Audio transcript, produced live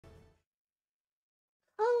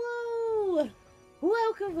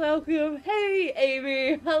Welcome, welcome. Hey,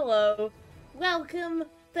 Amy. Hello. Welcome.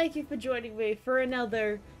 Thank you for joining me for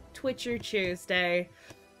another Twitcher Tuesday.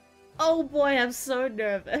 Oh boy, I'm so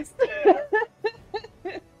nervous.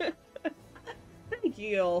 Thank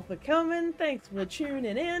you all for coming. Thanks for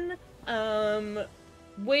tuning in.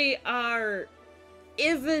 We are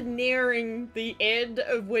ever nearing the end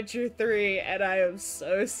of Witcher 3, and I am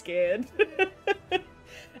so scared.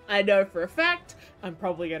 I know for a fact I'm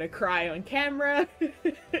probably gonna cry on camera.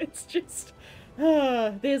 It's just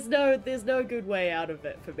there's no good way out of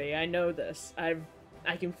it for me. I know this. I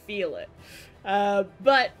can feel it.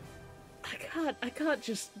 But I can't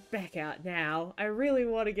just back out now. I really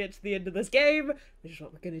want to get to the end of this game, which is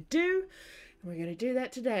what we're gonna do. And we're gonna do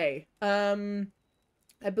that today.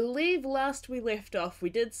 I believe last we left off we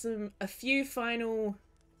did a few final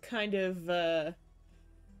kind of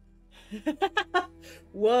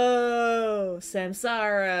whoa,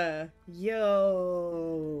 Samsara.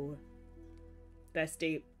 Yo. That's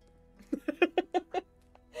deep.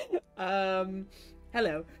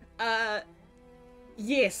 Hello.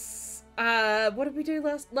 Yes. What did we do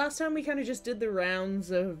last time? We kind of just did the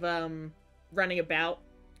rounds of running about,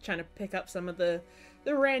 trying to pick up some of the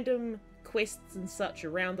random quests and such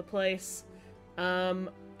around the place.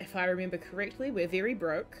 If I remember correctly, we're very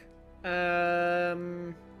broke.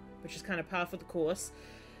 Which is kind of par for the course.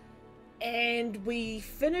 And we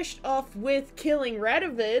finished off with killing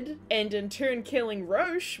Radovid, and in turn killing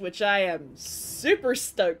Roche, which I am super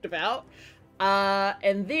stoked about.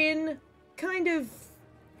 And then kind of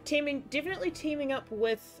definitely teaming up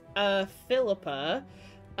with Philippa.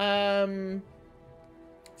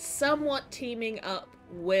 Somewhat teaming up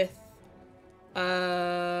with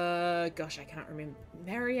gosh, I can't remember.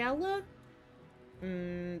 Mariella?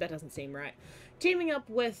 That doesn't seem right. Teaming up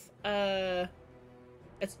with,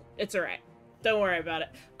 it's alright. Don't worry about it.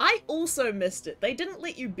 I also missed it. They didn't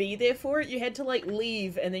let you be there for it. You had to, like,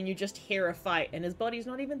 leave, and then you just hear a fight, and his body's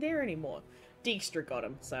not even there anymore. Dijkstra got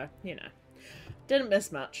him, so, you know. Didn't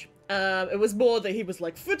miss much. It was more that he was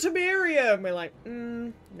like, for Temeria! And we're like,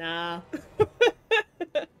 nah.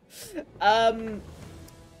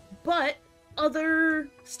 But, other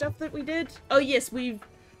stuff that we did? Oh yes, we've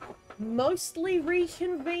mostly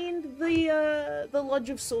reconvened the Lodge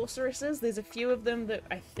of Sorceresses. There's a few of them that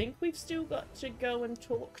I think we've still got to go and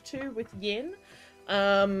talk to with Yen.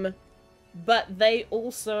 But they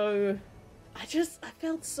also... I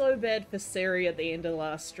felt so bad for Ciri at the end of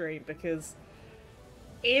last stream because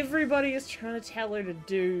everybody is trying to tell her to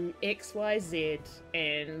do X, Y, Z,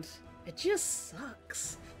 and it just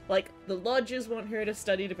sucks. Like, the Lodges want her to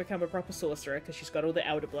study to become a proper sorcerer because she's got all the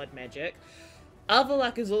Elder Blood magic.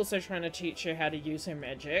 Avallac'h is also trying to teach her how to use her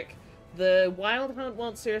magic. The Wild Hunt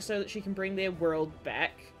wants her so that she can bring their world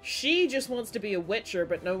back. She just wants to be a witcher,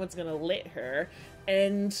 but no one's gonna let her.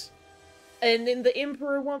 And then the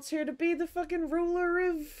Emperor wants her to be the fucking ruler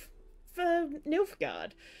of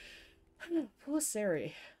Nilfgaard. Poor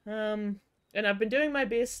Ciri. And I've been doing my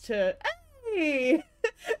best to... Hey!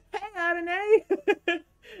 Hey, Adonai!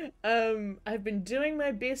 I've been doing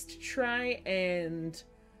my best to try and...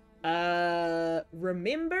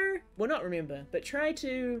 remember? Well, not remember, but try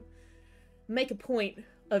to make a point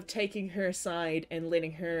of taking her side and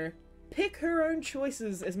letting her pick her own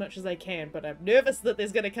choices as much as I can, but I'm nervous that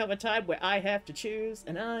there's gonna come a time where I have to choose,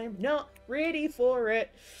 and I'm not ready for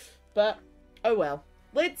it. But, oh well.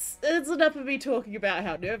 It's enough of me talking about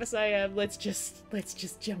how nervous I am. Let's just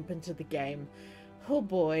jump into the game. Oh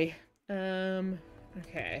boy.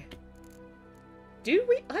 Okay. Do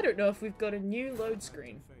we? I don't know if we've got a new load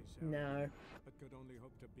screen. No. But could only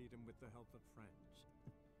hope to beat him with the help of friends.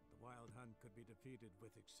 The Wild Hunt could be defeated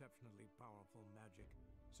with exceptionally powerful magic,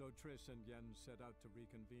 so Triss and Yen set out to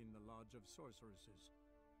reconvene the Lodge of Sorceresses.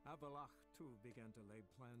 Avallac'h, too, began to lay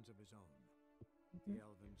plans of his own. The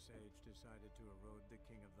elven sage decided to erode the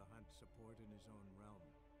King of the Hunt support in his own realm.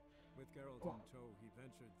 With Geralt in tow, he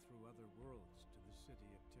ventured through other worlds to the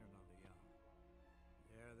city of Tir-na-Liah.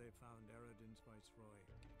 There they found Eredin's viceroy,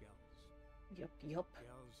 Gels. Yup.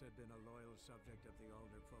 Gels had been a loyal subject of the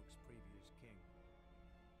Alder Folk's previous king.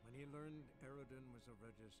 When he learned Eredin was a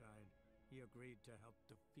regicide, he agreed to help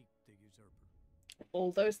defeat the usurper.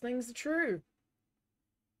 All those things are true.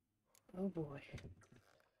 Oh boy.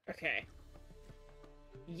 Okay.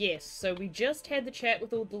 Yes, so we just had the chat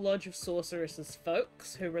with all the Lodge of Sorceresses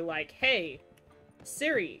folks who were like, hey,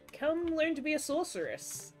 Ciri, come learn to be a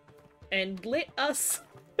sorceress. And let us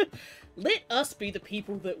be the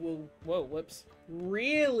people that will,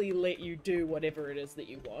 really let you do whatever it is that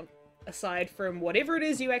you want. Aside from whatever it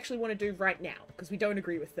is you actually want to do right now, because we don't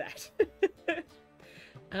agree with that.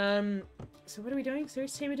 So what are we doing? So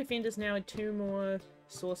each team of defenders now had 2 more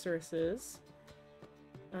sorceresses.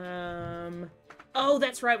 Oh,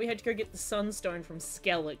 that's right. We had to go get the Sunstone from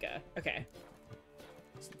Skellige. Okay.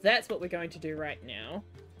 So that's what we're going to do right now.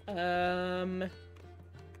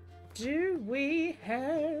 Do we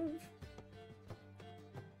have...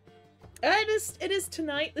 It is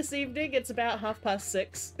tonight, this evening. It's about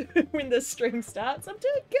 6:30 when the stream starts. I'm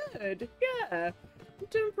doing good. Yeah. I'm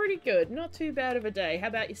doing pretty good. Not too bad of a day. How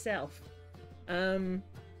about yourself?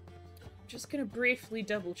 Just gonna briefly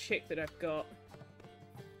double check that I've got...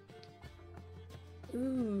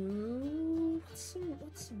 Ooh, what's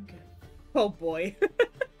some good? Oh boy.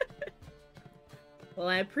 Well,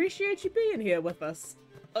 I appreciate you being here with us.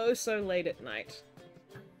 Oh, so late at night.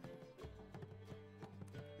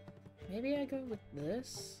 Maybe I go with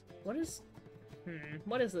this? What is...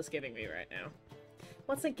 what is this giving me right now?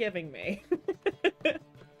 What's it giving me?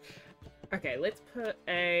 Okay, let's put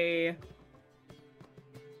a...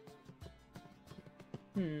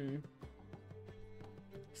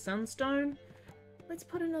 Sunstone? Let's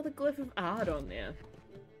put another Glyph of Art on there.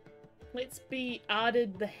 Let's be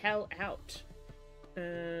arted the hell out.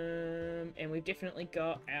 And we've definitely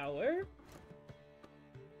got our...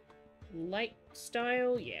 light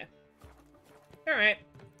style, yeah. Alright.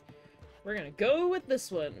 We're gonna go with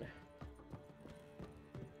this one.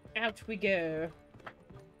 Out we go.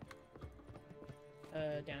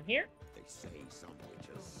 Down here. They say some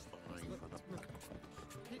witches spine for the...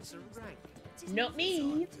 It's a rank. Not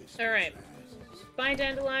me! Alright. Bye,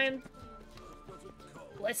 Dandelion.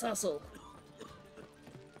 Let's hustle.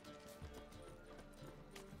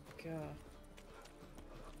 God.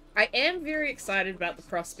 I am very excited about the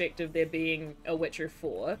prospect of there being a Witcher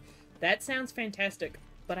 4. That sounds fantastic,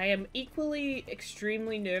 but I am equally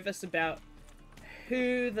extremely nervous about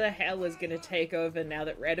who the hell is gonna take over now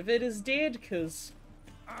that Radovid is dead, because...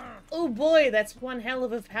 Oh boy, that's one hell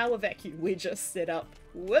of a power vacuum we just set up.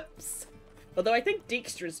 Whoops. Although I think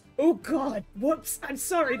Dijkstra's... Oh god, whoops, I'm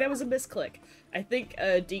sorry, that was a misclick. I think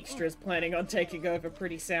Dijkstra's planning on taking over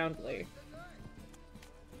pretty soundly.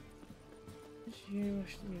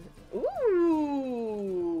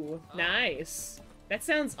 Ooh, nice. That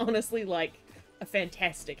sounds honestly like a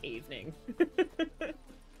fantastic evening.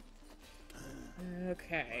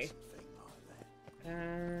 Okay.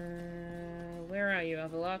 Where are you,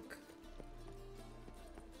 Avallac'h?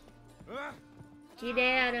 Get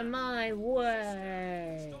out of my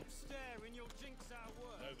way!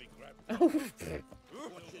 Oh,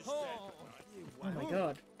 oh my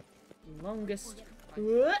god. Longest...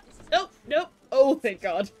 What? Oh, nope. Oh, thank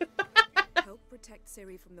god. Help protect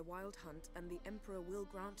Ciri from the Wild Hunt, and the Emperor will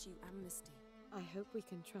grant you amnesty. I hope we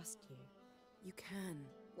can trust you. You can.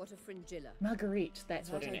 What a fringilla. Marguerite, that's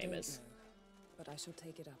what That her I name don't is. know, but I shall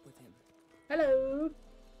take it up with him. Hello!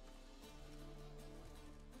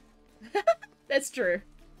 That's true.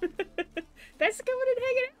 That's coming and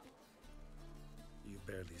hanging out. You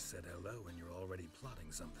barely said hello and you're already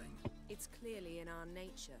plotting something. It's clearly in our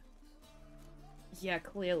nature. Yeah,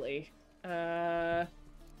 clearly. I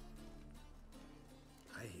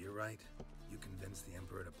hear right. You convinced the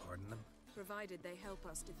Emperor to pardon them? Provided they help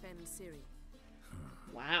us defend Ciri.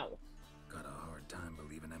 Wow. Got a hard time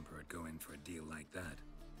believing Emperor'd go in for a deal like that.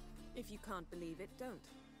 If you can't believe it, don't.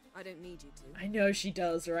 I don't need you to. I know she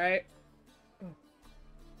does, right? Oh.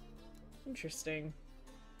 Interesting.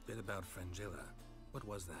 Bit about Fringilla. What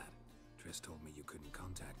was that? Triss told me you couldn't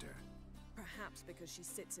contact her. Perhaps because she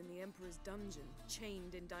sits in the Emperor's dungeon,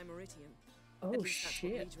 chained in Dimeritium. Oh, At least that's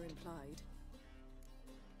what shit. Rita implied.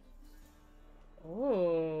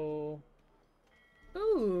 Oh.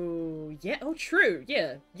 Ooh, yeah, oh true,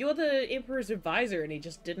 yeah. You're the Emperor's advisor and he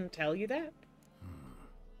just didn't tell you that?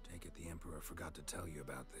 Take it the Emperor forgot to tell you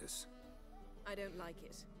about this. I don't like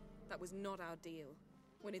it. That was not our deal.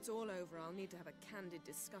 When it's all over, I'll need to have a candid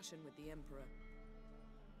discussion with the Emperor.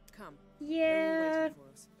 Come. They're all Yeah, waiting for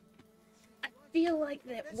us. I feel like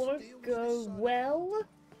that won't go well,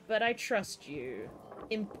 but I trust you.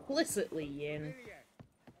 Implicitly, Yen.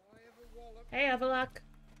 Hey, Avallac'h.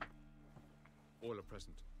 All are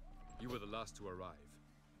present. You were the last to arrive.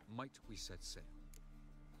 Might we set sail?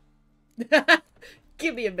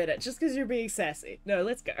 Give me a minute, just because you're being sassy. No,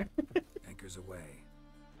 let's go. Anchors away.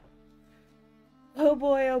 Oh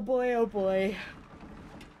boy, oh boy, oh boy.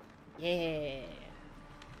 Yeah.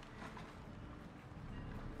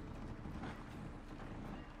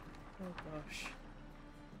 Oh gosh.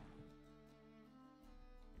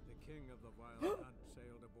 The king of the Wild Hunt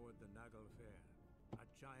sailed aboard the Naglfar, a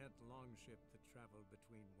giant longship that traveled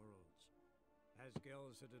between worlds. As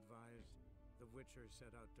Gels had advised, the Witcher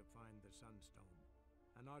set out to find the Sunstone,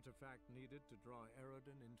 an artifact needed to draw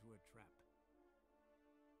Eredin into a trap.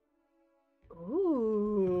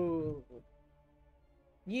 Ooh.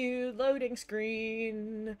 New loading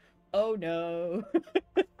screen. Oh no.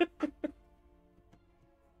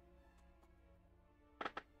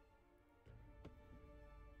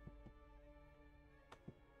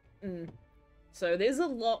 So there's a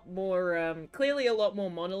lot more, clearly a lot more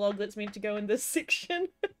monologue that's meant to go in this section.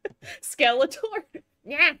 Skeletor.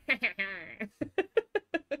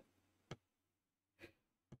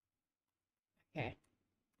 Okay.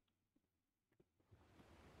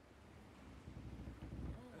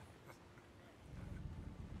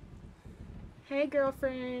 Hey,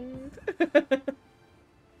 girlfriend.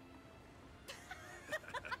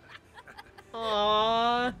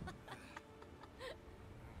 Aww.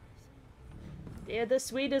 They're the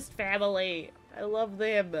sweetest family. I love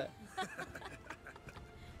them.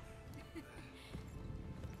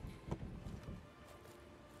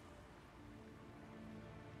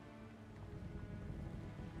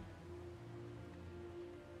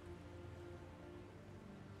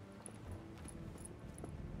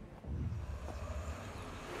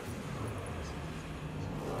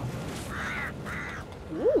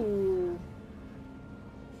 Ooh.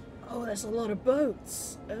 Oh, there's a lot of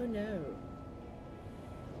boats. Oh no.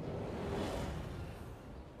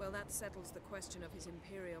 Well, that settles the question of His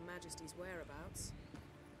Imperial Majesty's whereabouts.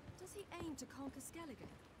 Does he aim to conquer Skellige?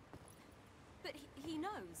 But he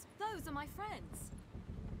knows. Those are my friends.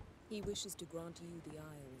 He wishes to grant you the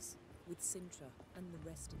Isles, with Sintra and the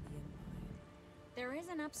rest of the Empire. There is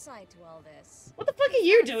an upside to all this. What the fuck are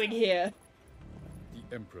you doing here? The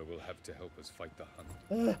Emperor will have to help us fight the Hunt.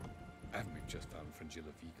 Ugh. And we've just found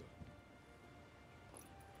Fringilla Vigo.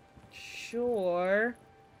 Sure.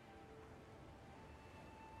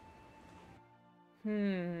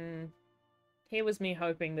 Here was me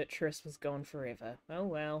hoping that Triss was gone forever. Oh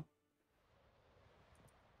well.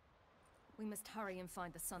 We must hurry and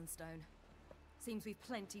find the Sunstone. Seems we've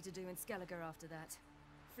plenty to do in Skellige after that.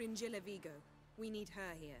 Fringilla Vigo. We need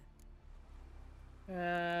her here.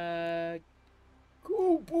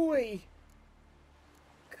 Oh boy.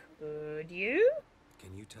 Could you?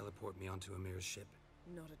 Can you teleport me onto Amir's ship?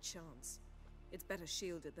 Not a chance. It's better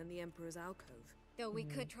shielded than the Emperor's alcove. Though we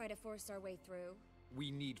could try to force our way through. We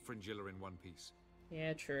need Fringilla in one piece.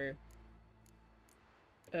 Yeah, true.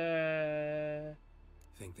 Think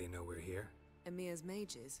they know we're here? Emir's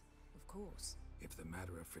mages, of course. If the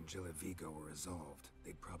matter of Fringilla Vigo were resolved,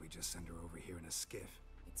 they'd probably just send her over here in a skiff.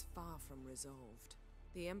 It's far from resolved.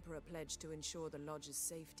 The Emperor pledged to ensure the Lodge's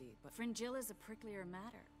safety, but Fringilla's a pricklier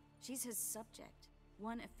matter. She's his subject,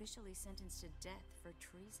 one officially sentenced to death for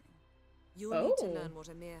treason. You'll need to learn what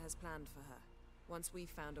Emir has planned for her, once we've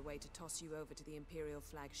found a way to toss you over to the Imperial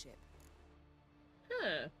flagship.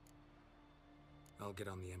 Huh. I'll get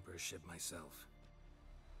on the Emperor's ship myself.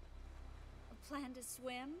 A plan to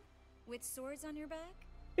swim? With swords on your back?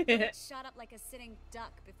 Get shot up like a sitting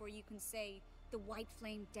duck before you can say the white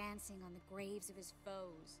flame dancing on the graves of his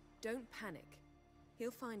foes. Don't panic.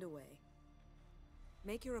 He'll find a way.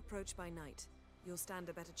 Make your approach by night. You'll stand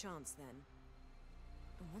a better chance then.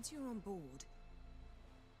 And once you're on board,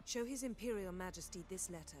 show His Imperial Majesty this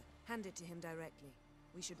letter. Hand it to him directly.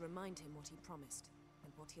 We should remind him what he promised,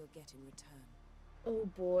 and what he'll get in return. Oh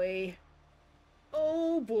boy.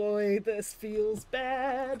 Oh boy, this feels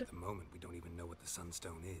bad. At the moment, we don't even know what the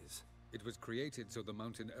Sunstone is. It was created so the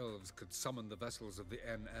Mountain Elves could summon the vessels of the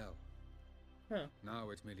NL. Huh. Now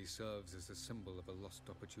it merely serves as a symbol of a lost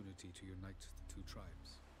opportunity to unite the two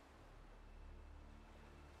tribes.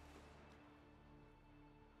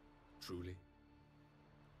 Truly?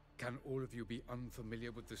 Can all of you be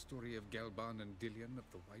unfamiliar with the story of Gelban and Dillion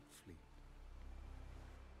of the White Fleet?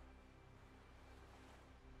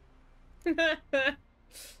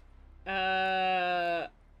 I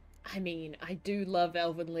mean, I do love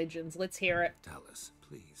Elven legends. Let's hear it. Tell us,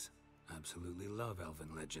 please. Absolutely love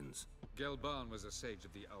Elven legends. Gelban was a sage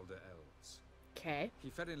of the Elder Elves. Okay.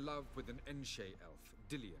 He fell in love with an Enshe elf,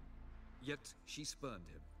 Dillion. Yet she spurned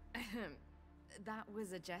him. That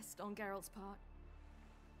was a jest on Geralt's part.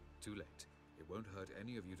 Too late. It won't hurt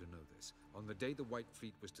any of you to know this. On the day the White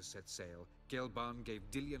Fleet was to set sail, Gelban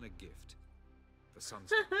gave Dillion a gift. The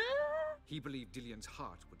Sunstone. He believed Dillion's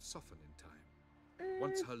heart would soften in time.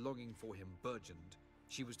 Once her longing for him burgeoned,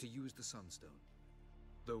 she was to use the Sunstone.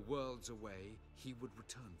 Though worlds away, he would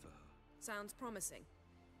return for her. Sounds promising.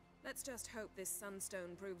 Let's just hope this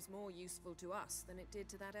Sunstone proves more useful to us than it did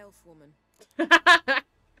to that elf woman.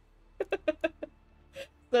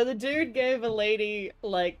 So the dude gave a lady,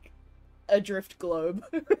 like, a drift globe.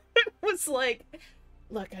 It was like,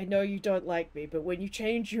 look, I know you don't like me, but when you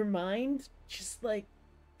change your mind, just, like,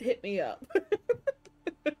 hit me up.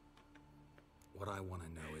 What I want to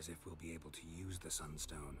know is if we'll be able to use the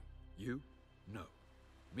Sunstone. You? No.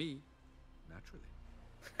 Me? Naturally.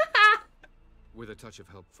 With a touch of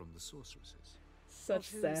help from the sorceresses. Such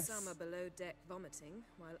of whom sass. some are below deck vomiting,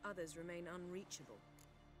 while others remain unreachable.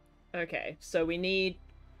 Okay, so we need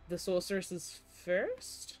the sorceresses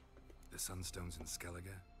first? The Sunstone's in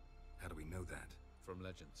Skellige? How do we know that? From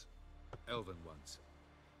legends. Elven ones.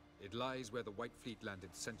 It lies where the White Fleet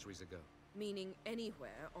landed centuries ago. Meaning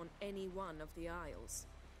anywhere on any one of the Isles.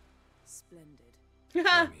 Splendid.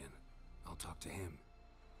 Ermion. I'll talk to him.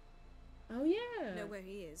 Oh yeah. Know where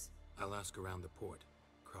he is? I'll ask around the port.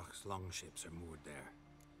 Croc's longships are moored there.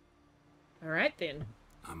 Alright then.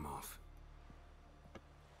 I'm off.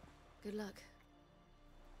 Good luck.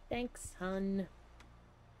 Thanks, hun.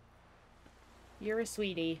 You're a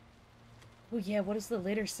sweetie. Oh yeah, what does the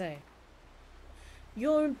letter say?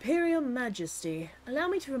 Your Imperial Majesty, allow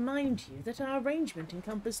me to remind you that our arrangement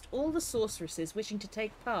encompassed all the sorceresses wishing to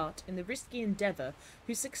take part in the risky endeavour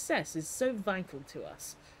whose success is so vital to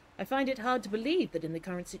us. I find it hard to believe that in the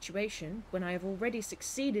current situation, when I have already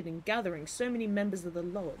succeeded in gathering so many members of the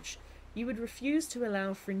Lodge, you would refuse to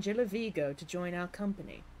allow Fringilla Vigo to join our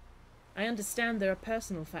company. I understand there are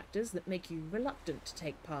personal factors that make you reluctant to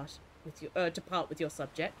take part with your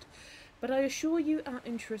subject, but I assure you our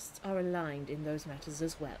interests are aligned in those matters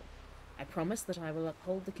as well. I promise that I will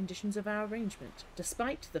uphold the conditions of our arrangement,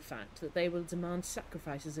 despite the fact that they will demand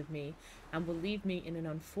sacrifices of me and will leave me in an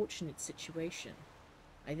unfortunate situation.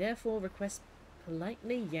 I therefore request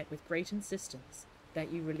politely yet with great insistence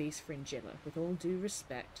that you release Fringilla. With all due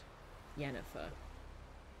respect, Yennefer.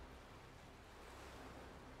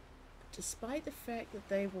 Despite the fact that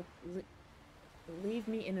they will leave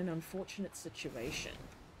me in an unfortunate situation.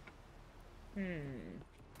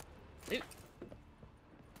 Loot.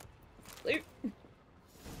 Loot.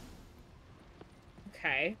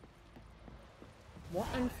 Okay. What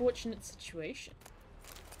unfortunate situation?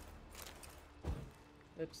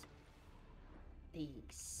 Oops.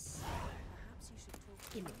 Peace. Perhaps you should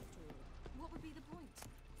talk to him at all. What would be the point?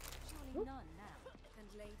 Surely Oop. none now. And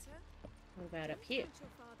later, What about up here? point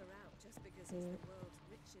your father out just because he's the world's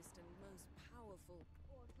richest and most powerful.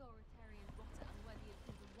 Authoritarian rotter unworthy of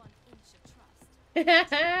even 1 inch of trust. You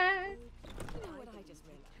know what I just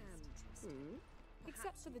realized?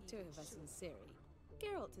 Except for the two of us in Ciri,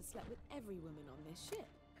 Geralt has slept with every woman on this ship.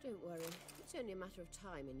 Don't worry, it's only a matter of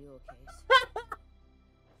time in your case.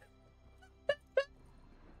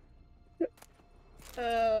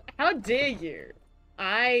 How dare you?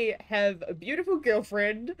 I have a beautiful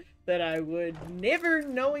girlfriend that I would never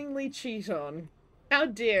knowingly cheat on. How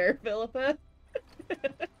dare, Philippa?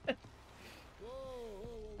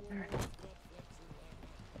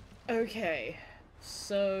 Okay,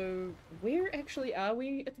 so where actually are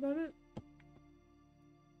we at the moment?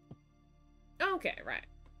 Okay, right.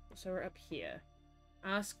 So we're up here.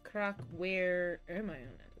 Ask Croc where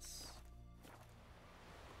Ermion is.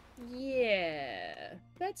 Yeah,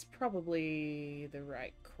 that's probably the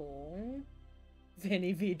right call.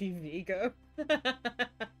 Veni Vidi Vigo.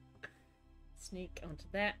 Sneak onto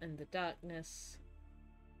that in the darkness.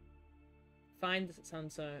 Find the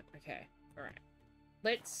Sunstone. Okay, alright.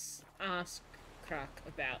 Let's ask Croc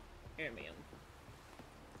about Ermion.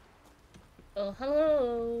 Oh,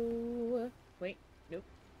 hello. Wait, nope.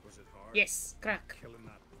 Was it hard? Yes, Croc. Killing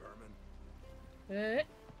that vermin.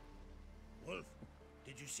 Wolf,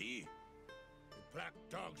 did you see? The black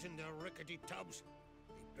dogs in their rickety tubs.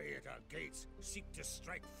 They bay at our gates, seek to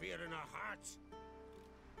strike fear in our hearts.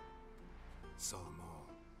 Saw 'em all.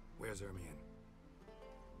 Where's Ermion?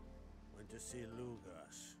 Went to see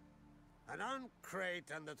Lugas. And on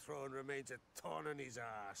Crate on the throne remains a thorn in his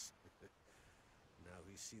ass. Now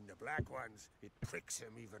he's seen the black ones, it pricks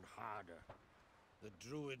him even harder. The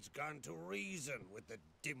druid's gone to reason with the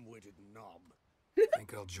dim-witted knob.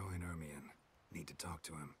 Think I'll join Ermion. Need to talk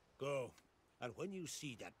to him. Go. And when you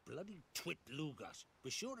see that bloody twit Lugas,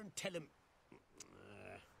 be sure and tell him...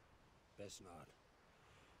 best not.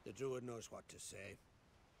 The druid knows what to say.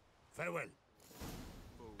 Farewell.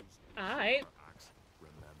 Alright.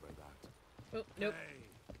 Remember that. Oh, nope.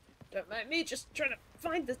 Don't mind me, just trying to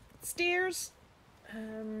find the stairs.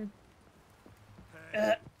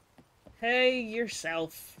 Hey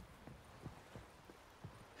yourself.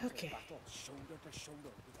 Okay.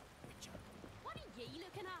 What are ye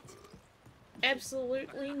looking at?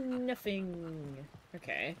 Absolutely nothing.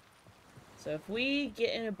 Okay. So if we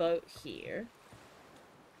get in a boat here,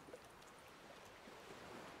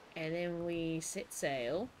 and then we set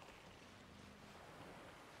sail,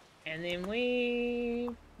 and then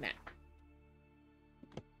we map.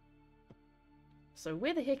 So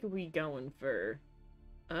where the heck are we going for?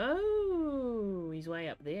 Oh, his way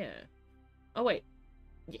up there. Oh, wait.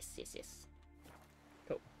 Yes, yes, yes.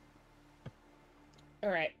 Cool.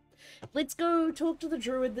 Alright. Let's go talk to the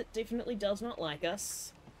druid that definitely does not like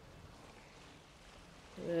us.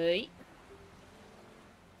 Hey.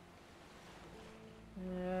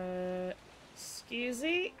 Excuse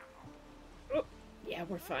me? Oh, yeah,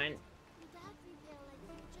 we're fine.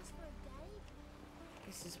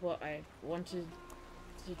 This is what I wanted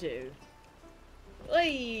to do.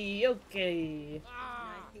 Hey, okay.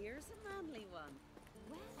 Here's a manly one.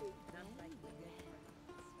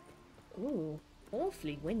 Ooh,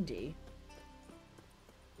 awfully windy.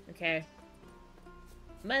 Okay.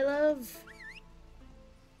 My love.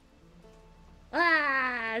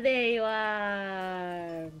 Ah, there you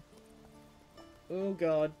are. Oh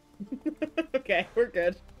god. Okay, we're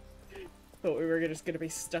good. Thought we were just gonna be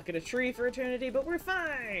stuck in a tree for eternity, but we're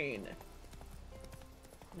fine.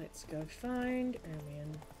 Let's go find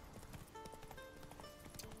Ermion.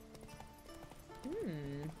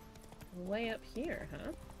 Way up here,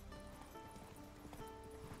 huh?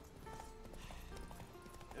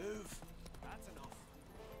 Move. That's enough.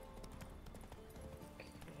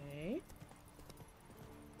 Okay.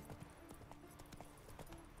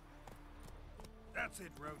 That's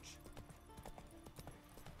it, Roach.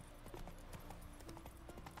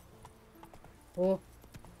 Oh.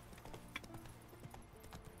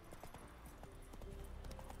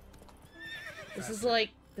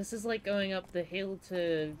 This is like going up the hill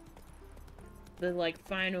to the like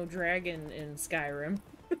final dragon in Skyrim.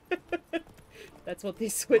 That's what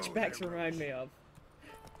these switchbacks remind me of.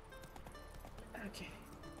 Okay.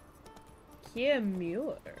 Kier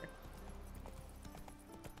Muir.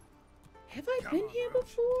 Have I been here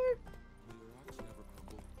before?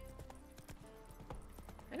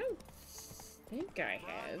 I don't think I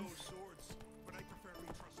have.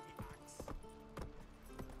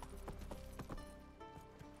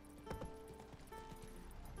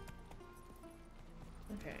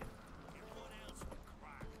 Okay.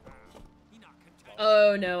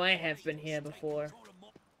 Oh no, I have been here before.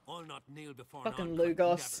 I'll not kneel before Fucking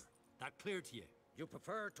Lugos. That clear to you? You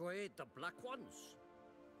prefer to aid the Black Ones?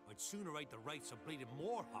 I'd sooner aid the rights of bleeding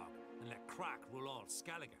Moorhog than let Crack rule all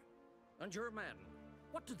Skellige. And your men,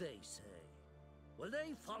 what do they say? Will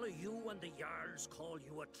they follow you when the Jarls call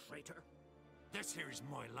you a traitor? This here is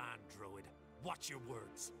my land, Druid. Watch your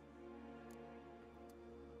words.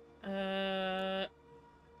 I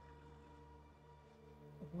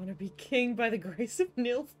want to be king by the grace of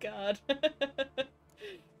Nilfgaard.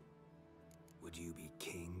 Would you be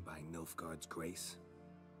king by Nilfgaard's grace?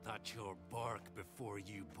 That's your bark before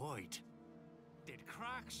you bite. Did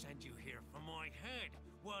Crack send you here for my head?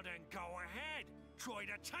 Well then go ahead. Try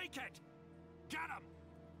to take it. Get him.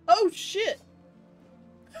 Oh shit!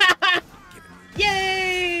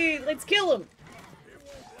 Yay! Let's kill him.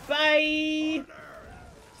 Bye.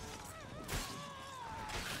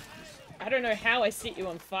 I don't know how I set you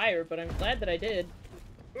on fire, but I'm glad that I did.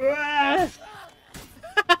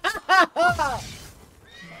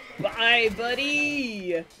 Bye,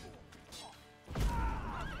 buddy!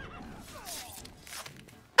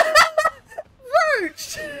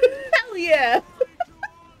 Roach! Hell yeah!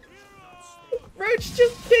 Roach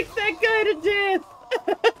just kicked that guy to death!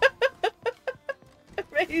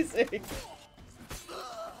 Amazing!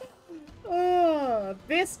 Oh,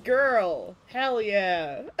 best girl! Hell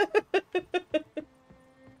yeah!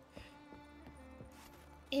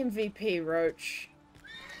 MVP, Roach.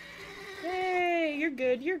 Hey, you're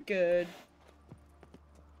good, you're good.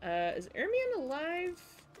 Is Ermion alive?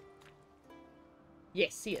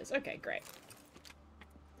 Yes, he is. Okay, great.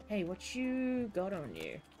 Hey, what you got on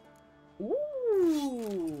you?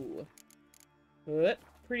 Ooh!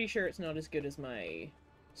 Pretty sure it's not as good as my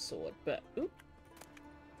sword, but... Ooh.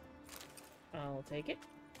 I'll take it.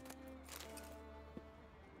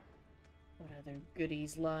 What other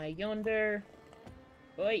goodies lie yonder?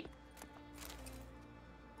 Oi!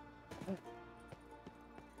 Oh.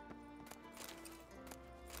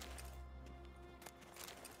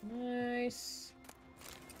 Nice.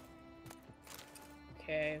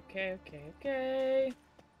 Okay, okay, okay, okay.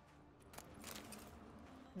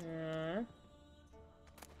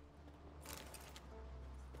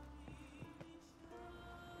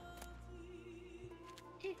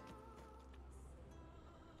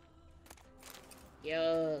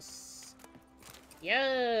 Yes.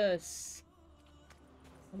 Yes.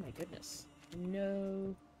 Oh my goodness.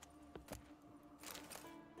 No.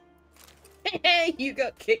 Hey, you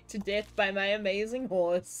got kicked to death by my amazing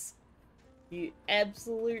horse. You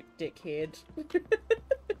absolute dickhead.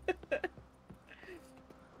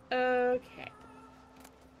 Okay.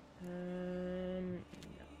 No.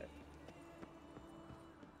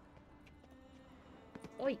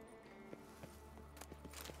 Oi.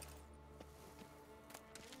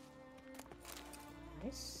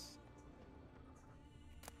 Nice.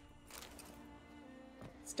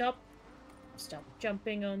 Stop. Stop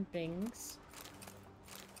jumping on things.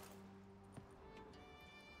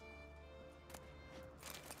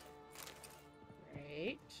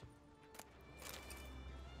 Great.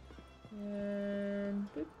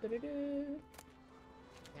 Boop-ba-da-doo.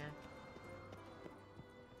 Yeah.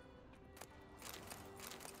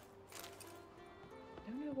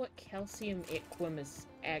 I don't know what calcium equum is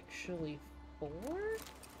actually for,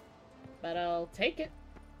 but I'll take it.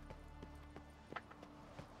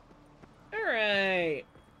 Alright.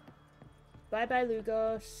 Bye-bye,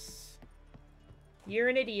 Lugos. You're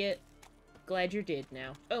an idiot. Glad you're dead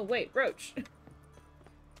now. Oh, wait, Roach.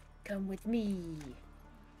 Come with me.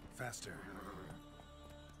 Faster.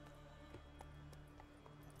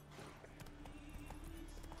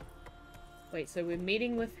 Wait, so we're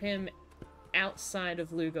meeting with him outside of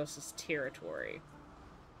Lugos' territory.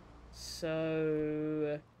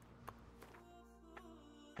 So...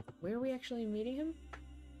 where are we actually meeting him?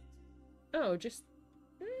 Oh, just...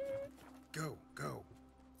 Go, go.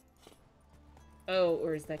 Oh,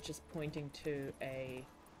 or is that just pointing to a...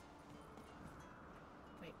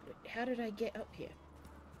 Wait, how did I get up here?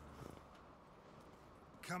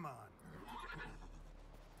 Come on.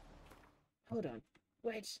 Hold on.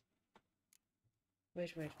 Wait.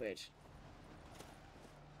 Wait.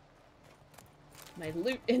 My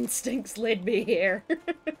loot instincts led me here.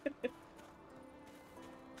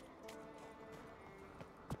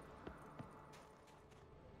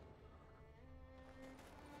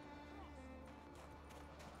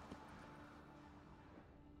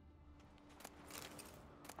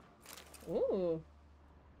 Ooh.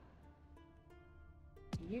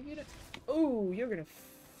 You're gonna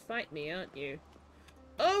fight me, aren't you?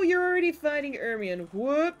 Oh, you're already fighting Ermion.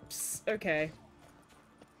 Whoops. Okay.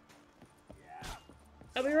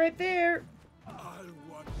 I'll be right there.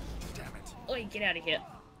 Damn it. Oi, get out of here.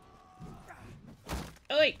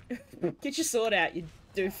 Oi! Get your sword out, you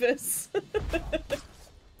doofus.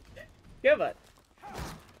 Come on.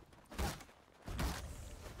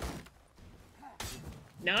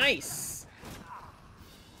 Nice.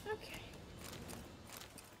 Okay.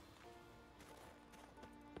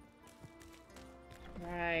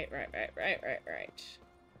 Right.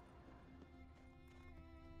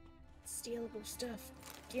 Stealable stuff.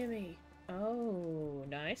 Gimme. Oh,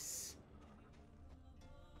 nice.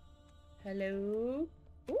 Hello?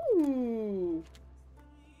 Ooh!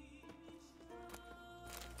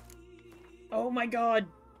 Oh my god!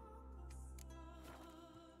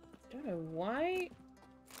 I don't know why.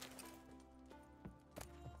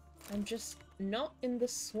 I'm just not in the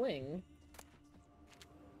swing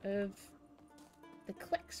of the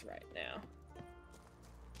clicks right now.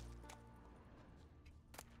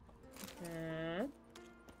 Can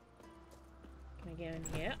I get in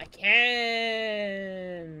here? I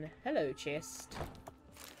can! Hello, chest.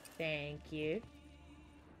 Thank you.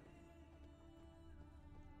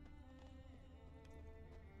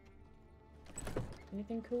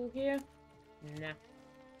 Anything cool here? Nah.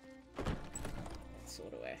 That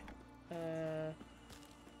sort of way. Oh.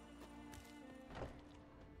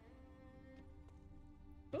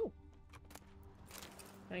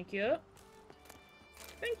 Thank you.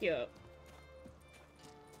 Thank you.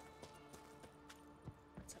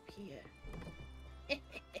 What's up here?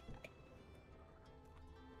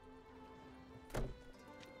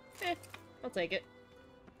 I'll take it.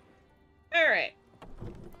 Alright.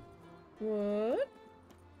 What?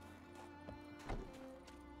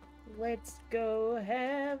 Let's go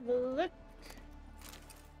have a look.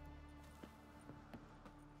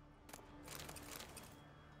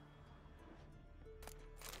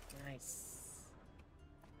 Nice.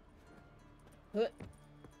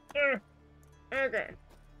 Okay.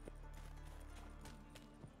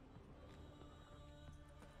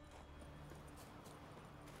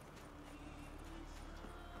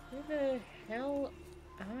 Who the hell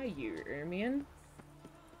are you, Ermion?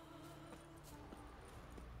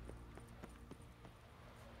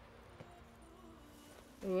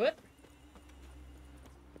 What?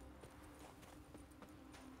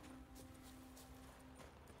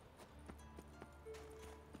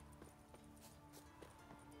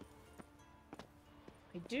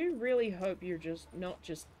 I do really hope you're not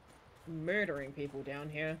just murdering people down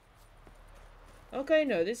here. Okay,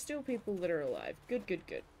 no, there's still people that are alive. Good.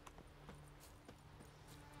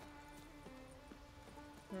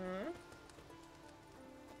 Huh?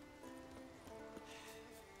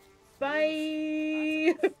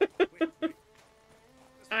 Bye!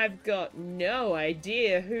 I've got no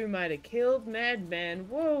idea who might have killed Madman.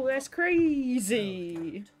 Whoa, that's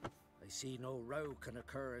crazy. I see no row can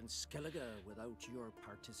occur in Skellige without your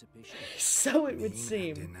participation. So it would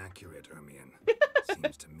seem. And inaccurate, Ermion.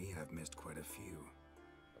 Seems to me I've missed quite a few.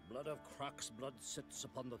 The blood of Crach's blood sits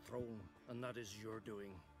upon the throne, and that is your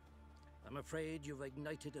doing. I'm afraid you've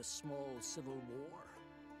ignited a small civil war.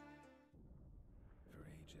 For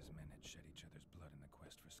ages, men had shed each other's blood in the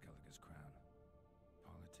quest for Skellige's crown.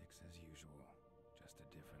 Politics as usual, just a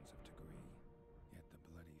difference of degree. Yet the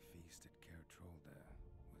bloody feast at Caer Trolde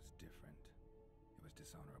was different. It was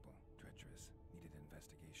dishonorable, treacherous, needed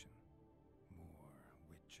investigation. More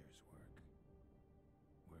Witcher's work.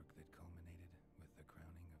 Work that culminated with the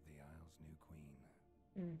crowning of the Isle's new queen.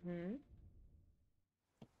 Mm-hmm.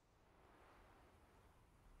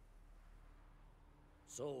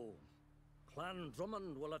 So, Clan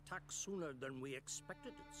Drummond will attack sooner than we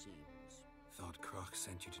expected, it seems. Thought Crach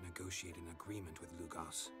sent you to negotiate an agreement with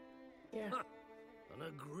Lugos. Yeah. An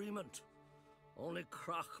agreement? Only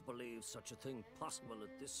Crach believes such a thing possible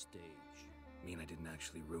at this stage. Mean I didn't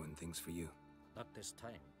actually ruin things for you? Not this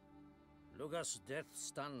time. Lugos' death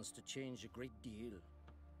stands to change a great deal.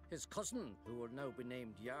 His cousin, who will now be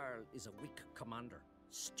named Jarl, is a weak commander.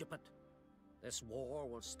 Stupid. This war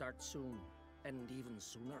will start soon. End even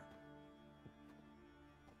sooner.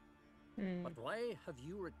 But why have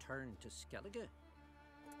you returned to Skellige?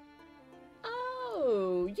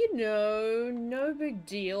 Oh, you know, no big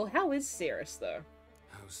deal. How is Cerys, though?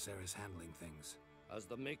 How's Cerys handling things? Has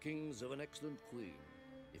the makings of an excellent queen,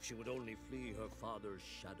 if she would only flee her father's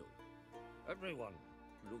shadow. Everyone,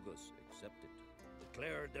 Lugos excepted,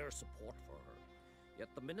 declared their support for her. Yet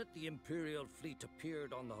the minute the Imperial fleet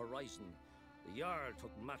appeared on the horizon, the Jarl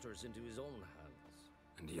took matters into his own hands.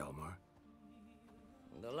 And Hjalmar?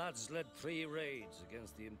 The lads led 3 raids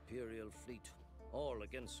against the Imperial fleet, all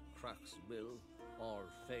against Crach's will, all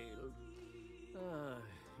failed.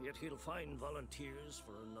 Yet he'll find volunteers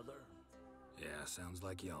for another. Yeah, sounds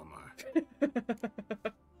like Hjalmar.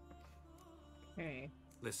 Hey.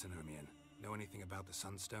 Listen, Ermion, know anything about the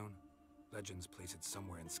Sunstone? Legends place it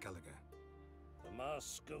somewhere in Skellige. The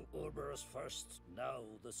Mask of Urberus first, now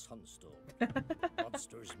the Sunstone.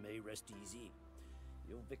 Monsters may rest easy.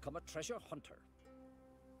 You've become a treasure hunter.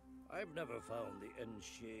 I've never found the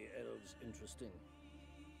Enshe elves interesting.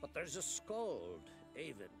 But there's a skald,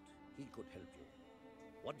 Eyvind. He could help you.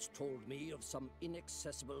 Once told me of some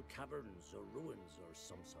inaccessible caverns or ruins or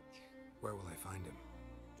some such. Where will I find him?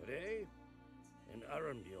 Today? In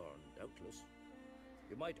Arenbjorn, doubtless.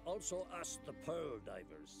 You might also ask the Pearl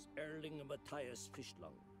Divers, Erling and Matthias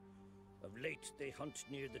Fishlung. Of late, they hunt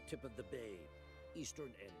near the tip of the bay,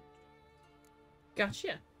 eastern end.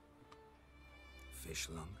 Gotcha.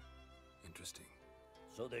 Fishlung? Interesting.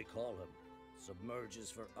 So they call him.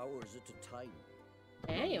 Submerges for hours at a time.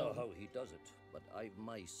 Damn. I don't know how he does it, but I've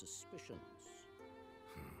my suspicions.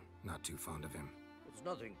 Not too fond of him. It's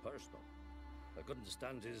nothing personal. I couldn't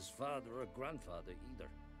stand his father or grandfather either.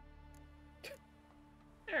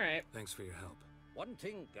 Alright. Thanks for your help. One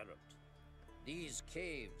thing, Geralt. These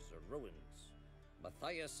caves are ruins.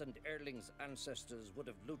 Matthias and Erling's ancestors would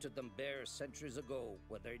have looted them bare centuries ago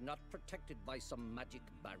were they not protected by some magic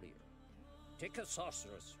barrier. Take a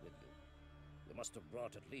sorceress with you. You must have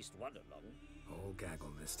brought at least one along. Whole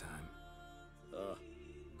gaggle this time.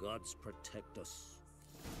 Gods protect us.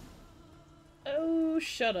 Oh,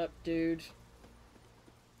 shut up, dude.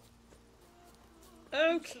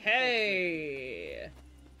 Okay.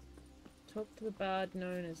 Talk to the bard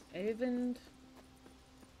known as Eyvind.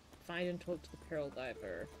 Find and talk to the Pearl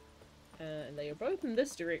Diver. And they are both in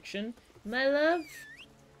this direction. My love.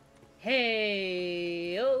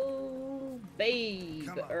 Hey, oh, babe.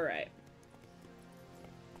 Alright.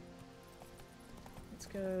 Let's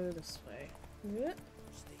go this way. Yep.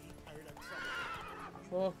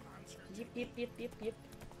 Oh. Yep.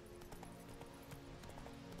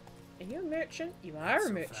 Are you a merchant? You are a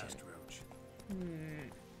merchant. Fast, Roach.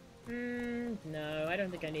 No, I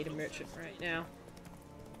don't think I need a merchant right now.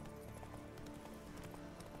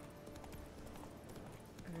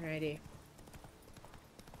 Alrighty.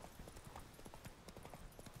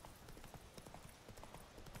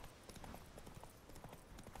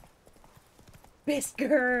 Best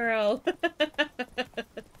girl!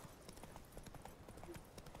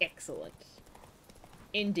 Excellent.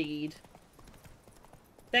 Indeed.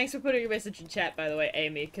 Thanks for putting a message in chat, by the way,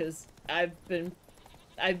 Amy, because I've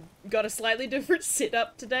got a slightly different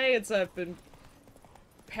setup today, and so I've been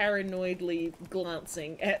paranoidly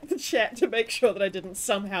glancing at the chat to make sure that I didn't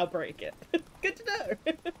somehow break it. Good to know.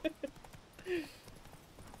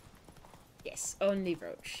 Yes, only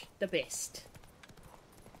Roach. The best.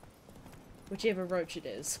 Whichever roach it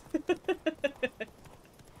is.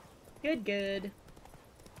 Good, good.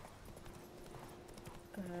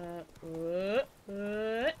 Oh,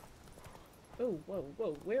 whoa,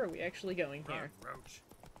 whoa, where are we actually going here? Roach.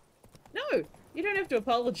 No! You don't have to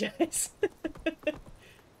apologize.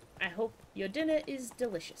 I hope your dinner is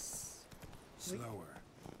delicious. Slower.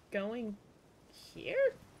 Going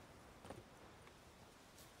here?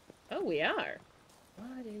 Oh, we are.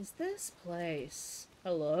 What is this place?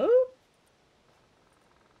 Hello?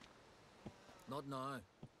 Not now.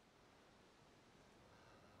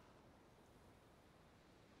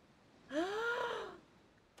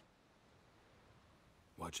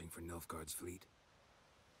 Watching for Nilfgaard's fleet.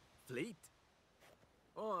 Fleet?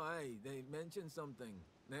 Oh, aye, they mentioned something.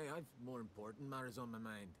 Nay, I've more important matters on my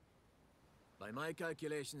mind. By my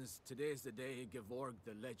calculations, today's the day Gevorg,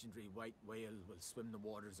 the legendary white whale, will swim the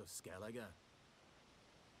waters of Skellige.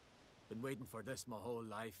 Been waiting for this my whole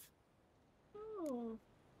life. Oh.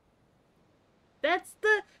 That's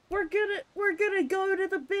the... We're gonna go to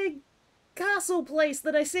the big castle place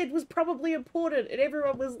that I said was probably important, and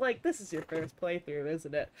everyone was like, this is your first playthrough,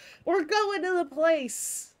 isn't it? We're going to the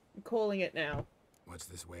place! I'm calling it now. What's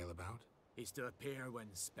this whale about? He's to appear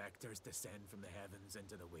when specters descend from the heavens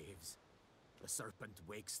into the waves. The serpent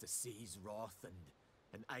wakes the sea's wrath, and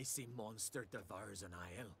an icy monster devours an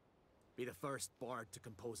isle. Be the first bard to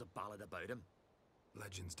compose a ballad about him.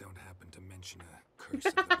 Legends don't happen to mention a curse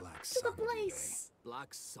of the Black Sun. To the place!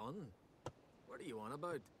 Black Sun? What are you on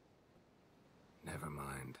about? Never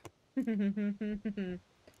mind.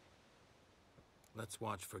 Let's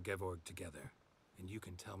watch for Gevorg together, and you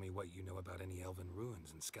can tell me what you know about any elven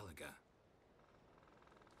ruins in Skellige.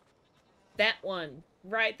 That one,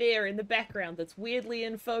 right there in the background that's weirdly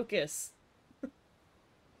in focus.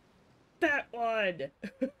 That one!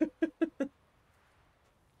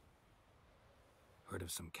 Heard of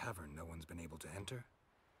some cavern no one's been able to enter?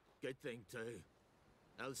 Good thing, too.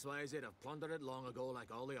 Elsewise, they'd have plundered it long ago like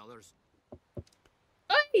all the others.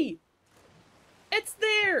 Hey! It's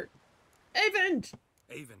there! Eyvind!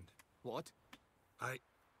 Eyvind. What?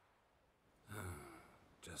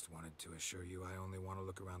 Just wanted to assure you I only want to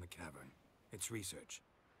look around the cavern. It's research.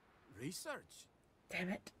 Research? Damn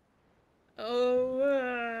it. Oh,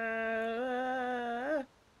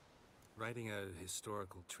 Writing a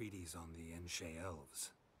historical treatise on the Enshe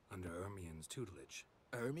elves, under Ermien's tutelage.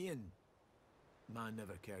 Ermien? Man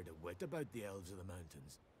never cared a whit about the elves of the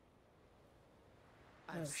mountains.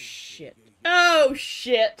 oh shit. Oh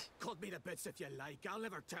shit! Cut me to bits if you like. I'll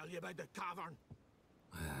never tell you about the cavern.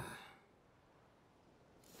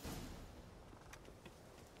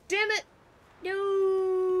 Damn it!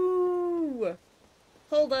 No!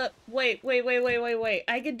 Hold up. Wait.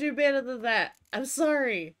 I can do better than that. I'm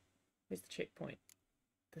sorry. Where's the checkpoint?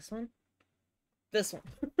 This one? This one.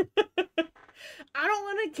 I don't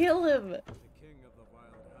want to kill him.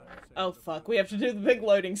 Oh fuck, we have to do the big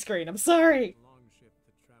loading screen. I'm sorry.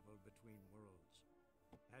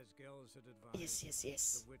 Yes.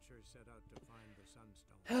 The Witcher set out to find the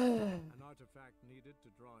Sunstone, an artifact needed to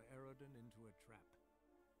draw Eredin into a trap.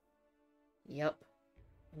 Yep.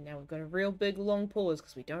 And now we've got a real big long pause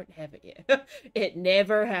because we don't have it yet. It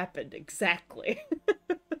never happened. Exactly.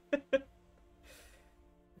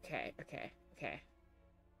 Okay.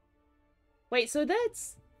 Wait, so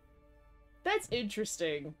that's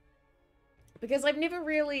interesting. Because I've never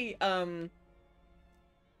really, in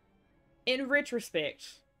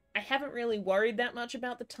retrospect, I haven't really worried that much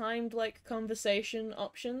about the timed, like, conversation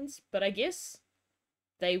options, but I guess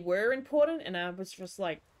they were important, and I was just,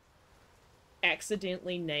 like,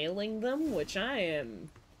 accidentally nailing them, which I am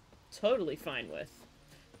totally fine with.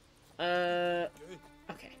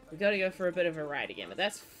 Okay, we gotta go for a bit of a ride again, but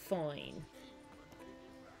that's fine.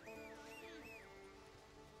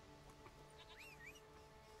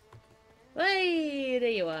 Hey, there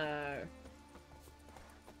you are.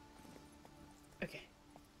 Okay.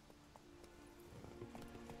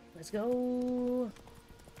 Let's go.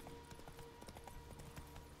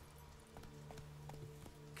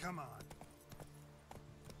 Come on.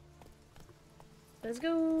 Let's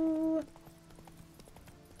go.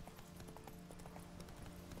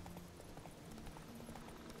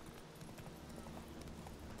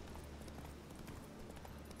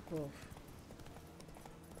 Oof.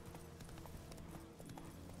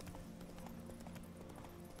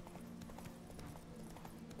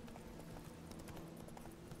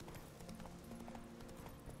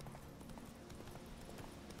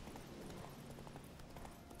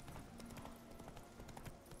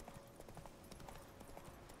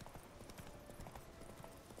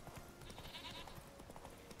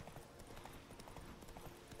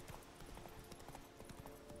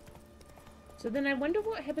 So then I wonder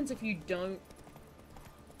what happens if you don't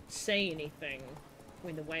say anything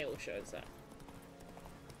when the whale shows up.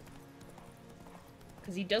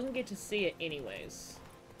 Because he doesn't get to see it anyways.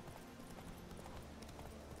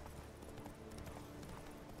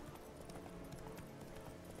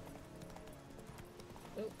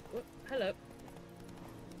 Oh, oh, hello.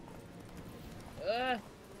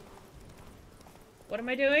 What am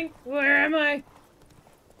I doing? Where am I?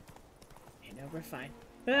 You know, we're fine.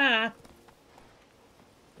 Ah!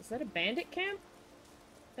 Is that a bandit camp?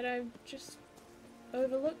 That I just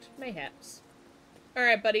overlooked? Mayhaps.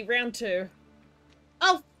 Alright, buddy, round 2.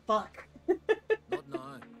 Oh, fuck! Not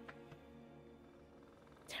now.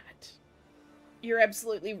 Damn it. You're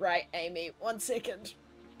absolutely right, Amy. 1 second.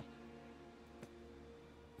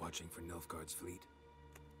 Watching for Nilfgaard's fleet.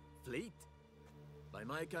 Fleet? By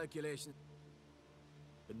my calculation,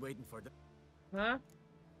 been waiting for the... Huh?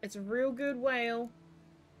 It's a real good whale.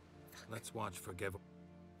 Let's watch for Gev.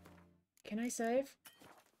 Can I save?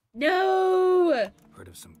 No! Heard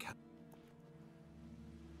of some cat.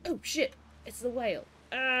 Oh, shit. It's the whale.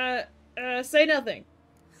 Say nothing.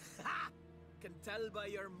 Ha! Can tell by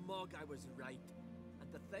your mug I was right.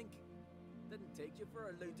 And to think, didn't take you for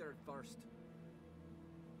a looter at first.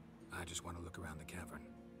 I just want to look around the cavern.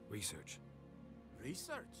 Research.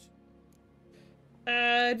 Research?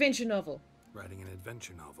 Adventure novel. Writing an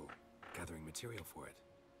adventure novel. Gathering material for it.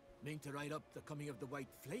 Mean to write up the coming of the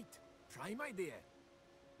White Fleet? Prime idea.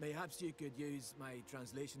 Mayhaps you could use my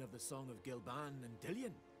translation of the Song of Gilban and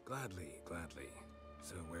Dillion. Gladly, gladly.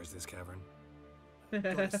 So where's this cavern?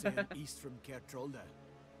 Gotta sail east from Kertrolda.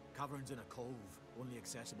 Cavern's in a cove, only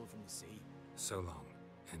accessible from the sea. So long,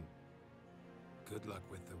 and good luck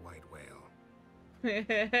with the white whale.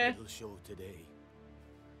 It'll show today.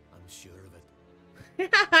 I'm sure of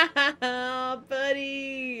it.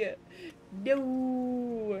 Buddy!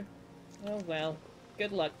 No! Oh well.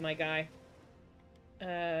 Good luck, my guy.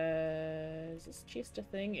 Is this chest a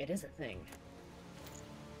thing? It is a thing.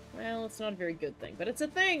 Well, it's not a very good thing, but it's a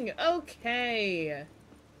thing! Okay!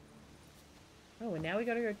 Oh, and now we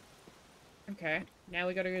gotta go... Okay. Now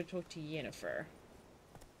we gotta go talk to Yennefer.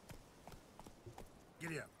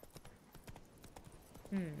 Giddy up.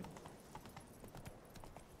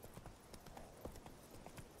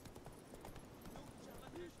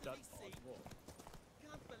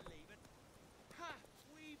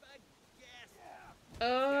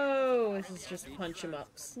 Oh, this is just punch 'em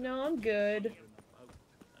ups. No, I'm good.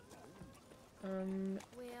 Well,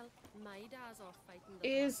 my dad's off fighting the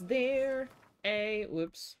Is there a...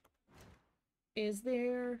 Whoops. Is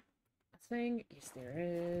there a thing? Yes, there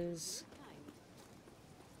is.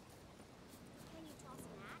 Can you toss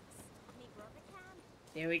an axe? Me brother can.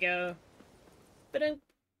 There we go. But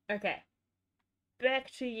okay. Back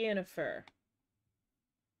to Yennefer.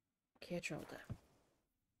 Kertrolda.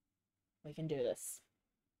 We can do this.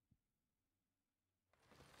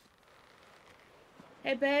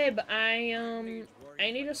 Hey babe, I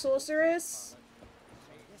need a sorceress.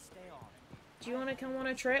 Do you want to come on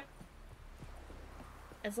a trip?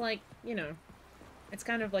 It's like, you know, it's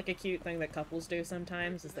kind of like a cute thing that couples do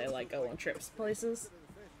sometimes, is they like go on trips places.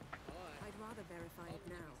 I'd rather verify it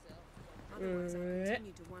now. Otherwise, I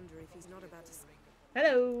continue to wonder if he's not about to...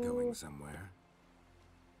 Hello! Going somewhere.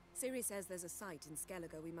 Ciri says there's a site in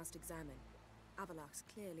Skellige we must examine. Avallac'h's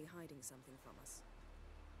clearly hiding something from us.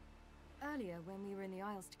 Earlier, when we were in the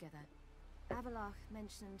Isles together, Avallac'h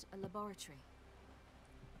mentioned a laboratory.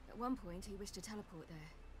 At one point, he wished to teleport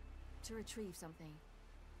there, to retrieve something.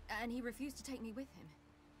 And he refused to take me with him.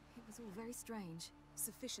 It was all very strange.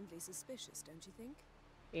 Sufficiently suspicious, don't you think?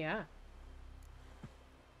 Yeah.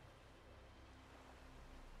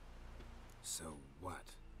 So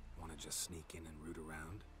what? Want to just sneak in and root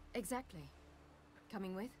around? Exactly.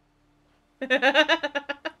 Coming with?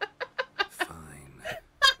 Fine.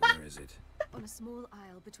 Where is it? On a small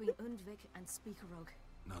isle between Undvik and Speakerog.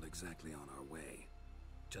 Not exactly on our way.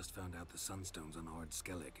 Just found out the sunstones on Ard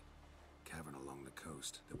Skellig. Cavern along the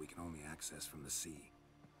coast that we can only access from the sea.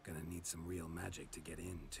 Gonna need some real magic to get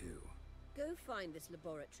in, too. Go find this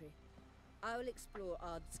laboratory. I'll explore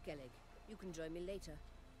Ard Skellig. You can join me later.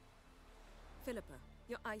 Philippa,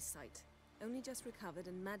 your eyesight. Only just recovered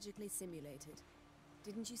and magically simulated.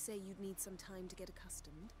 Didn't you say you'd need some time to get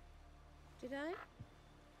accustomed? Did I?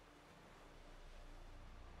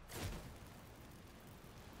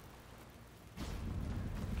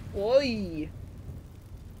 Oi!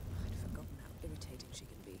 I'd forgotten how irritating she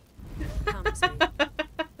can be. Come, Ciri.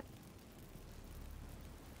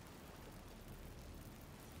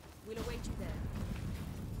 We'll await you there.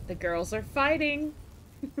 The girls are fighting!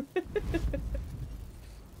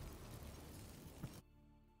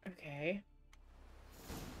 Okay.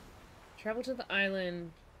 Travel to the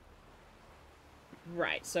island.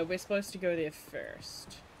 Right, so we're supposed to go there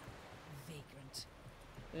first. Vagrant.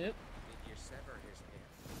 Yep.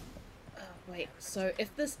 Oh, wait, so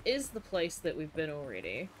if this is the place that we've been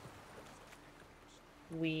already,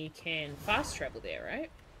 we can fast travel there,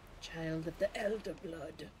 right? Child of the Elder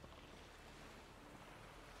Blood.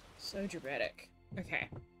 So dramatic. Okay.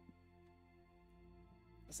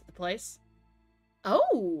 Is it the place?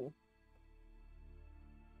 Oh!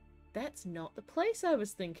 That's not the place I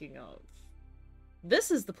was thinking of.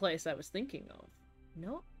 This is the place I was thinking of.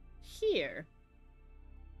 Not here.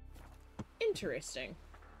 Interesting.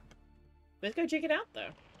 Let's go check it out,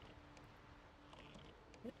 though.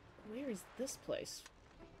 Where is this place?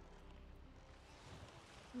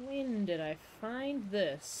 When did I find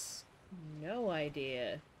this? No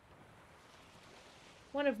idea.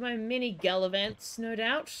 One of my many gallivants, no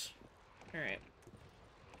doubt. Alright.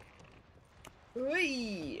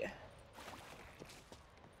 Whee!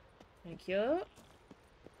 Thank you.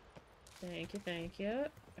 Thank you, thank you.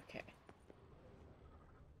 Okay.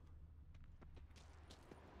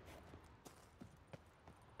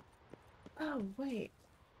 Oh, wait.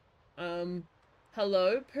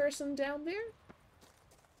 Hello, person down there?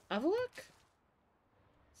 Have a look?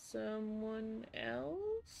 Someone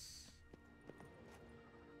else?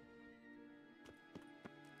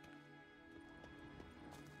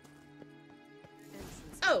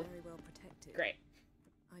 Oh! Very well protected. Great.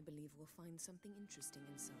 I believe we'll find something interesting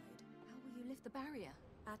inside. How will you lift the barrier?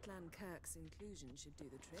 Atlan Kirk's inclusion should do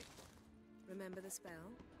the trick. Remember the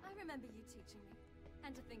spell? I remember you teaching me.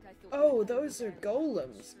 And to think I thought... Oh, those are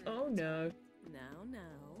golems. Oh, no. Now.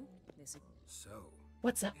 Listen. So,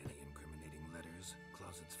 what's up? Any incriminating letters?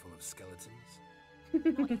 Closets full of skeletons?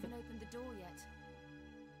 Not even opened the door yet.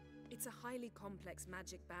 It's a highly complex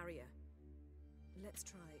magic barrier. Let's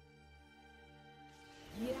try.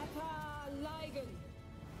 Yapa Ligon.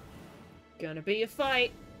 Gonna be a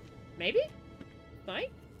fight. Maybe?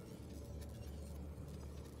 Fight?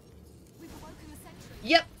 We've awoken the sentry.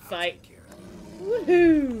 Yep, fight.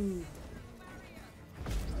 Woohoo!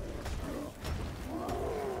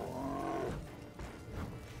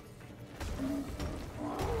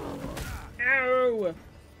 Ow!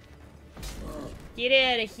 Get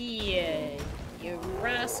out of here, you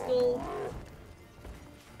rascal.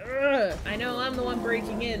 Ugh, I know I'm the one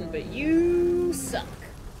breaking in, but you suck.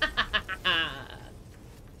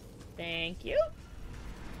 Thank you.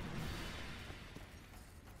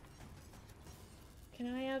 Can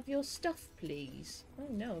I have your stuff, please? Oh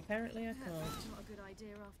no, apparently I can't. That's not a good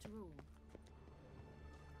idea after all.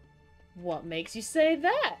 What makes you say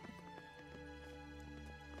that?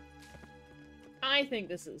 I think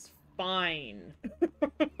this is fine.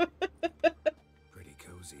 Pretty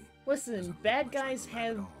cozy. Listen, bad guys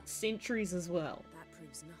have sentries as well. That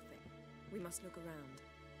proves nothing. We must look around.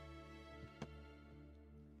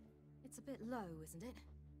 It's a bit low, isn't it?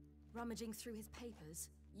 Rummaging through his papers.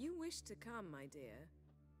 You wish to come, my dear.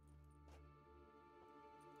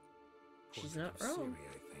 She's not Portrait of wrong. Ciri,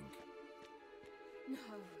 I think.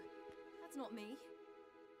 No, that's not me.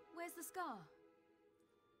 Where's the scar?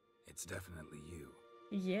 It's definitely you.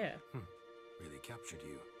 Yeah. Really captured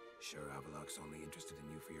you. Sure Avalok's only interested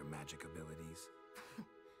in you for your magic abilities?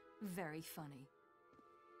 Very funny.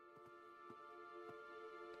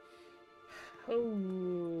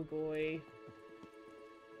 Oh boy.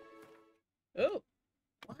 Oh.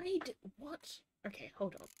 Why did what? Okay,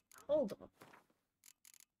 hold on. Hold on.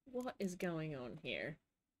 What is going on here?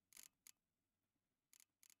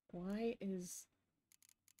 Why is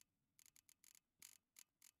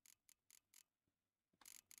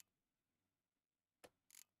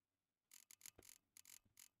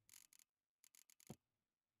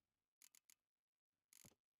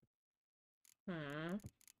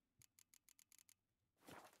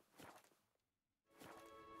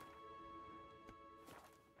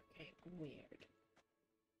Okay, weird.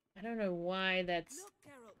 I don't know why that's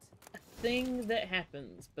a thing that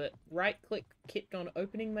happens, but right-click kept on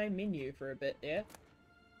opening my menu for a bit there.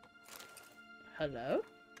 Hello?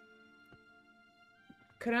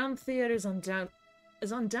 Caranthir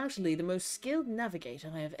is undoubtedly the most skilled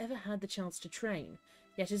navigator I have ever had the chance to train.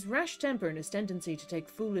 Yet his rash temper and his tendency to take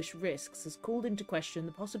foolish risks has called into question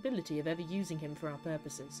the possibility of ever using him for our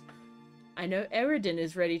purposes. I know Eredin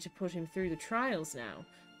is ready to put him through the trials now,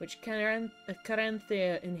 which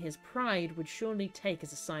Caranthir in his pride would surely take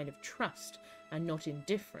as a sign of trust and not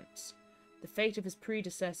indifference. The fate of his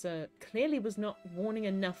predecessor clearly was not warning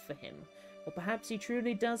enough for him, or perhaps he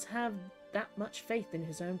truly does have that much faith in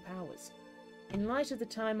his own powers. In light of the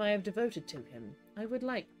time I have devoted to him, I would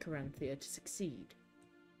like Caranthir to succeed.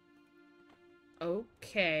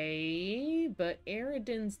 Okay, but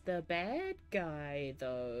Eridan's the bad guy,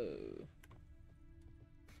 though.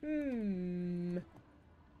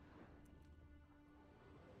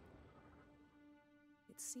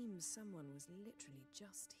 It seems someone was literally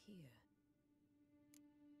just here.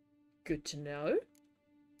 Good to know.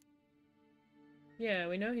 Yeah,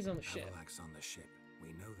 we know he's on the ship. Avalak's on the ship.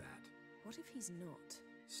 We know that. What if he's not?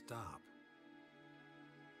 Stop.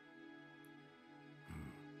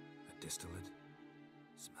 A distillate?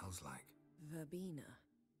 Smells like... Verbena.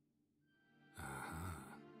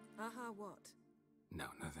 Uh-huh. Aha, what? No,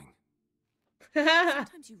 nothing.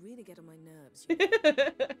 Sometimes you really get on my nerves.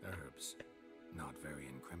 Herbs. Not very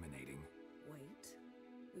incriminating. Wait.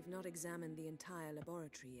 We've not examined the entire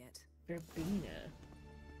laboratory yet. Verbena.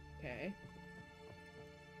 Okay.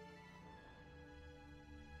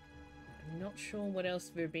 I'm not sure what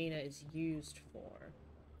else verbena is used for.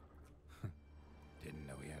 Didn't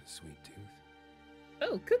know he had a sweet tooth.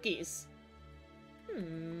 Oh, cookies!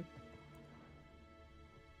 Feel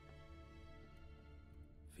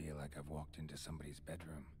like I've walked into somebody's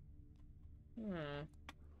bedroom.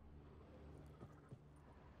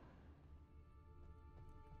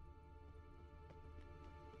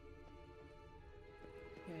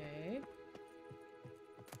 Okay.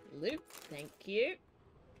 Loot, thank you.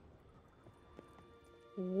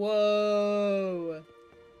 Whoa!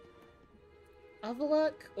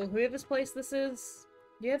 Avalok, or whoever's place this is,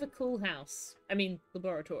 you have a cool house. I mean,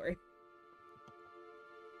 laboratory.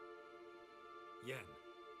 Yen.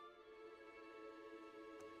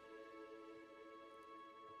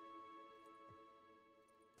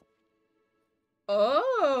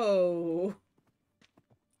 Oh!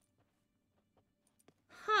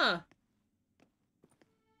 Huh.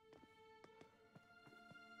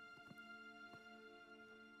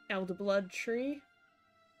 Elder Blood Tree.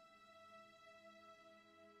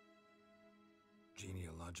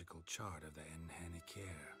 Genealogical chart of the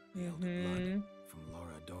Enhanikir, the Elder Blood, from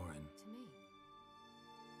Laura Doran. To me.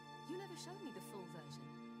 You never showed me the full version.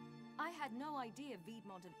 I had no idea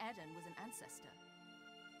Viedmont of Eden was an ancestor.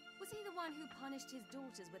 Was he the one who punished his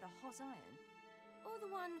daughters with a hot iron? Or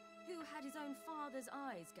the one who had his own father's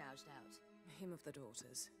eyes gouged out? Him of the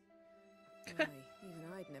daughters. Why, even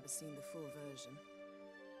I'd never seen the full version.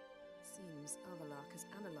 Seems Avalok has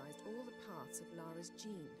analyzed all the parts of Lara's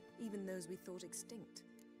gene, even those we thought extinct.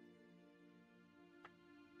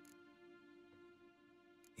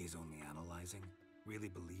 He's only analyzing? Really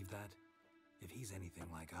believe that? If he's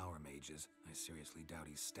anything like our mages, I seriously doubt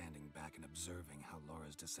he's standing back and observing how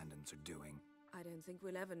Laura's descendants are doing. I don't think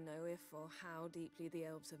we'll ever know if or how deeply the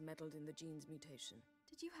elves have meddled in the gene's mutation.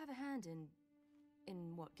 Did you have a hand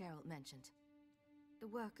in what Geralt mentioned? The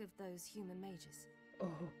work of those human mages?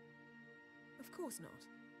 Oh. Of course not.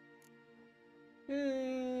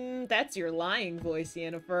 That's your lying voice,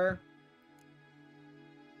 Yennefer.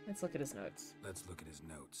 Let's look at his notes. Let's look at his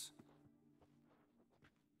notes.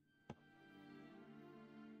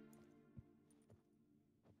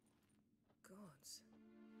 Gods.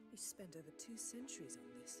 He spent over 2 centuries on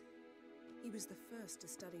this. He was the first to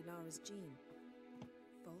study Lara's gene.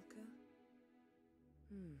 Volker?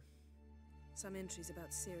 Some entries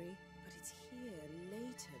about Ciri, but it's here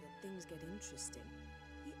later that things get interesting.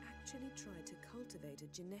 He actually tried to cultivate a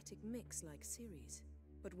genetic mix like Ciri's,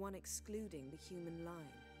 but one excluding the human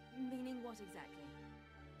line. Meaning what exactly?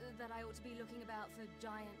 That I ought to be looking about for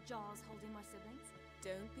giant jars holding my siblings?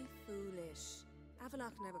 Don't be foolish.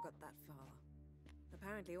 Avalok never got that far.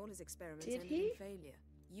 Apparently all his experiments ended in failure.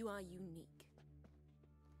 You are unique.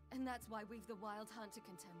 And that's why we've the Wild Hunt to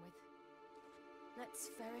contend with. Let's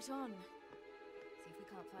ferret on. See if we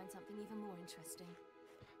can't find something even more interesting.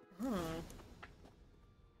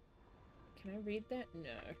 Can I read that?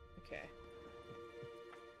 No. Okay.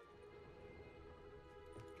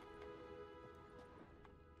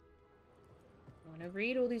 I want to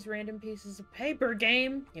read all these random pieces of paper,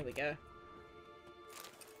 game. Here we go.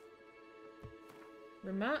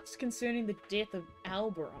 Remarks concerning the death of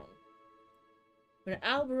Alberon. When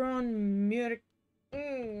Alberon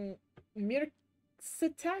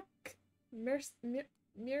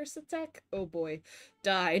Mirsatek, oh boy,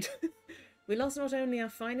 died. We lost not only our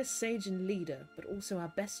finest sage and leader, but also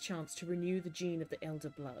our best chance to renew the gene of the Elder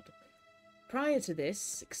Blood. Prior to this,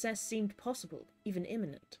 success seemed possible, even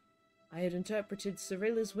imminent. I had interpreted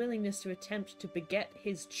Cirilla's willingness to attempt to beget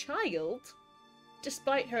his child,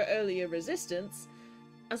 despite her earlier resistance,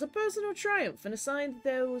 as a personal triumph, and assigned that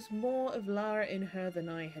there was more of Lara in her than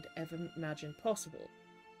I had ever imagined possible.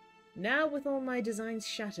 Now, with all my designs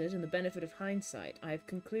shattered and the benefit of hindsight, I have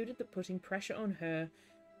concluded that putting pressure on her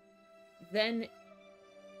then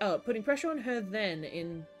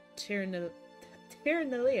in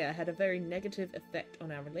Tyrannalia had a very negative effect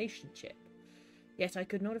on our relationship. Yet I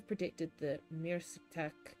could not have predicted that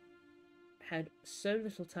Mirsitak had so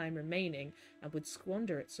little time remaining and would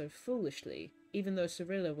squander it so foolishly, even though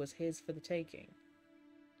Cirilla was his for the taking.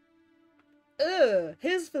 Ugh!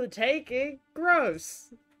 His for the taking?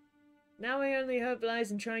 Gross! Now my only hope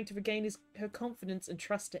lies in trying to regain her confidence and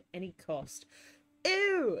trust at any cost.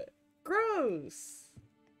 Ew! Gross!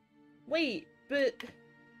 Wait, but...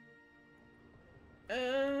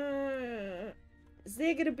 is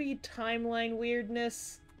there gonna be timeline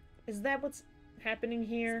weirdness? Is that what's happening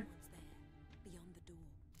here? Beyond the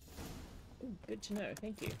door. Ooh, good to know,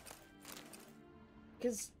 thank you.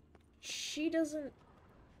 Because she doesn't...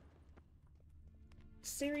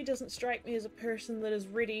 Ciri doesn't strike me as a person that is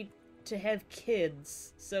ready to have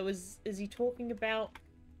kids. So is he talking about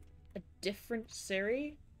a different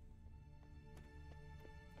Ciri?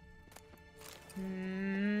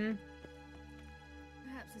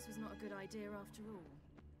 Perhaps this was not a good idea after all.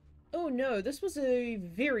 Oh no, this was a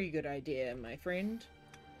very good idea, my friend.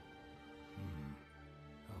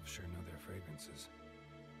 Elves sure know their fragrances.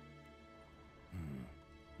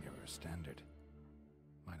 Mirror standard.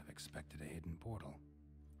 Might have expected a hidden portal.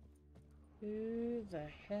 Who the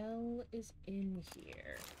hell is in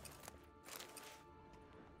here?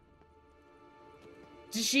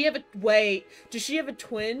 Does she have a... Wait, does she have a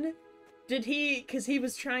twin? Did he... Because he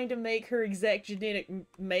was trying to make her exact genetic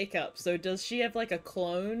makeup, so does she have like a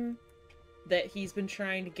clone that he's been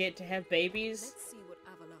trying to get to have babies? Let's see what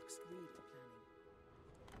Avallac'h's really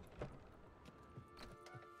planning.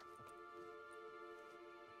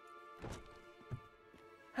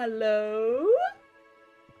 Hello?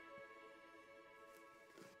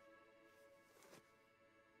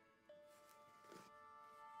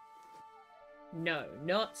 No,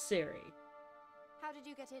 not Ciri. How did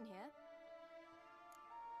you get in here?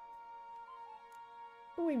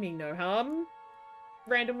 We mean no harm.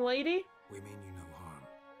 Random lady? We mean you no harm.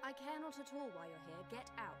 I care not at all why you're here. Get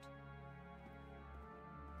out.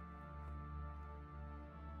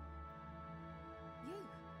 You.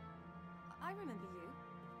 I remember you.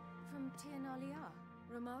 From Tyrannalia.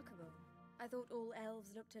 Remarkable. I thought all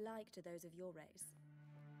elves looked alike to those of your race.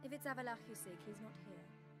 If it's Avallac'h you seek, he's not here.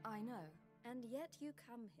 I know. And yet you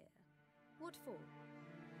come here. What for?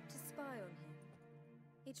 To spy on him.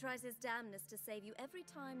 He tries his damnedest to save you every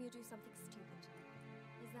time you do something stupid.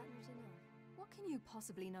 Is that not enough? What can you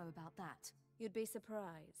possibly know about that? You'd be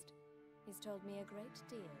surprised. He's told me a great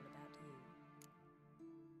deal about you.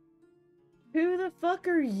 Who the fuck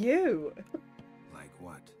are you? Like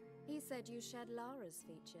what? He said you shared Lara's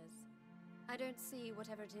features. I don't see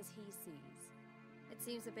whatever it is he sees. It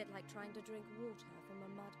seems a bit like trying to drink water from a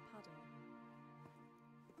mud puddle.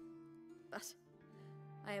 But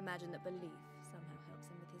I imagine that belief somehow helps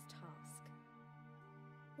him with his task.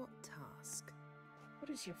 What task? What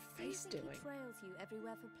is your face Do you think doing? he trails you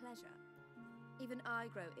everywhere for pleasure? Even I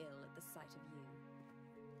grow ill at the sight of you.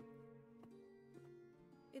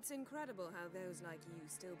 It's incredible how those like you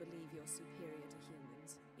still believe you're superior to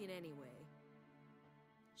humans, in any way.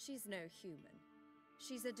 She's no human.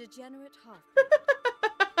 She's a degenerate half-breed.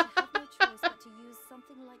 To have no choice but to use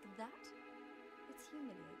something like that? It's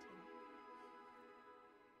humiliating.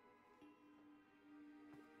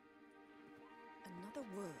 Another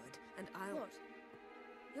word, and I'll... What?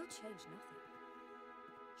 You'll change nothing.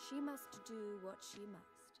 She must do what she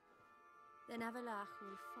must. Then Avallac'h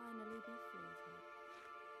will finally be free of her.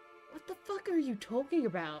 What the fuck are you talking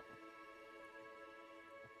about?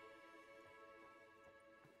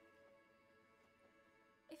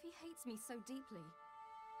 If he hates me so deeply,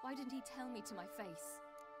 why didn't he tell me to my face?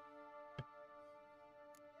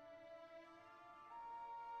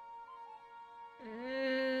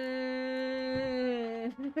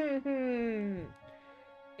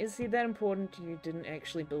 Is he that important you didn't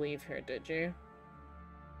actually believe her, did you?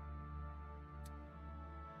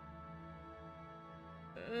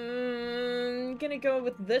 Gonna go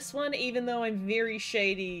with this one, even though I'm very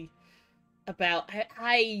shady about...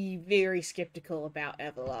 I'm very skeptical about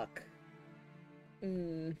Avallac'h.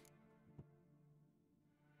 Ciri,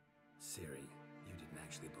 you didn't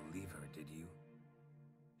actually believe her, did you?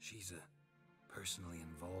 She's personally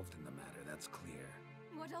involved in the matter, that's clear.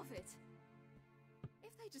 What of it?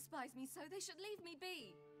 If they despise me so, they should leave me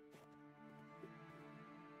be.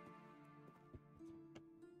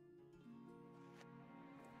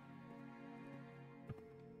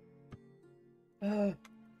 Oh,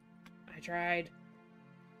 I tried.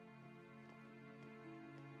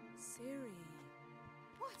 Ciri.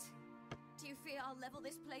 What? Do you fear I'll level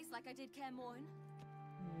this place like I did Kaer Morhen?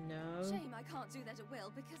 No. Shame I can't do that at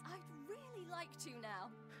will, because I'd really like to now.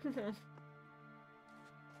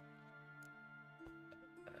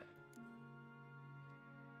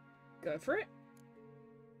 Go for it.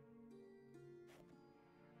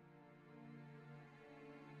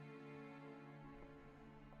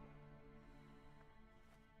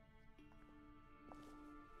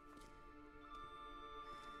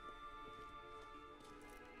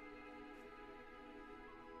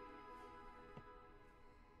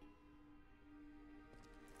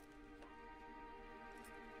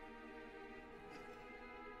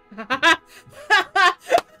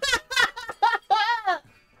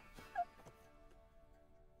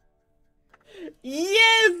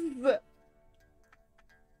 Yes!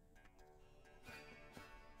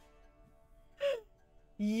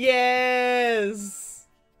 Yes!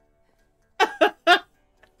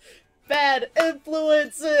 Bad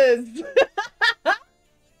influences!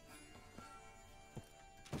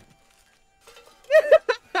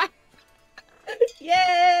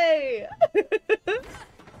 Yay!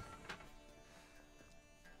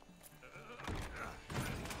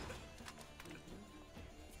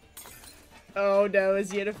 Oh no,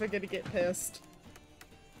 is Yennefer gonna get pissed?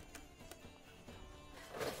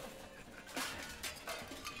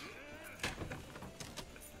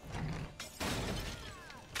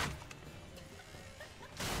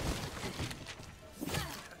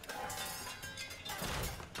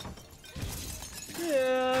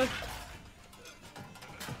 Yeah.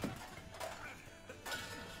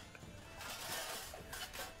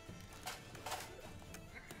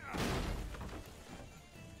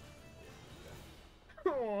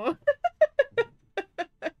 Aw.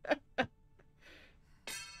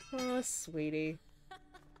 Oh, sweetie.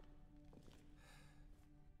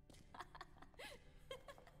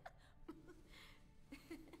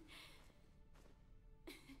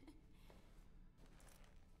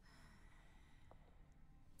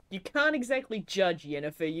 You can't exactly judge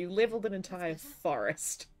Yennefer. You leveled an entire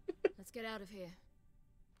forest. Let's get out of here.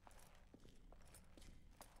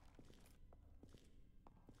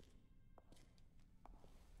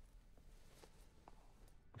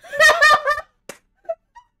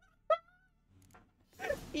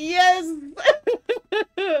 Yes!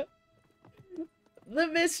 The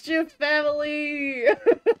Mischief family!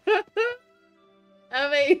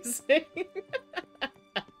 Amazing!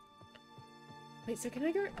 Wait, so can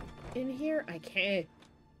I go in here? I can't.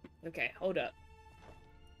 Okay, hold up.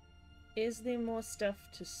 Is there more stuff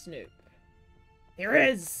to snoop? There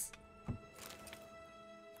is!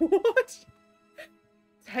 What?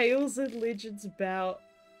 Tales and legends about...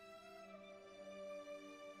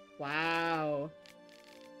 Wow.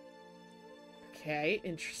 Okay,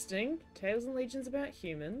 interesting. Tales and legends about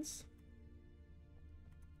humans.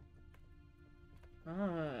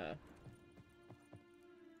 Ah.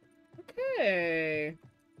 Okay.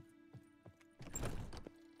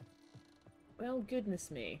 Well, goodness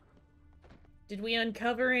me. Did we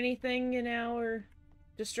uncover anything in our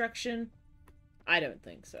destruction? I don't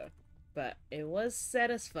think so. But it was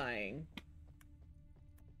satisfying.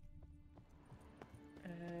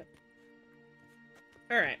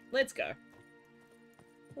 Alright, let's go.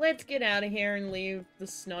 Let's get out of here and leave the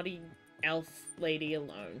snotty elf lady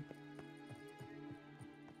alone.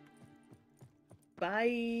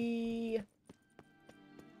 Bye!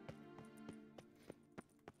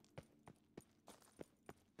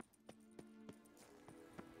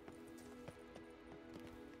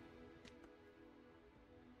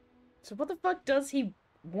 So what the fuck does he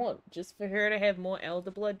want? Just for her to have more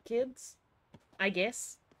Elder Blood kids? I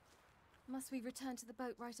guess. Must we return to the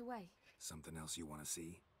boat right away? Something else you want to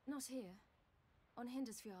see? Not here. On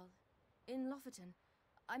Hindersfjall. In Lofoten.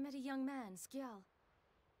 I met a young man, Skjall.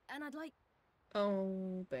 And I'd like...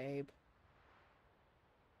 Oh, babe.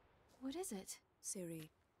 What is it? Ciri,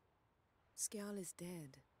 Skjall is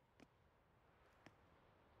dead.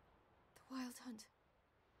 The Wild Hunt.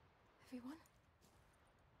 Everyone?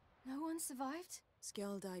 No one survived?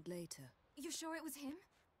 Skjall died later. You're sure it was him?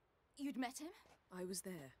 You'd met him? I was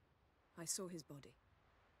there. I saw his body.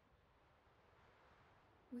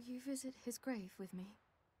 Will you visit his grave with me?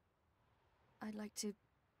 I'd like to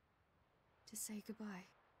say goodbye.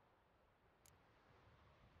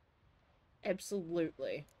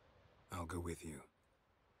 Absolutely. I'll go with you.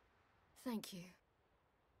 Thank you.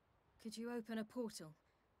 Could you open a portal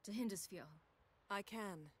to Hindersfjall? I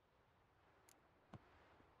can.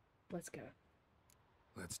 Let's go.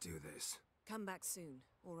 Let's do this. Come back soon,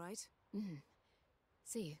 all right? Mm-hmm.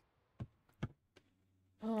 See you.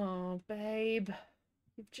 Oh, babe.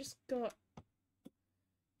 You've just got...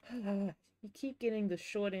 You keep getting the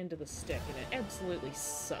short end of the stick, and it absolutely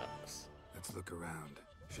sucks. Let's look around.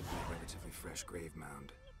 Should be a relatively fresh grave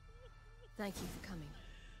mound. Thank you for coming.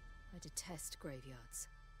 I detest graveyards,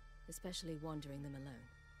 especially wandering them alone.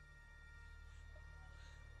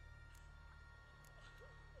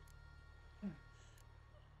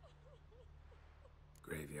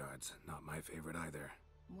 Graveyards, not my favorite either.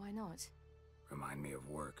 Why not? Remind me of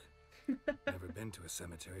work. Never been to a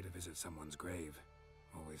cemetery to visit someone's grave.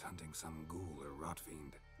 Always hunting some ghoul or rot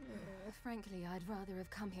fiend. Frankly, I'd rather have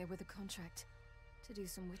come here with a contract to do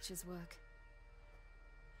some witch's work.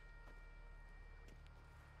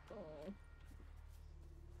 Oh.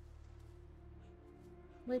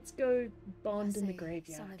 Let's go bond in the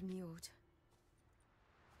graveyard. Son of Njord.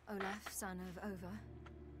 Olaf, son of Over.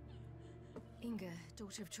 Inga,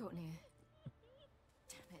 daughter of Trotnir.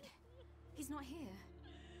 Damn it. He's not here.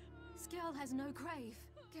 Skjall has no grave.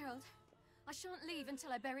 Geralt, I shan't leave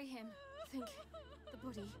until I bury him. Think, the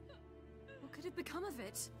body. What could have become of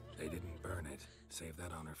it? They didn't burn it. Save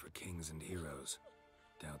that honor for kings and heroes.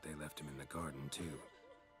 Doubt they left him in the garden, too.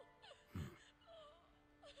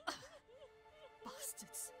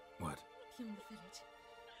 Bastards. What? Beyond the village,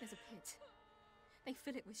 there's a pit. They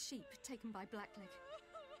fill it with sheep taken by Blackleg.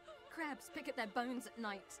 Crabs pick at their bones at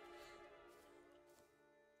night.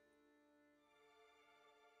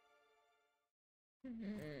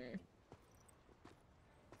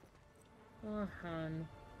 Oh, hun.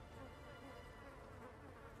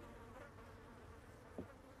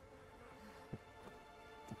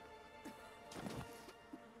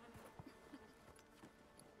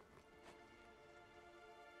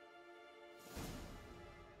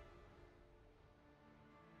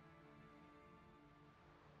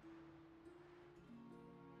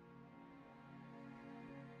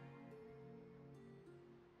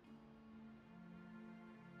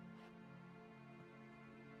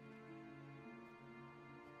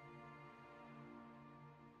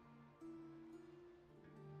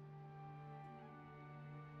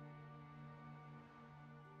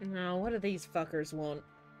 Now, what do these fuckers want?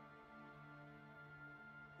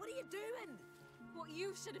 What are you doing? What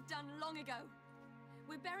you should have done long ago.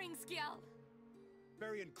 We're burying Skjall.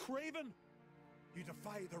 Burying Craven? You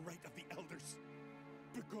defy the right of the elders.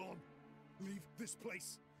 Begone. Leave this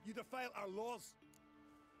place. You defile our laws.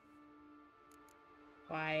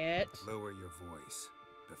 Quiet. Lower your voice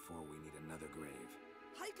before we need another grave.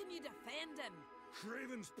 How can you defend him?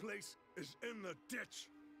 Craven's place is in the ditch.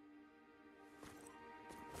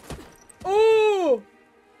 Oh!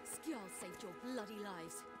 Skjall saved your bloody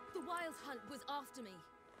lives. The Wild Hunt was after me.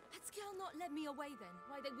 Had Skjall not led me away then,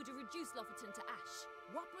 why they would have reduced Lofoten to ash.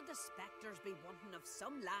 What would the spectres be wanting of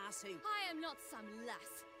some lass who... I am not some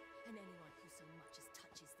lass. And anyone who so much as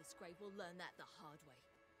touches this grave will learn that the hard way.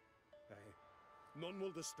 Aye. None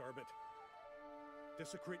will disturb it.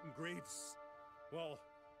 Desecrating graves, well,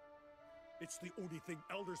 it's the only thing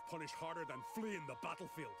elders punish harder than fleeing the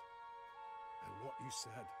battlefield. And what you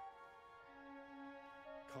said...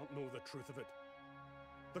 Can't know the truth of it.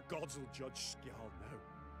 The gods will judge Skjall now.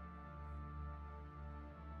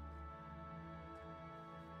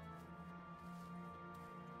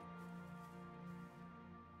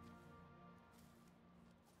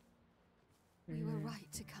 We were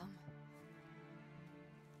right to come.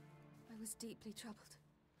 I was deeply troubled.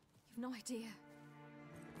 You've no idea.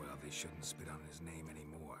 Well, they shouldn't spit on his name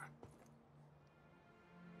anymore.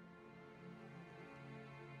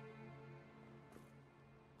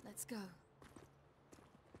 Let's go.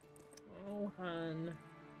 Oh, hun.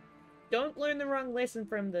 Don't learn the wrong lesson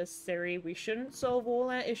from this, Ciri. We shouldn't solve all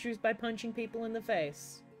our issues by punching people in the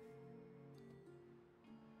face.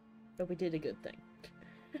 But we did a good thing.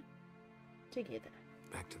 Together.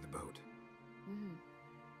 Back to the boat.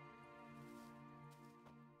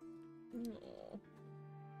 Oh.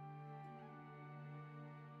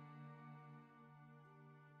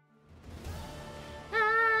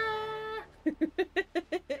 Ah!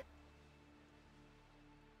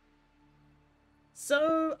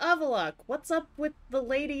 So, Avallac'h, what's up with the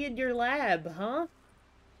lady in your lab, huh?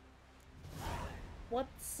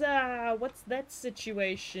 What's that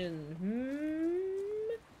situation,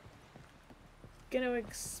 Gonna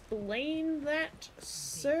explain that,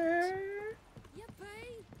 sir?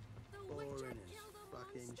 Yippee! The witch had killed a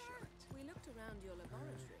monster! We looked around your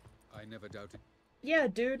laboratory. I never doubted. Yeah,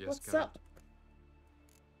 dude, Yes, what's Geralt?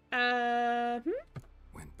 up?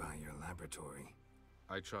 Went by your laboratory.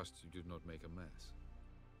 I trust you did not make a mess.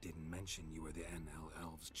 Didn't mention you were the NL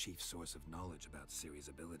Elves' chief source of knowledge about Ciri's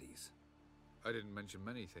abilities. I didn't mention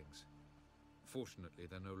many things. Fortunately,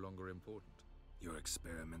 they're no longer important. Your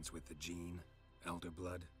experiments with the gene, Elder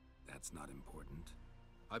Blood, that's not important.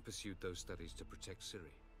 I pursued those studies to protect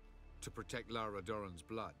Ciri. To protect Lara Doran's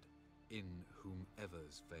blood, in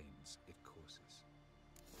whomever's veins it courses.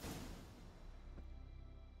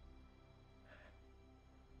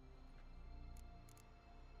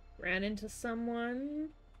 Ran into someone?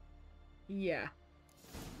 Yeah.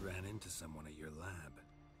 Ran into someone at your lab.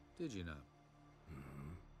 Did you know? Mm-hmm.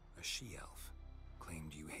 a she-elf,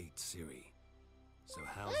 claimed you hate Ciri. So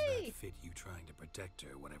how's Hey! that fit you trying to protect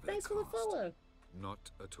her, whatever Thanks the for the cost? follow.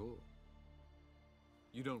 Not at all.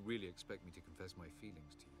 You don't really expect me to confess my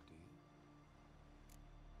feelings to you, do you?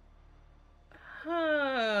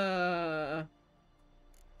 Huh.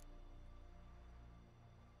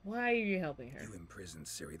 Why are you helping her? You imprisoned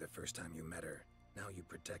Ciri the first time you met her. Now you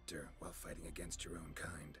protect her while fighting against your own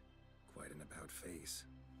kind. Quite an about-face.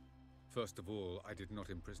 First of all, I did not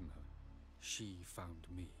imprison her. She found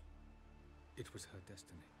me. It was her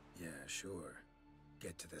destiny. Yeah, sure.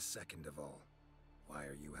 Get to the second of all. Why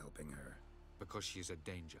are you helping her? Because she is a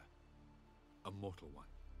danger. A mortal one.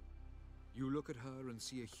 You look at her and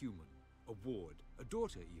see a human, a ward, a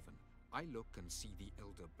daughter even. I look and see the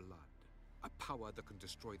Elder Blood. A power that can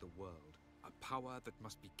destroy the world. A power that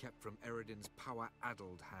must be kept from Eredin's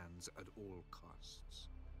power-addled hands at all costs.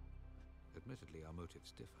 Admittedly, our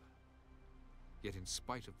motives differ. Yet in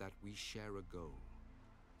spite of that, we share a goal.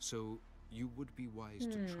 So, you would be wise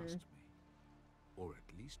to trust me. Or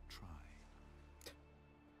at least try.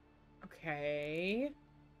 Okay.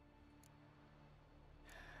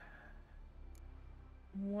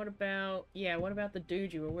 What about... Yeah, what about the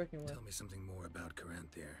dude you were working with? Tell me something more about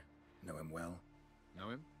Caranthir. Know him well? Know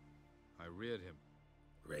him? I reared him.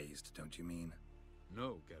 Raised, don't you mean?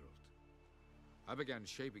 No, Geralt. I began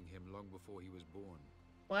shaping him long before he was born.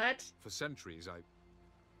 What? For centuries, I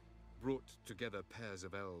brought together pairs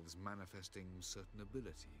of elves manifesting certain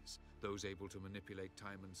abilities, those able to manipulate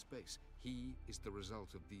time and space. He is the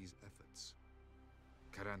result of these efforts.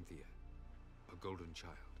 Caranthir, a golden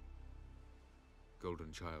child.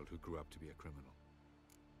 Golden child who grew up to be a criminal.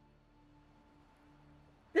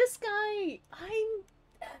 This guy...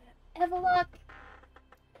 Everlock...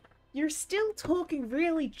 You're still talking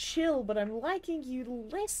really chill, but I'm liking you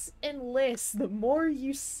less and less the more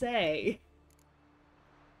you say.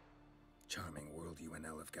 Charming world you and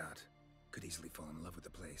Elle have got. Could easily fall in love with the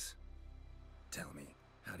place. Tell me,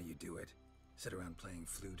 how do you do it? Sit around playing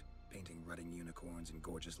flute, painting rutting unicorns in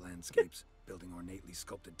gorgeous landscapes, building ornately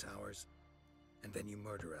sculpted towers? And then you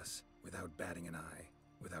murder us, without batting an eye,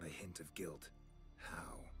 without a hint of guilt.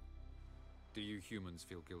 How? Do you humans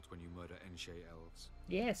feel guilt when you murder Enshe elves?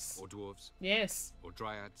 Yes. Or dwarves? Yes. Or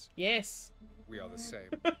dryads? Yes. We are the same.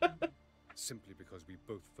 Simply because we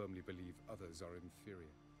both firmly believe others are inferior.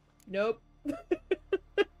 Nope.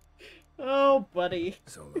 Oh, buddy.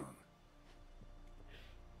 So long.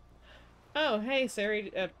 Oh, hey,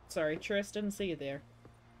 Ciri. Sorry, Triss, didn't see you there.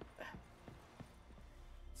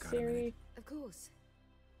 Ciri, Of course.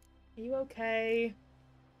 are you okay?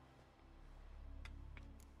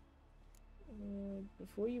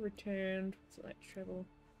 Before you returned, what's that trouble?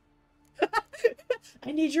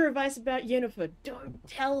 I need your advice about Yennefer. Don't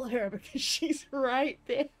tell her because she's right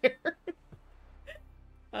there.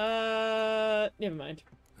 Never mind.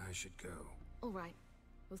 I should go. Alright.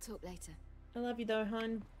 We'll talk later. I love you though,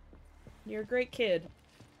 hun. You're a great kid.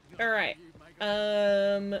 Alright.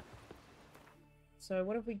 So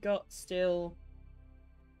what have we got still?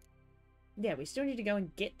 Yeah, we still need to go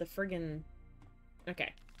and get the friggin...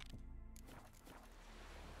 Okay.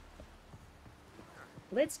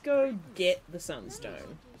 Let's go get the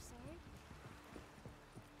Sunstone.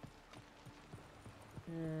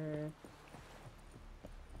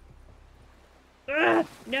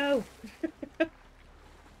 No!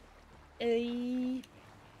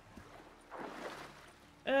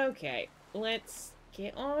 Okay, let's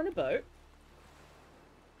get on a boat.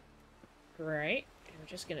 Great. And we're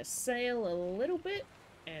just gonna sail a little bit,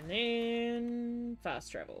 and then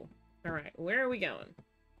fast travel. Alright, where are we going?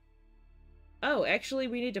 Oh, actually,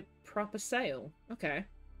 we need to proper sail. Okay.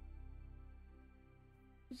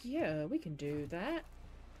 Yeah, we can do that.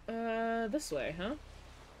 This way, huh?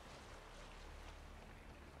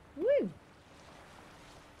 Woo!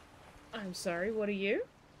 I'm sorry, what are you?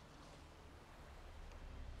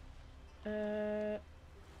 Oh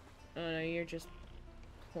no, you're just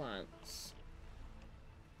plants.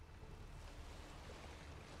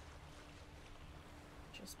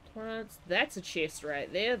 Just plants. That's a chest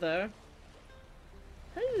right there, though.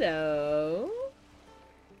 Hello?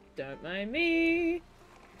 Don't mind me.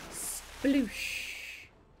 Sploosh.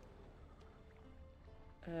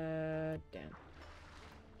 Down.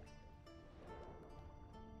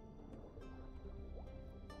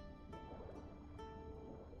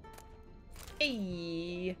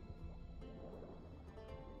 Hey.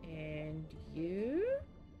 And you?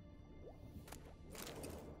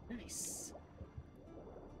 Nice.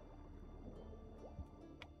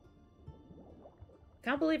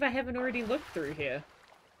 Can't believe I haven't already looked through here.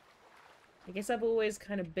 I guess I've always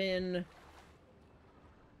kind of been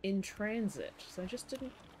in transit, so I just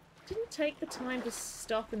didn't didn't take the time to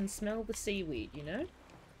stop and smell the seaweed, you know?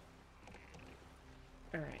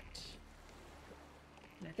 Alright.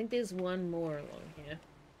 I think there's one more along here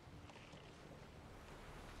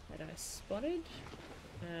that I spotted.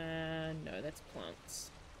 No, that's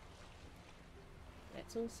plants.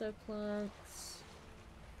 That's also plants.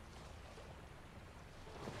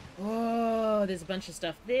 Oh, there's a bunch of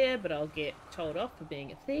stuff there, but I'll get told off for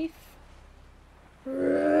being a thief.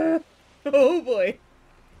 Oh boy.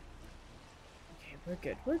 Okay, we're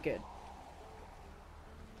good, we're good.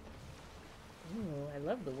 Ooh, I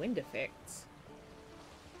love the wind effects.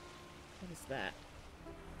 What is that?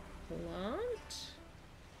 Plant?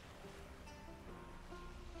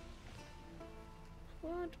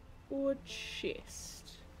 Plant or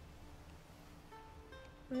chest?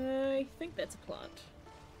 I think that's a plant.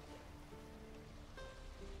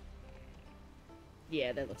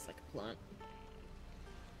 Yeah, that looks like a plant.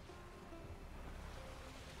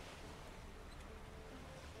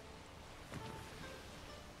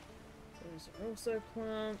 Those are also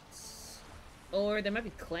plants. Or there might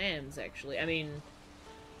be clams, actually. I mean...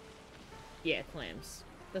 yeah, clams.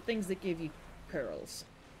 The things that give you pearls.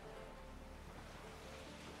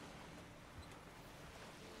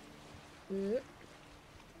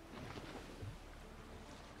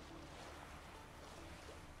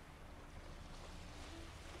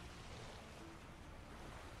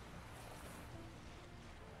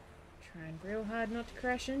 Trying real hard not to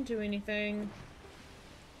crash into anything.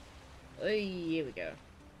 Oh, here we go.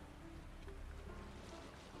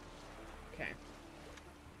 Okay.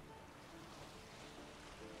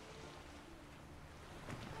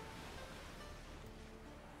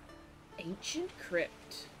 Ancient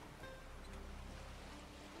crypt.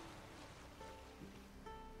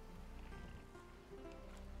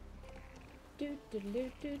 Do do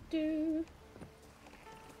do do do.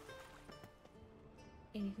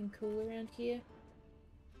 Anything cool around here?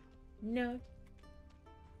 No.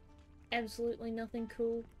 Absolutely nothing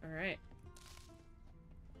cool. Alright.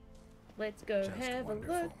 Let's go Just have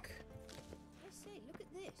wonderful. a look. I say, look at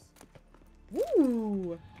this.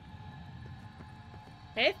 Woo!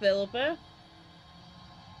 Hey, Philippa.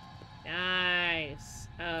 Nice.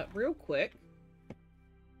 Real quick.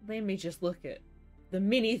 Let me just look at the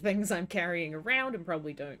many things I'm carrying around and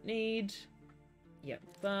probably don't need. Yep,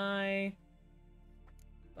 bye.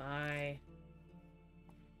 Bye.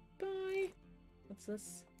 Bye. What's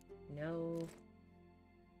this? No.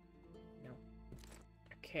 No.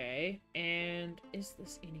 Okay, and is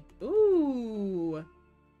this any... Ooh!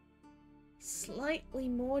 Slightly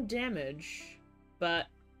more damage, but...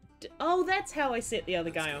 oh, that's how I set the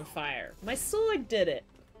other guy on fire. My sword did it!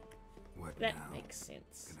 What That now? makes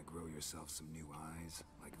sense. Gonna grow yourself some new eyes,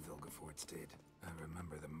 like Vilgefortz did? I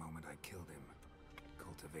remember the moment I killed him.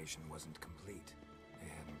 Cultivation wasn't complete. They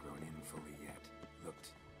hadn't grown in fully yet. Looked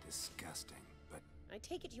disgusting, but... I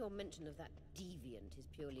take it your mention of that deviant is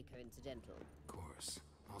purely coincidental. of course.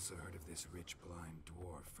 Also heard of this rich blind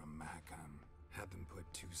dwarf from Mahakam. Had them put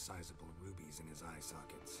 2 sizable rubies in his eye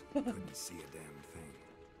sockets. Couldn't see a damn thing.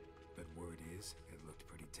 But word is, it looked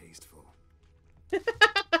pretty tasteful.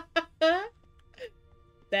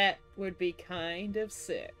 That would be kind of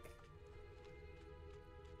sick.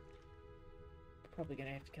 Probably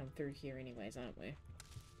gonna have to come through here anyways, aren't we?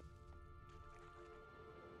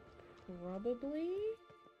 Probably.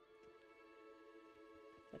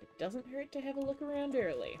 But it doesn't hurt to have a look around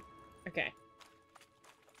early. Okay.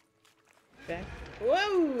 Back.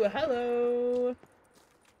 Whoa! Hello!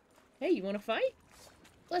 Hey, you wanna fight?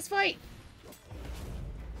 Let's fight!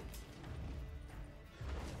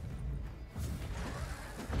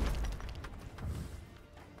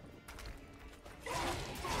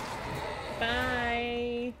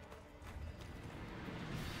 Bye!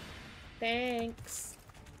 Thanks.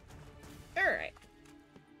 Alright.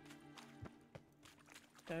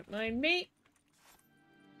 Don't mind me.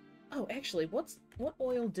 Oh, actually, what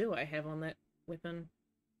oil do I have on that weapon?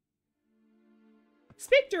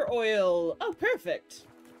 Spectre oil! Oh, perfect!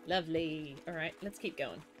 Lovely. Alright, let's keep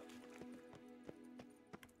going.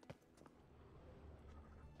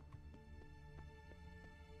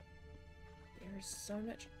 There is so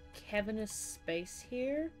much cavernous space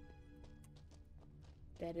here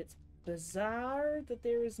that it's bizarre that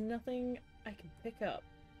there is nothing I can pick up.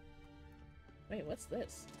 Wait, what's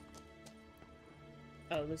this?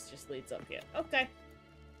 Oh, this just leads up here. Okay.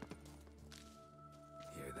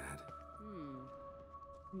 Hear that?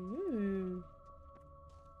 Ooh.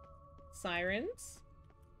 Sirens?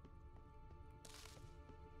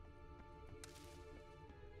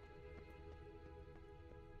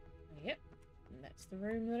 Yep. And that's the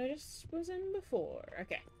room that I just was in before.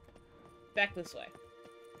 Okay. Back this way.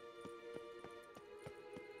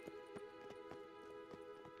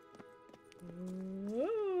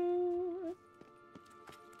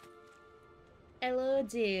 Hello,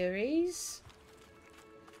 dearies.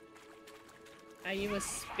 Are you a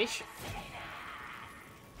special?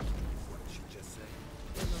 What did she just say?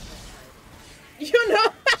 You know.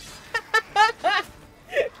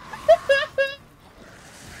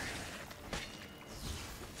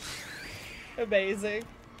 Amazing.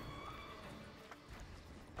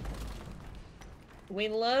 We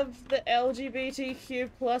love the LGBTQ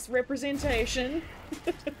plus representation.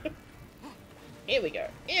 Here we go.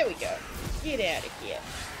 Here we go. Get out of here.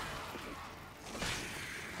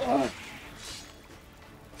 Ugh.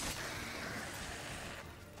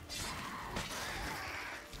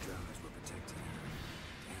 Drowners were protecting her.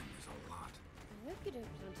 Damn, there's a lot. I hope you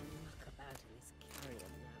don't plan to muck about in this carrion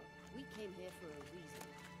now. We came here for a reason.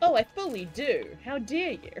 Oh, I fully do. How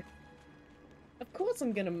dare you? Of course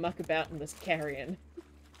I'm gonna muck about in this carrion.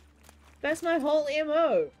 That's my whole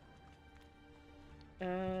MO.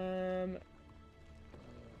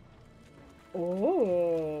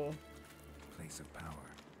 Oh. Place of power.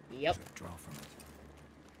 Yep. Should draw from it.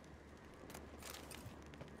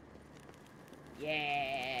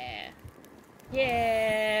 Yeah.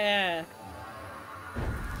 Yeah.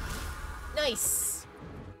 Nice.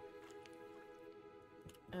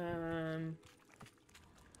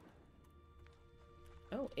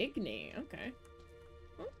 Oh, Igni. Okay.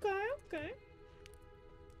 Okay, okay.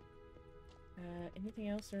 Anything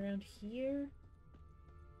else around here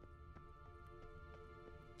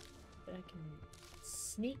that I can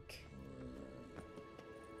sneak?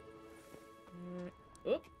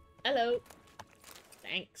 Oop. Hello.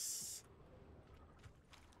 Thanks.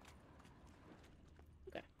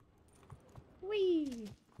 Okay. Whee!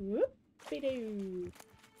 Whoop-de-doo.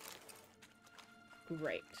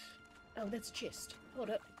 Great. Oh, that's a chest. Hold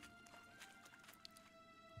up.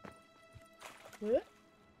 Whoop.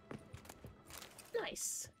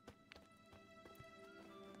 Nice.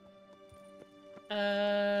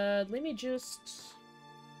 Let me just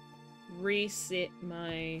reset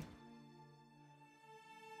my...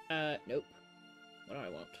 nope. What do I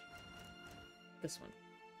want? This one.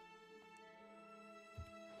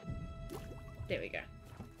 There we go.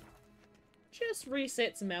 Just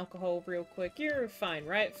reset some alcohol real quick. You're fine,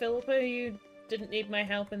 right, Philippa? You didn't need my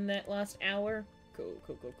help in that last hour? Cool,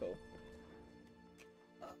 cool, cool, cool.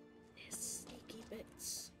 Oh, there's sneaky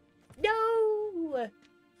bits. No!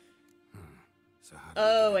 So how do we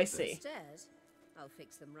Oh, get I up see. Stairs? I'll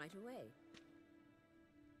fix them right away.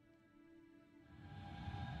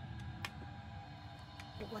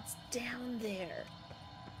 What's down there?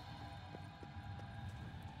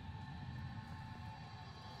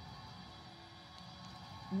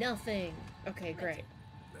 Nothing. Okay, great.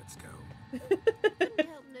 Let's go. Couldn't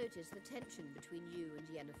help notice the tension between you and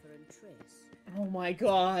Yennefer and Triss. Oh my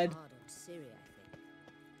god. Hard on Ciri, I think.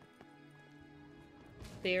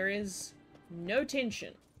 There is no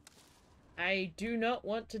tension. I do not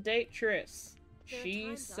want to date Triss. There are She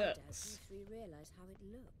times I doubt sucks. you three realize how it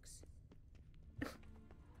looks.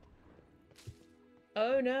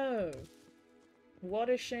 Oh no. What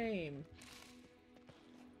a shame.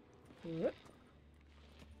 Whoop.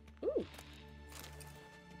 Ooh.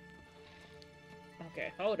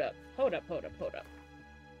 Okay, hold up. Hold up, hold up, hold up.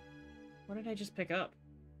 What did I just pick up?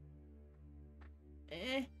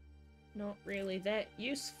 Not really that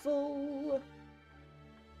useful.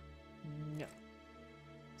 No.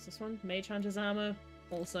 Is this one? Mage Hunter's armor?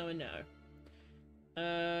 Also a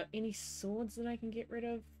no. Any swords that I can get rid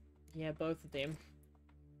of? Yeah, both of them.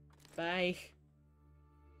 Bye.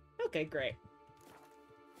 Okay, great.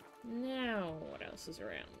 Now, what else is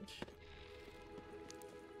around?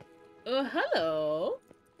 Oh, hello!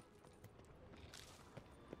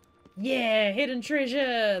 Yeah, hidden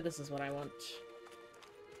treasure! This is what I want.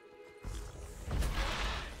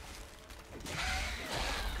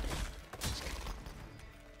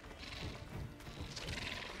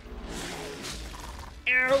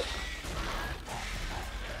 Ow!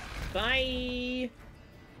 Bye!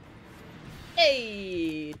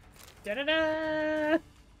 Hey! Da-da-da!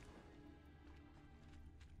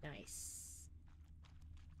 Nice.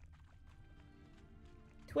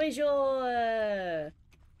 Treasure!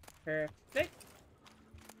 Perfect.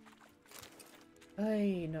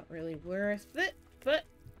 Ay, not really worth it, but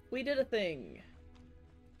we did a thing.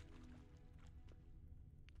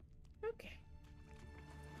 Okay.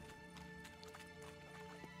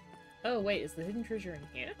 Oh, wait, is the hidden treasure in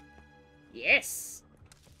here? Yes!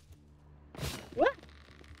 What?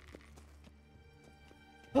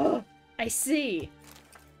 Oh, I see!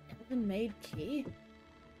 Elven-made key?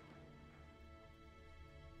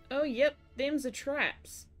 Oh, yep, them's the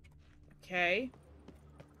traps. Okay.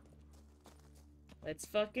 Let's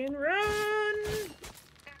fucking run!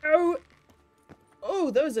 Ow! Oh,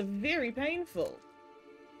 those are very painful.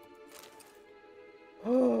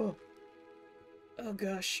 Oh. Oh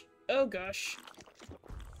gosh. Oh gosh.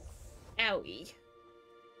 Owie.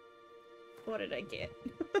 What did I get?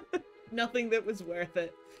 Nothing that was worth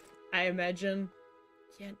it, I imagine.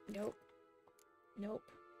 Yeah, nope. Nope.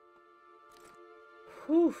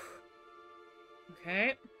 Whew.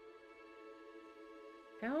 Okay.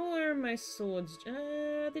 How are my swords?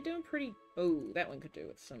 They're doing pretty... Oh, that one could do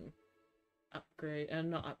with some upgrade...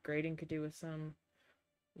 not upgrading, could do with some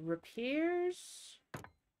repairs.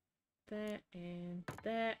 That and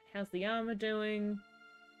that. How's the armor doing?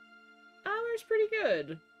 Armor's pretty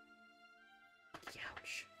good.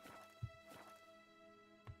 Ouch.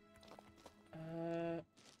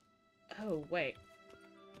 Oh, wait.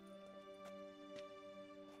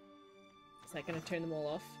 Is that gonna turn them all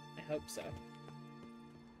off? I hope so.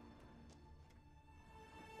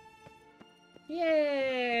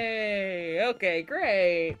 Yay! Okay,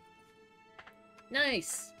 great!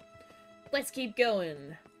 Nice! Let's keep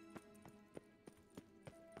going.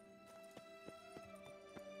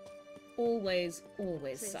 Always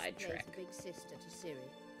sidetrack. Big sister to Ciri,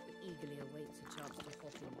 but eagerly awaits a chance to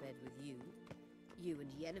hop in bed with you. You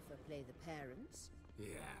and Yennefer play the parents.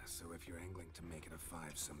 Yeah, so if you're angling to make it a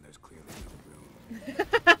five-some, there's clearly no room.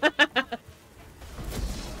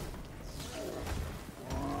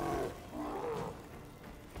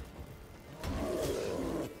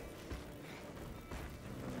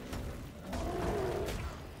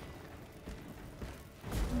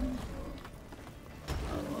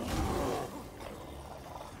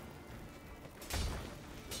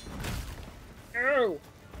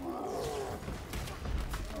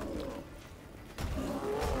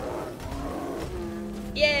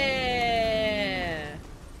 Yeah!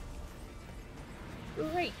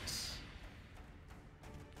 Great.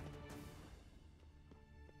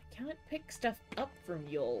 I can't pick stuff up from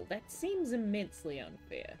y'all. That seems immensely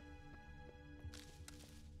unfair.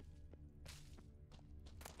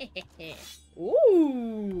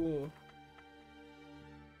 Ooh!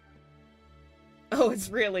 Oh, it's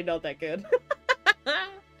really not that good.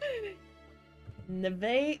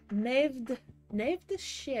 Nave the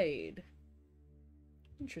Shade.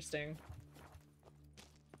 Interesting.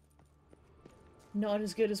 Not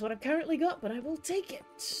as good as what I've currently got, but I will take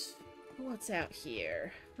it. What's out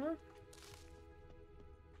here? Huh?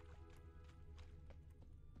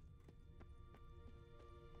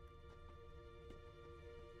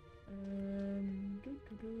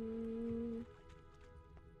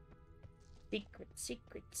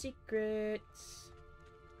 Secrets.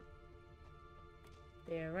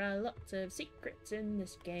 There are lots of secrets in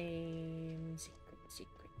this game.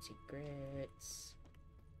 Secrets.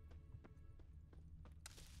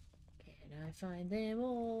 Can I find them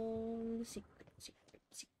all? Secrets.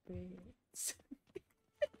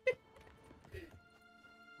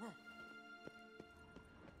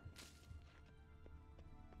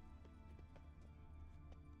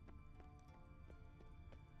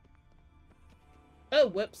 Oh,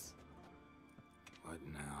 whoops. What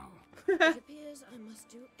now? It appears I must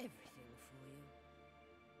do everything for you.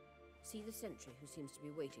 See the sentry who seems to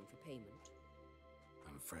be waiting for payment?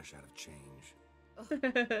 I'm fresh out of change. Oh,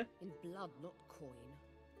 in blood, not coin.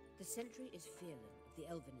 The sentry is Fierlan of the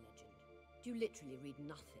Elven legend. You literally read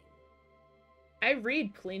nothing. I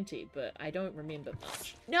read plenty, but I don't remember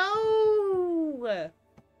much. No!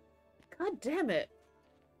 God damn it.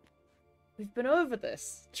 We've been over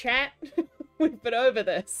this. Chat, we've been over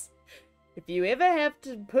this. If you ever have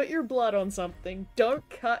to put your blood on something, don't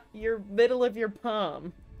cut your middle of your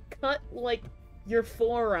palm. Cut, like, your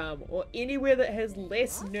forearm, or anywhere that has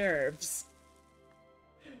less nerves.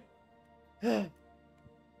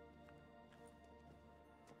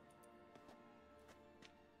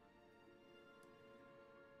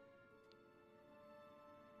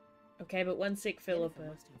 Okay, but one sec, Philippa.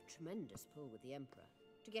 Must have tremendous pull with the Emperor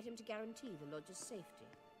to get him to guarantee the lodge's safety.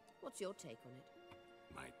 What's your take on it?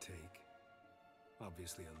 My take?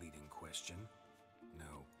 Obviously a leading question.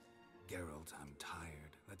 No. Geralt, I'm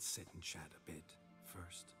tired. Let's sit and chat a bit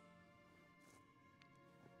first.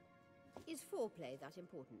 Is foreplay that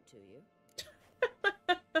important to you?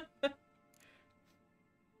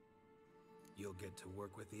 You'll get to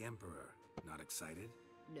work with the Emperor. Not excited?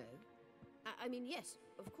 No. I mean, yes,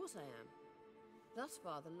 of course I am. Thus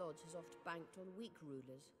far, the Lodge has oft banked on weak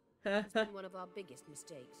rulers. It's been one of our biggest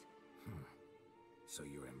mistakes. So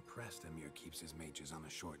you're impressed Emir keeps his mages on a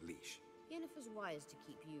short leash? Yennefer's wise to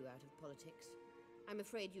keep you out of politics. I'm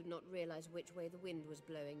afraid you'd not realize which way the wind was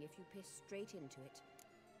blowing if you pissed straight into it.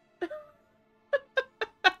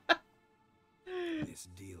 This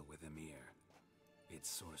deal with Emir. It's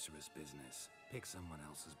sorceress business. Pick someone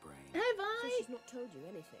else's brain. Have So I? she's not told you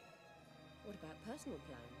anything. What about personal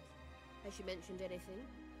plans? Has she mentioned anything?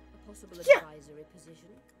 A possible Yeah. advisory position?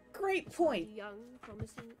 Great A point. young,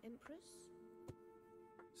 promising empress?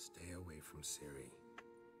 Stay away from Ciri.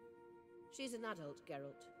 She's an adult,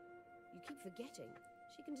 Geralt. You keep forgetting.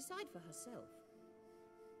 She can decide for herself.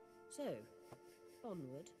 So,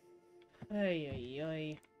 onward. Ay, ay,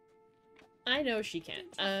 ay. I know she can.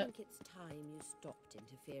 Don't you think it's time you stopped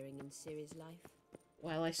interfering in Ciri's life?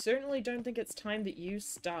 Well, I certainly don't think it's time that you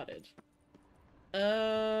started.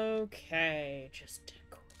 Okay, just a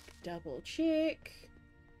quick double check.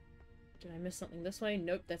 Did I miss something this way?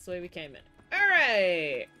 Nope, that's the way we came in.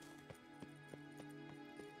 Alright!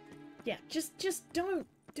 Yeah, just don't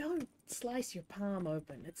slice your palm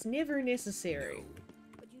open. It's never necessary.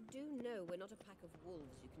 But you do know we're not a pack of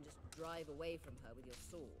wolves you can just drive away from her with your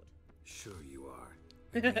sword. Sure you are.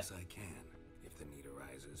 I guess I can, if the need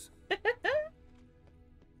arises.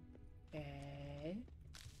 Okay.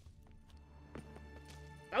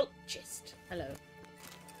 Oh, chest. Hello.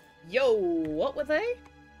 Yo, what were they?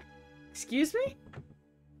 Excuse me?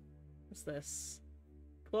 What's this?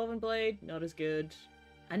 Dwarven blade, not as good.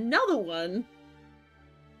 Another one?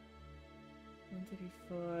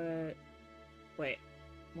 134... Wait.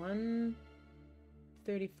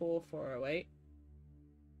 134, 408.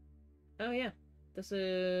 Oh yeah. This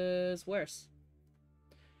is worse.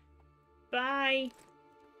 Bye!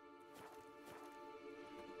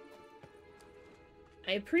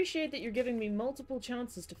 I appreciate that you're giving me multiple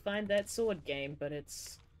chances to find that sword game, but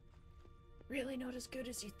it's really not as good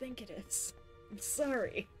as you think it is. I'm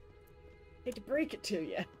sorry. Hate to break it to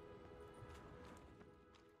you.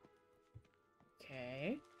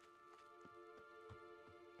 Okay.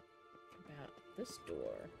 What about this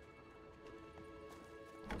door?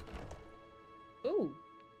 Ooh.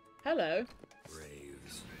 Hello.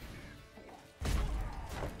 Braves.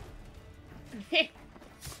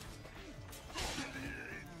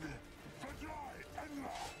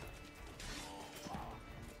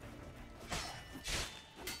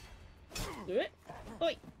 Do it.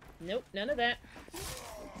 Oi. Nope, none of that.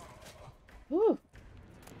 Woo.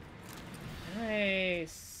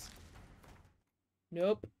 Nice.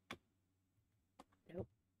 Nope. Nope.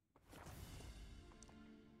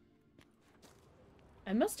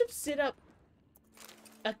 I must have set up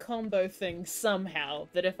a combo thing somehow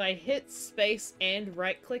that if I hit space and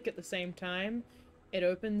right click at the same time, it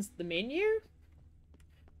opens the menu?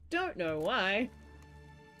 Don't know why.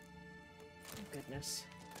 Oh, goodness.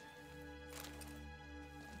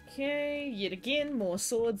 Okay, yet again, more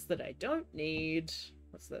swords that I don't need.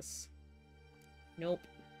 What's this? Nope.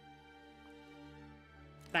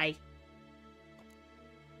 Bye.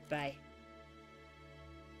 Bye.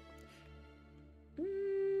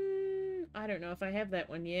 I don't know if I have that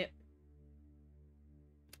one yet.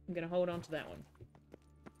 I'm gonna hold on to that one.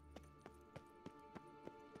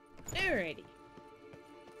 Alrighty.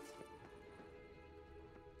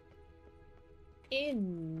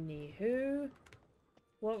 Anywho,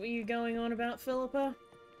 what were you going on about, Philippa?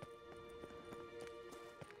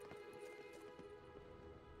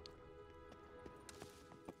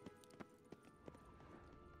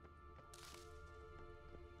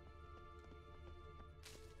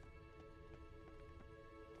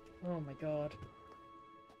 Oh my god.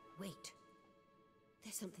 Wait.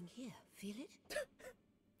 There's something here. Feel it?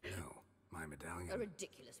 No, my medallion. A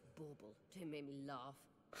ridiculous bauble. Don't make me laugh.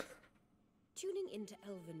 Tuning into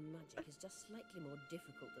elven magic is just slightly more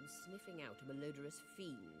difficult than sniffing out a malodorous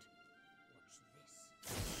fiend. Watch this.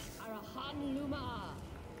 Arahan Luma!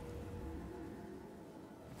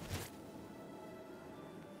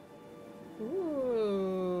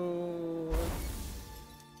 Ooh.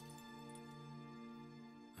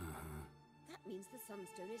 That means the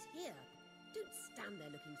Sunstone is here. Don't stand there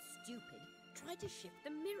looking stupid. Try to shift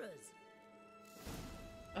the mirrors.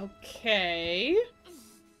 Okay.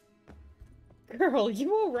 Girl,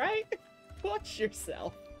 you alright? Watch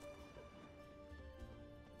yourself.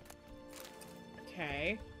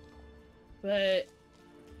 Okay. But...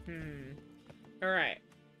 Alright.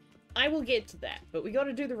 I will get to that, but we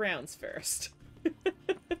gotta do the rounds first. Oh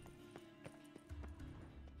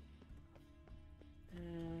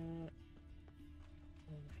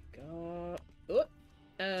my god. Oh!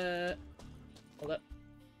 Hold up.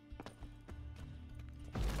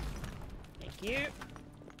 Thank you.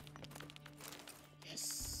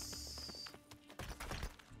 Yes.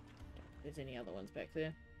 There's any other ones back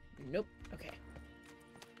there? Nope. Okay.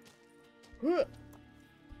 Huh.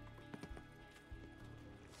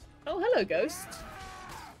 Oh, hello, ghost.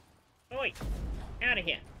 Oi! Out of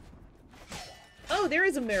here. Oh, there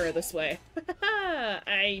is a mirror this way.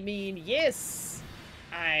 I mean, yes.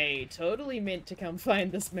 I totally meant to come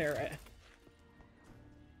find this mirror.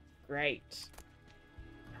 Great.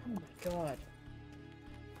 Oh my god.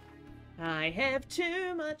 I have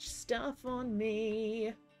too much stuff on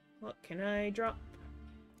me. What can I drop?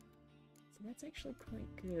 So that's actually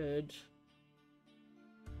quite good.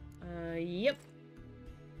 Yep.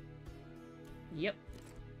 Yep.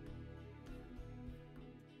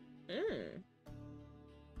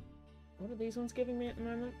 What are these ones giving me at the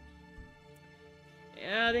moment?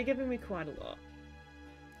 Yeah, they're giving me quite a lot.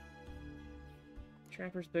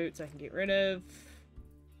 Trapper's boots I can get rid of.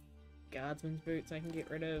 Guardsman's boots I can get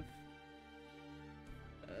rid of.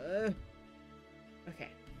 Okay.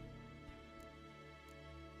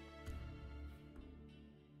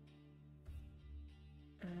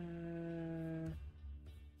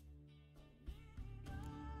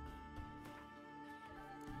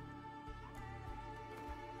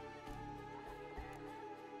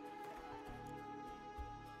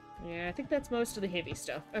 Yeah, I think that's most of the heavy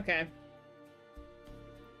stuff. Okay.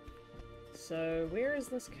 So, where is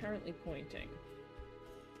this currently pointing?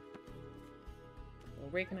 Well,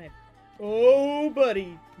 where can I... Oh,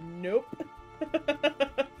 buddy! Nope.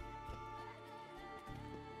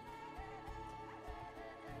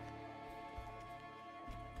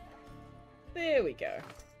 There we go.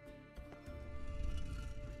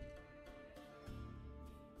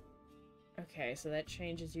 Okay, so that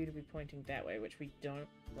changes you to be pointing that way, which we don't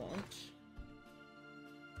want.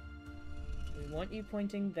 We want you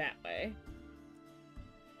pointing that way.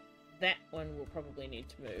 That one will probably need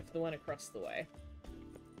to move. The one across the way.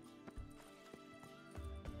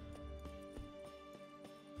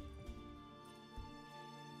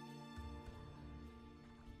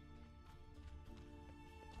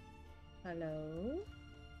 Hello?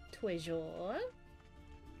 Twizor?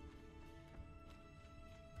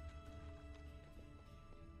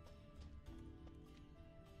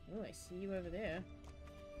 Oh, I see you over there.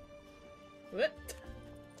 What?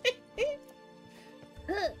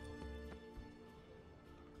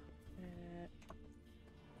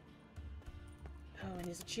 Oh, and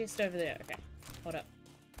there's a chest over there. Okay, hold up.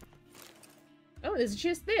 Oh, there's a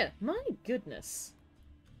chest there. My goodness.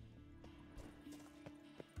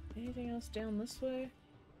 Anything else down this way?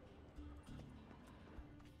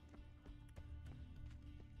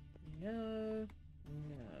 No.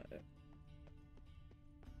 No.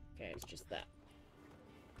 Okay, it's just that.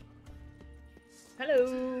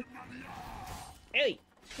 Hello! Hey!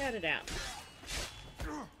 Cut it out.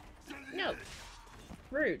 No!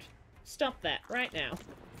 Rude. Stop that right now.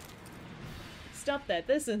 Stop that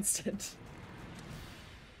this instant.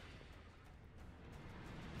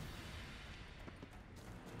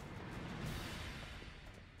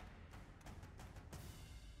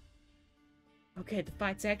 Okay, the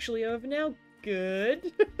fight's actually over now.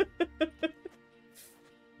 Good.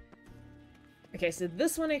 Okay, so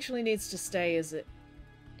this one actually needs to stay as it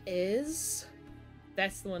is.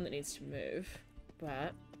 That's the one that needs to move,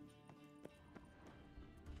 but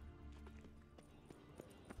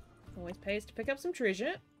always pays to pick up some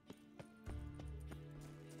treasure.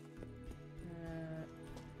 What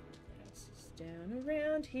else is down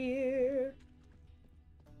around here?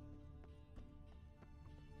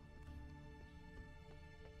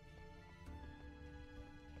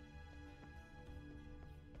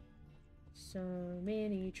 So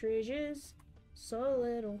many treasures, so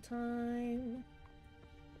little time.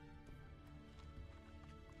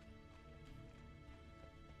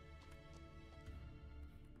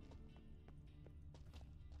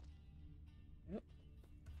 Oh.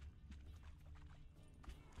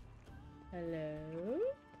 Hello?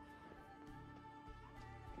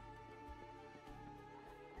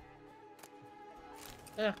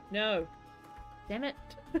 Ugh, no. Damn it.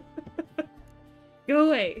 Go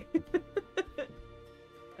away.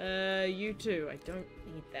 You too. I don't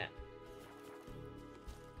need that.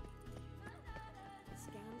 The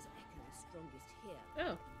Scan's echo is strongest here.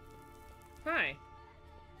 Oh. Hi.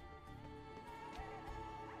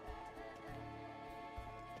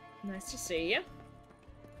 Nice to see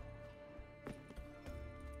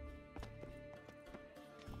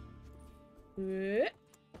you.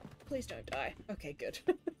 Please don't die. Okay, good.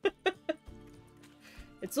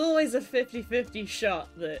 It's always a 50-50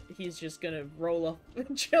 shot that he's just gonna roll off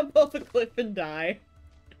and jump off a cliff and die.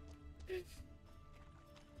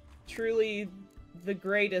 Truly the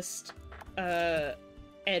greatest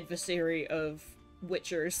adversary of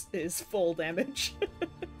Witchers is fall damage.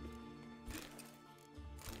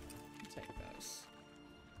 Take those.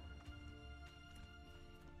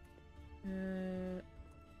 Is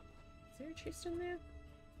there a chest in there?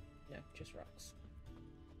 No, just rocks.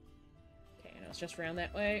 Okay, now it's just round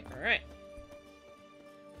that way. Alright.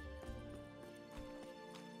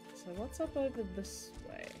 So what's up over this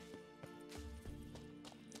way?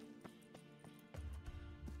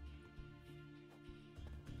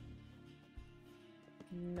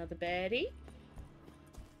 Another baddie?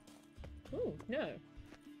 Ooh, no.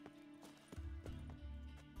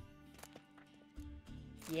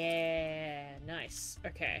 Yeah, nice.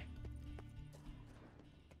 Okay.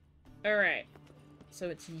 Alright. So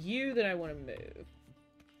it's you that I want to move.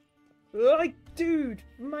 Oh, dude!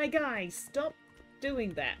 My guy! Stop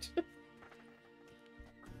doing that!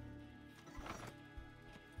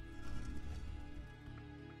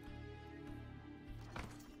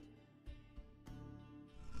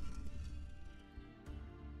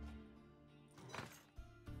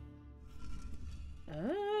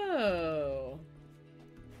 Oh.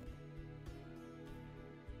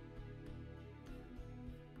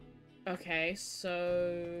 Okay,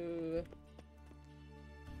 so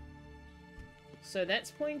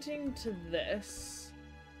that's pointing to this.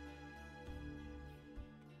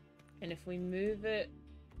 And if we move it...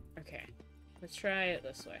 Okay, let's try it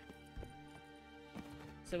this way.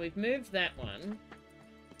 So we've moved that one.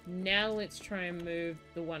 Now let's try and move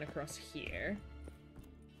the one across here.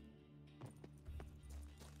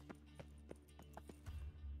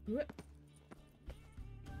 Whoop.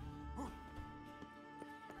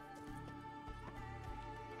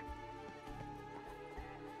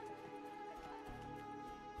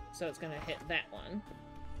 So it's gonna hit that one.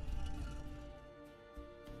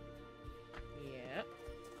 Yep.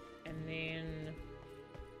 And then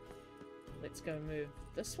let's go move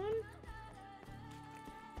this one.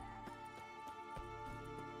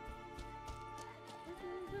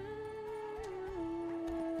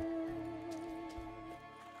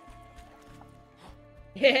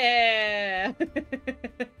 Yeah!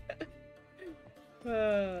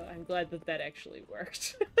 I'm glad that that actually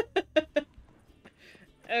worked.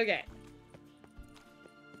 Okay.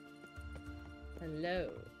 Hello.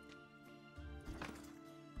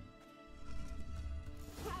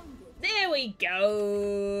 There we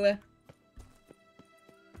go!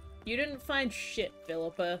 You didn't find shit,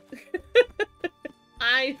 Philippa.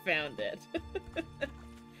 I found it.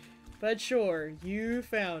 But sure, you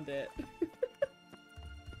found it.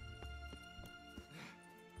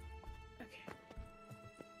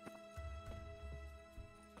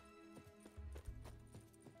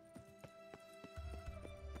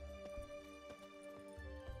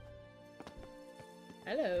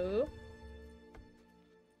 Hello.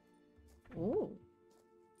 Ooh.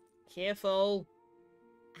 Careful.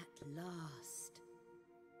 At last.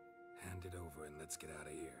 Hand it over and let's get out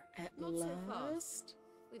of here. At Not so last? fast.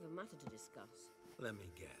 We've a matter to discuss. Let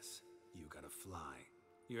me guess. You gotta fly.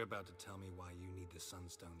 You're about to tell me why you need the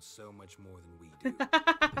Sunstone so much more than we do.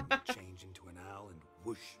 Then you change into an owl and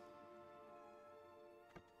whoosh.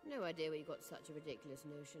 No idea where you got such a ridiculous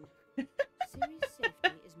notion. Ciri's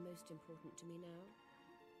safety is most important to me now.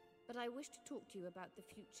 But I wish to talk to you about the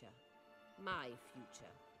future. My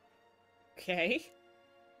future. Okay.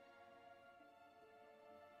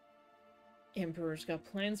 Emperor's got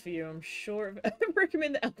plans for you, I'm sure. I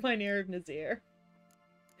recommend the Alpine Air of Nazir.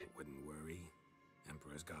 Wouldn't worry.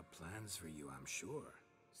 Emperor's got plans for you, I'm sure.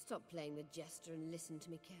 Stop playing the jester and listen to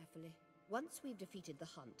me carefully. Once we've defeated the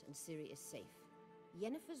hunt and Ciri is safe,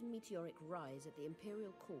 Yennefer's meteoric rise at the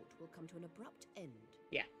Imperial Court will come to an abrupt end.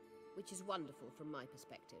 Yeah. Which is wonderful from my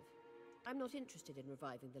perspective. I'm not interested in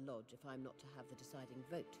reviving the Lodge if I'm not to have the deciding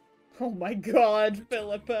vote. Oh my god,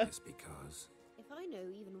 Philippa. Just because. If I know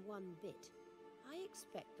even one bit, I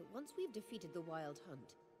expect that once we've defeated the Wild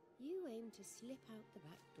Hunt, you aim to slip out the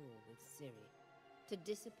back door with Ciri. To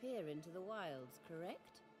disappear into the wilds,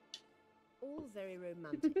 correct? All very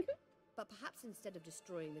romantic. But perhaps instead of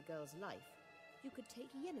destroying the girl's life, you could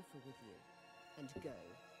take Yennefer with you and go.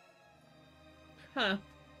 Huh.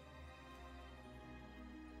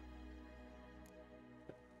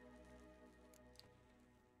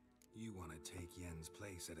 You want to take Yen's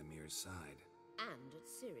place at Amir's side. And at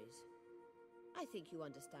Ciri's. I think you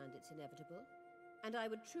understand it's inevitable. And I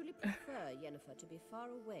would truly prefer Yennefer to be far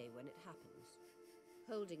away when it happens.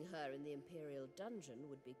 Holding her in the Imperial dungeon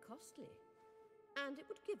would be costly. And it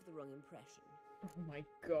would give the wrong impression. Oh my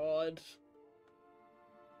god.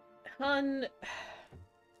 Hun,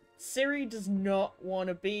 Ciri does not want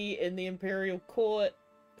to be in the Imperial Court.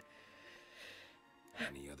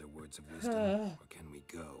 Any other words of wisdom, or can we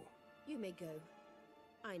go? You may go.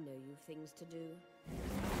 I know you've things to do.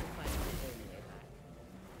 I'll find my own way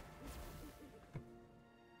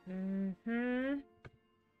back. Mm-hmm.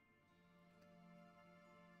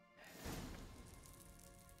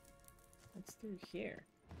 What's through here?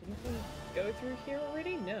 Didn't we... go through here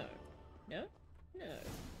already? No. No? No.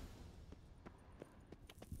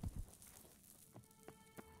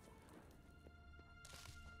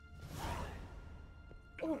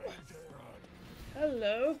 Oh.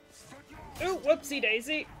 Hello. Oh, whoopsie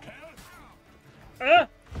daisy. Ah!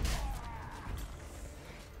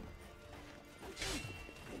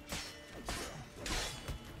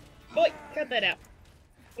 Boy, cut that out.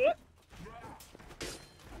 Oh.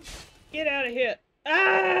 Get out of here.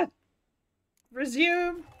 Ah!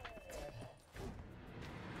 Resume.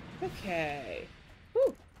 Okay.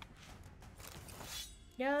 Whew.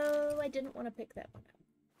 No, I didn't want to pick that one up.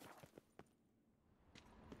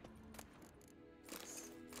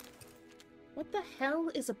 What the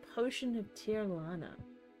hell is a potion of Tirlana?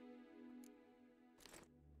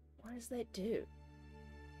 What does that do?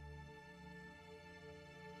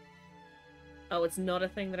 Oh, it's not a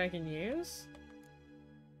thing that I can use?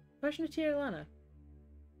 Potion of Tirlana.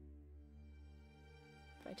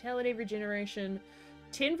 Vitality regeneration.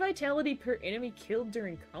 10 vitality per enemy killed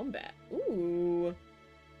during combat. Ooh.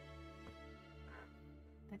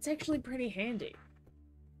 That's actually pretty handy.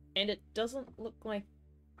 And it doesn't look like...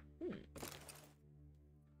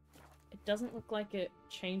 It doesn't look like it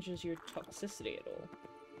changes your toxicity at all.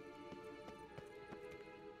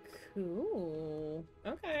 Cool.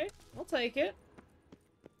 Okay, I'll take it.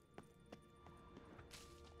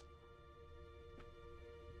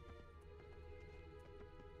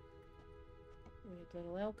 Weird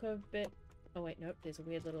little alcove bit. Oh wait, nope, there's a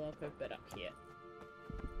weird little alcove bit up here.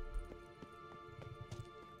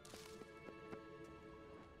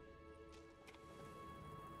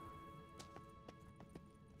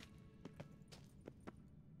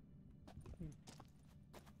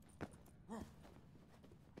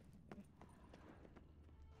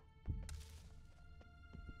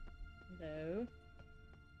 Hello.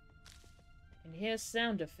 And here's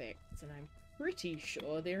sound effects, and I'm pretty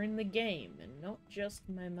sure they're in the game and not just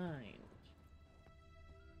my mind.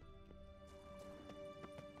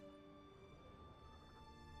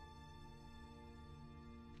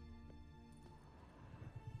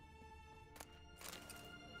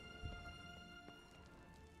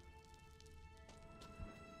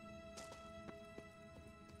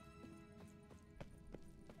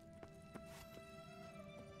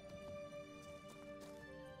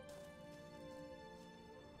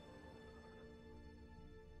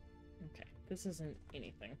 This isn't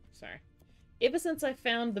anything. Sorry. Ever since I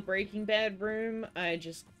found the Breaking Bad room, I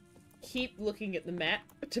just keep looking at the map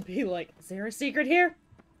to be like, is there a secret here?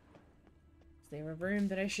 Is there a room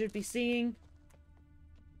that I should be seeing?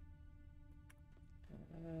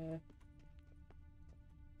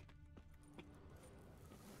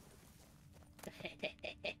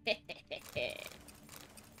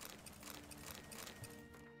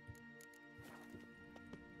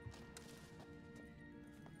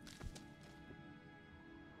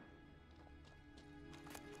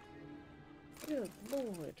 Good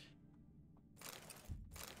lord.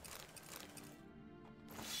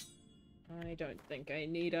 I don't think I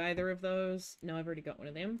need either of those. No, I've already got one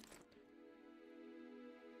of them.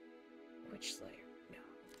 Witch Slayer. No.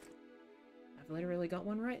 I've literally got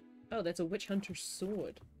one right. Oh, that's a Witch Hunter's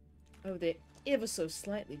sword. Oh, they're ever so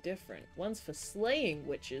slightly different. One's for slaying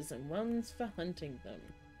witches and one's for hunting them.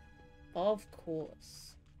 Of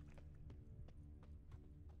course.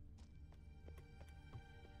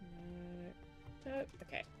 Oh,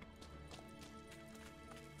 okay.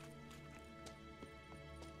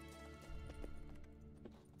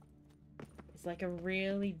 It's like a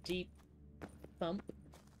really deep thump.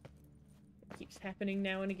 It keeps happening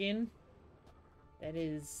now and again. That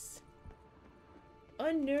is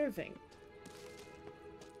unnerving.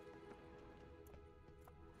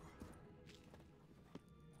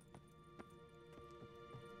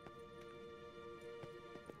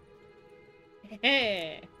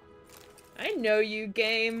 Heh. I know you,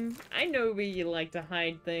 game. I know where you like to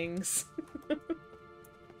hide things.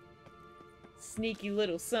 Sneaky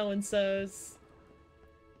little so-and-sos.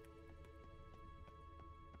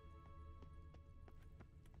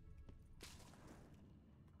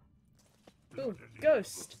 Ooh,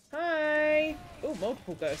 ghost. Hi. Ooh,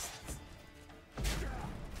 multiple ghosts.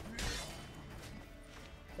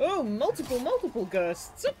 Oh, multiple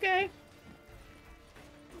ghosts. Okay.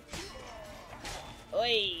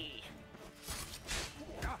 Oi.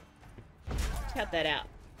 Cut that out.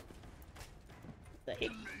 What the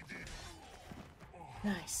heck?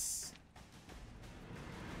 Nice.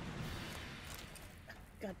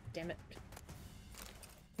 God damn it.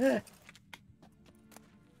 Ugh.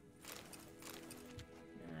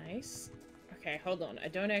 Nice. Okay, hold on. I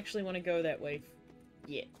don't actually want to go that way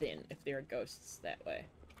yet then, if there are ghosts that way.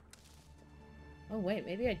 Oh wait,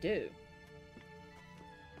 maybe I do.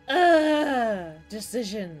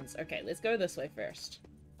 Decisions. Okay, let's go this way first.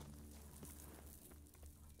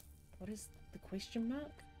 What is the question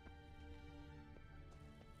mark?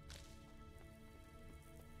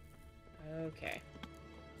 Okay.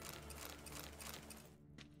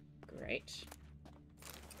 Great.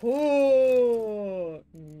 Oh,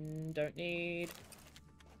 don't need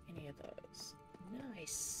any of those.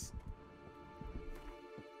 Nice.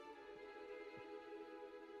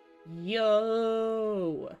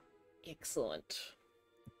 Yo! Excellent.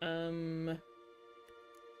 I'll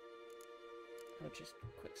just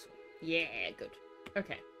quick swap. Yeah, good.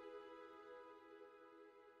 Okay.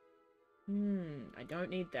 I don't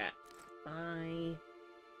need that. Bye.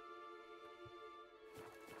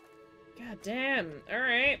 God damn.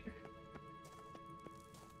 Alright.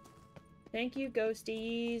 Thank you,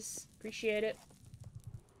 ghosties. Appreciate it.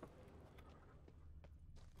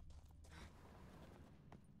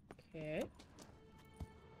 Okay.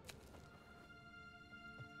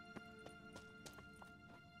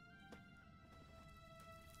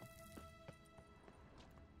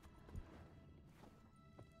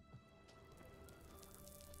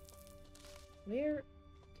 Where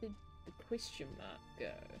did the question mark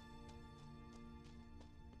go?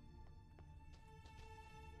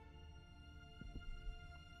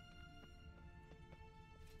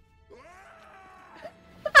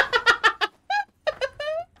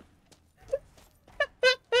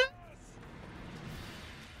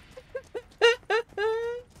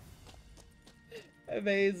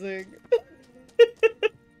 Amazing.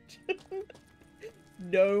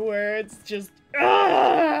 No words, just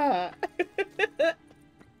ah!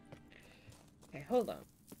 Okay, hold on.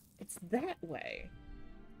 It's that way.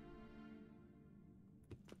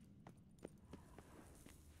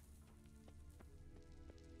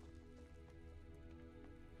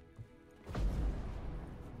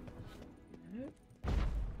 Nope.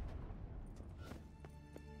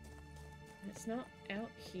 It's not out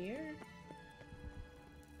here.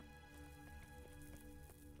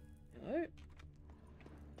 No.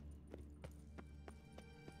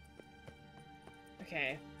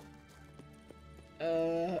 Okay.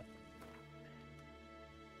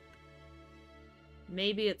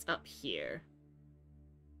 Maybe it's up here.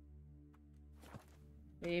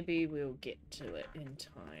 Maybe we'll get to it in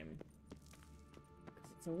time.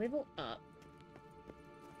 Because it's a level up.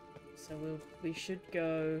 So we should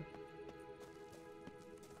go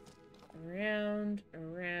around,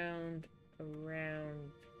 around,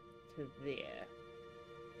 around to there.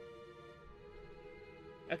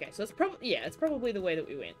 Okay, so it's probably the way that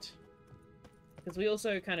we went. Because we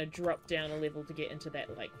also kind of dropped down a level to get into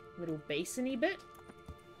that, like, little basin-y bit.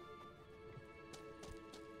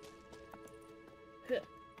 Huh.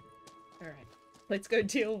 Alright. Let's go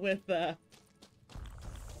deal with, our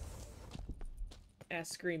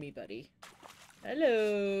screamy buddy.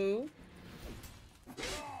 Hello!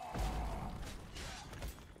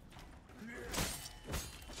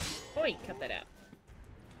 Oi, cut that out.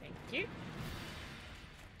 Thank you.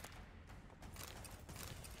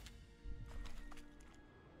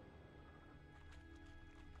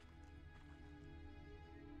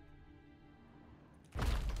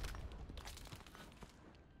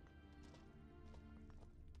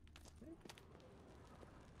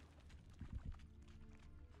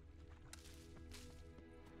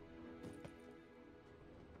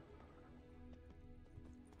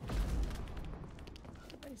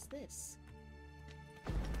 What is this?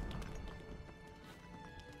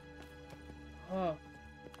 Oh.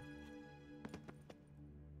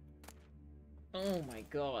 Oh my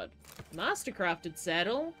god. Mastercrafted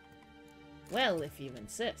saddle? Well, if you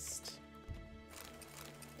insist.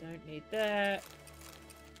 Don't need that.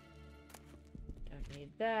 Don't need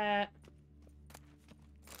that.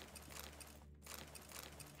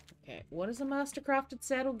 Okay, what does a mastercrafted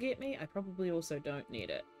saddle get me? I probably also don't need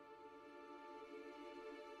it.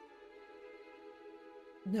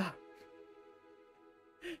 No.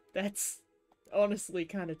 That's honestly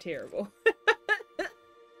kind of terrible.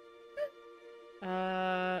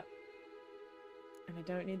 And I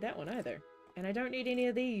don't need that one either. And I don't need any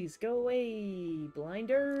of these. Go away,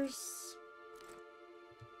 blinders.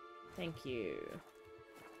 Thank you.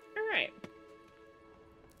 Alright.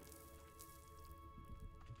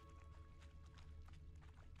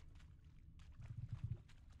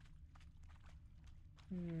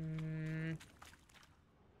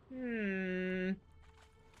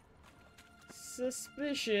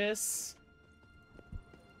 Suspicious.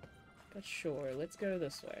 But sure, let's go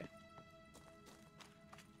this way.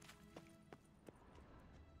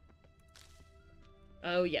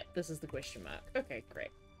 Oh, yeah, this is the question mark. Okay, great.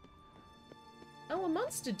 Oh, a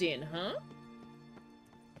monster den, huh?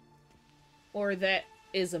 Or that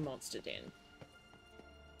is a monster den.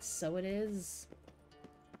 So it is.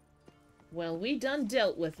 Well, we done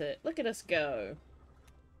dealt with it. Look at us go.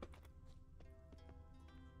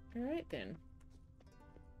 Alright then.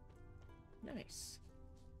 Nice.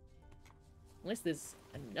 Unless there's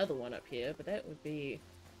another one up here, but that would be...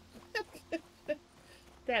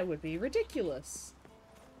 that would be ridiculous.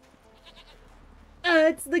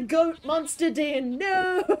 It's the goat monster den!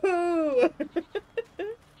 No!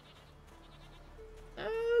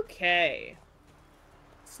 Okay.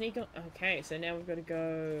 Sneak on... Okay, so now we've got to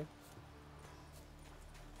go...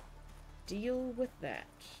 deal with that.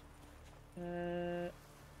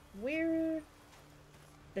 Where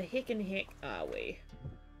the heck are we?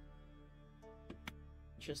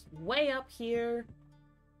 Just way up here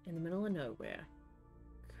in the middle of nowhere.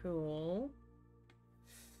 Cool.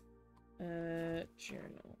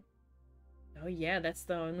 Journal. Oh yeah, that's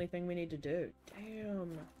the only thing we need to do.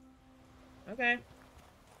 Damn. Okay.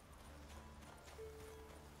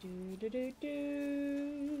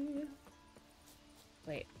 Do.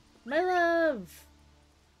 Wait. My love!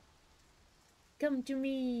 Come to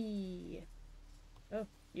me! Oh,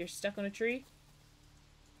 you're stuck on a tree?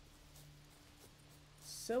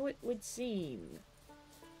 So it would seem.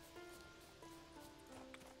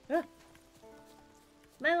 Ah!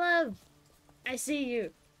 My love! I see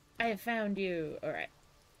you! I have found you! Alright.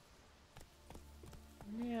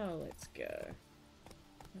 Now let's go.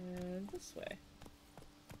 This way.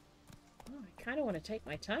 Oh, I kind of want to take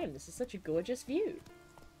my time. This is such a gorgeous view.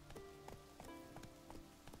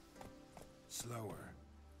 Slower.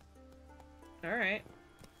 Alright.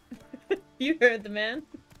 You heard the man.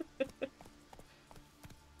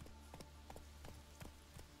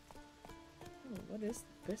 Oh, what is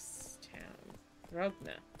this town?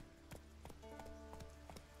 Rogna.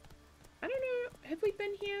 I don't know. Have we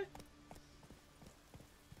been here?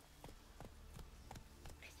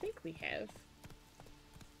 I think we have.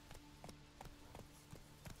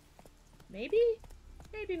 Maybe?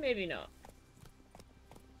 Maybe, maybe not.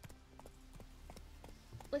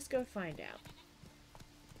 Let's go find out.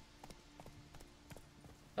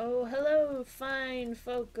 Oh, hello, fine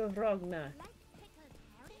folk of Rogna.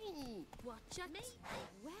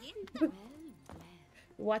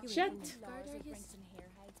 Watch it.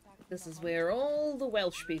 This is where all the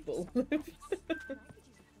Welsh people live.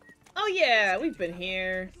 Oh yeah, we've been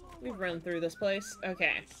here. We've run through this place.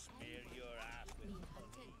 Okay.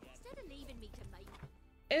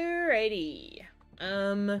 Alrighty.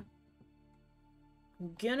 I'm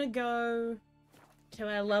gonna go to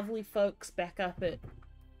our lovely folks back up at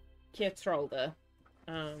Kjertrolda.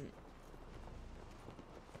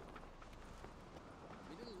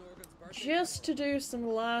 Just to do some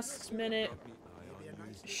last minute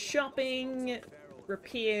shopping,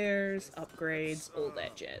 repairs, upgrades, all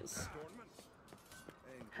that jazz.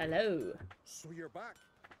 Hello. So you're back.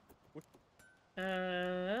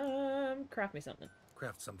 Craft me something.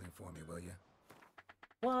 Craft something for me, will you?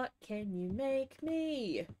 What can you make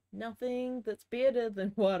me? Nothing that's better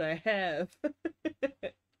than what I have.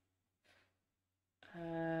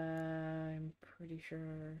 I'm pretty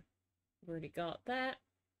sure I've already got that.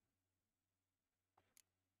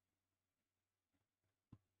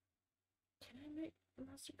 Can I make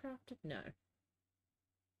Mastercrafted? No.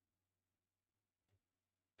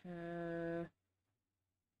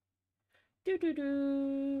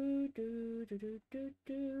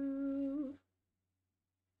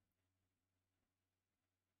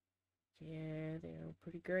 Yeah, they're all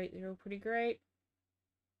pretty great. They're all pretty great.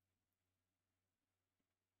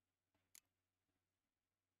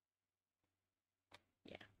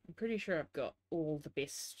 Yeah, I'm pretty sure I've got all the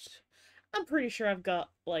best. I'm pretty sure I've got,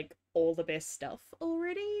 like, all the best stuff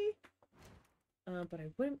already. But I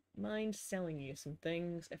wouldn't mind selling you some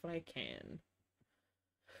things if I can.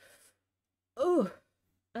 Oh,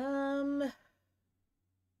 I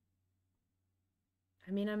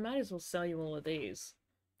mean, I might as well sell you all of these,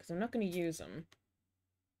 because I'm not going to use them.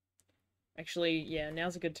 Actually, yeah,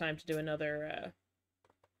 now's a good time to do another,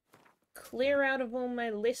 clear out of all my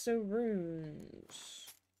lesser runes.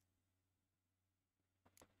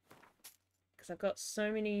 Because I've got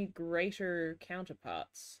so many greater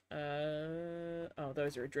counterparts. Oh,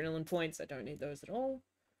 those are adrenaline points. I don't need those at all.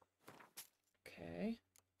 Okay.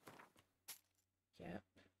 Yep.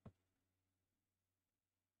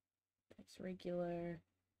 That's regular.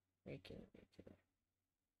 Regular.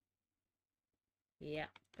 Yeah.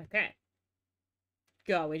 Okay.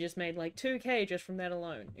 God, we just made like 2k just from that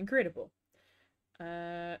alone. Incredible.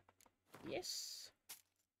 Yes.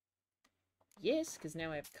 Yes, because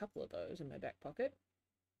now I have a couple of those in my back pocket.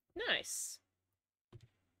 Nice.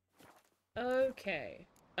 Okay.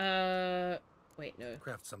 Wait, no.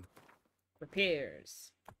 Craft some.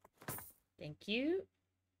 Repairs. Thank you.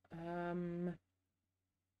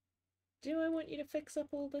 Do I want you to fix up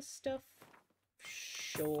all this stuff?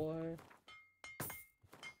 Sure.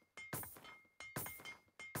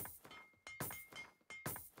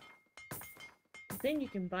 Then you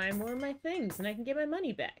can buy more of my things and I can get my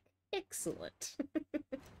money back. Excellent.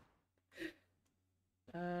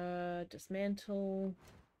 Dismantle.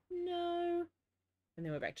 No. And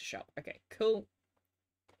then we're back to shop. Okay, cool.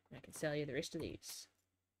 I can sell you the rest of these.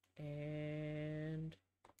 And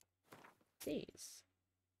these.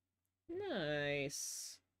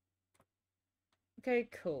 Nice. Okay,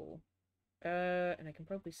 cool. And I can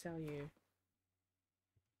probably sell you.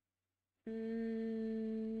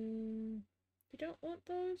 You don't want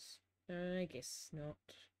those? I guess not.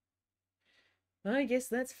 I guess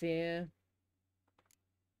that's fair.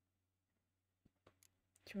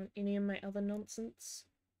 Do you want any of my other nonsense?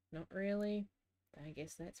 Not really. I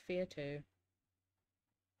guess that's fair too.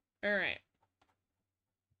 Alright.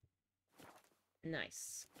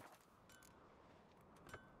 Nice.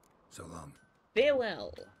 So long.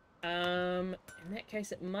 Farewell. In that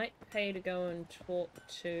case, it might pay to go and talk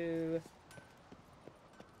to...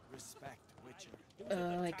 Respect, Witcher.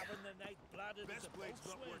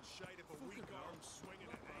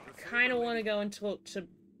 Kind of want to go and talk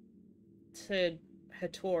to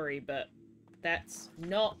Hattori, but that's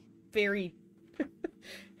not very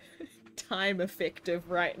time effective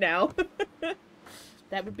right now.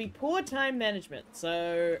 That would be poor time management.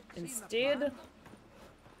 So instead,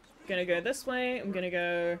 gonna go this way. I'm gonna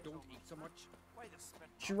go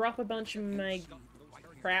drop a bunch of my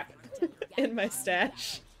crap in my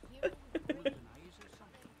stash.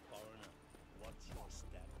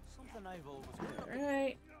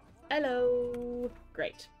 Alright. Hello.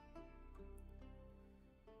 Great.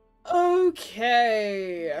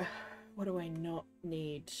 Okay. What do I not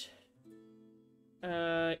need?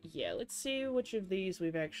 Yeah, let's see which of these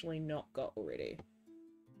we've actually not got already.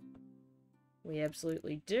 We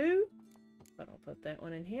absolutely do. But I'll put that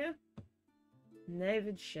one in here.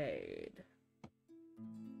 Navid Shade.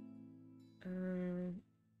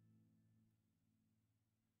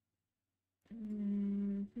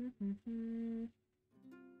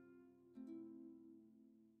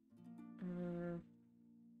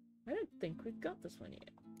 I don't think we've got this one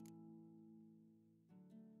yet.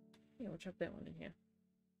 Yeah, we'll chuck that one in here.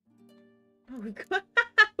 Oh,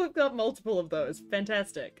 we've got multiple of those.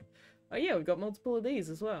 Fantastic. Oh yeah, we've got multiple of these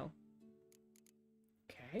as well.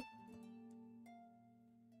 Okay.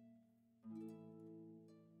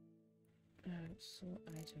 Sort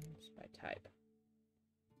items by type.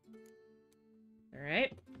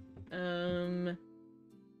 Alright.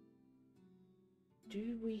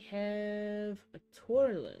 Do we have a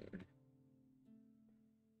Torlin?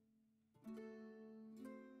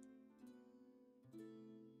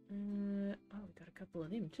 Oh, we got a couple of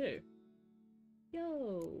them too.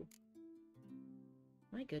 Yo!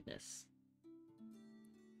 My goodness.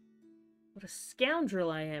 What a scoundrel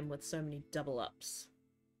I am with so many double ups.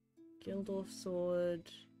 Gildorf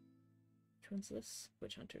sword. Which one's this?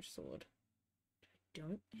 Witch Hunter's sword. I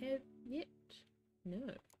don't have yet.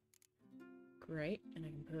 No. Great, and I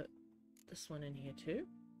can put this one in here too.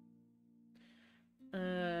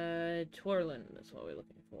 Torlin, that's what we're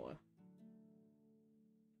looking for.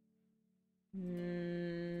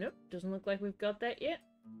 Nope, doesn't look like we've got that yet.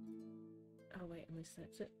 Oh wait, unless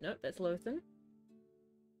that's it. Nope, that's Lothan.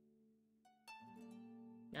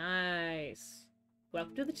 Nice.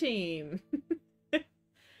 Welcome to the team.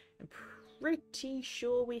 I'm pretty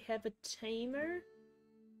sure we have a tamer.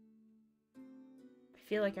 I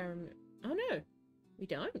feel like I remember. Oh no, we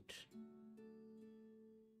don't.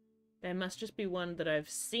 There must just be one that I've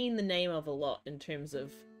seen the name of a lot in terms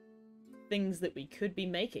of things that we could be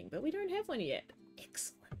making, but we don't have one yet.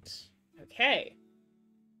 Excellent. Okay.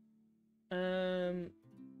 And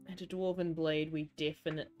a Dwarven Blade we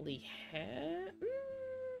definitely have.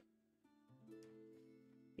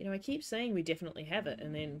 You know, I keep saying we definitely have it,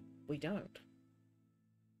 and then we don't.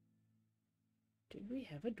 Do we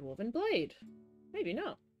have a Dwarven Blade? Maybe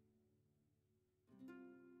not.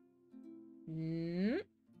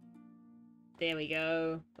 There we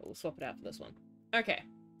go. But we'll swap it out for this one. Okay.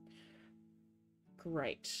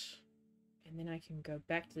 Great. And then I can go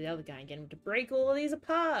back to the other guy and get him to break all of these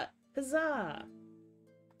apart. Huzzah!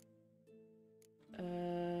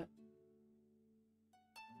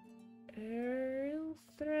 Aerial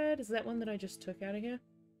thread. Is that one that I just took out of here?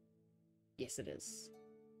 Yes, it is.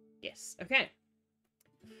 Yes. Okay.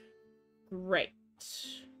 Great.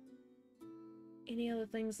 Any other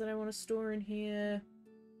things that I want to store in here?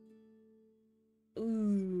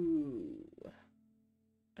 Ooh.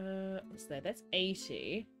 What's that? That's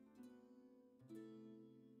 80.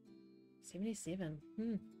 77.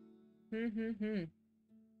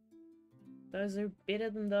 Those are better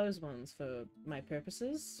than those ones for my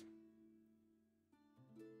purposes.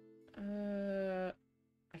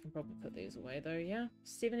 I can probably put these away though, yeah?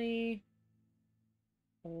 70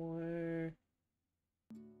 or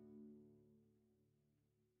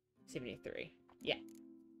 73. Yeah.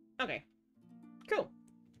 Okay. Cool.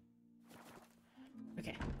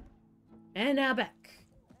 Okay. And now back.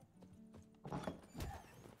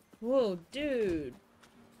 Whoa, dude.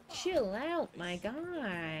 Chill out, my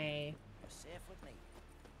guy. You're safe with me.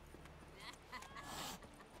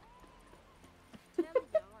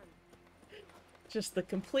 Just the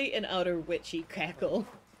complete and utter witchy cackle.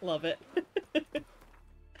 Love it.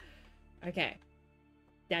 Okay.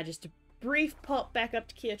 Now just a brief pop back up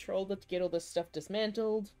to Kier Trollder to get all this stuff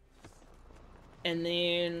dismantled. And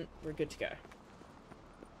then we're good to go.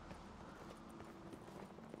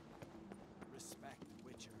 Respect,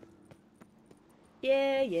 Witcher.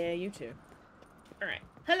 Yeah, you too. Alright.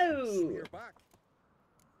 Hello! You're back.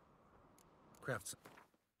 Crafts.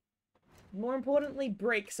 More importantly,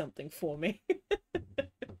 break something for me.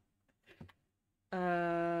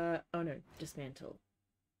 Oh no, dismantle.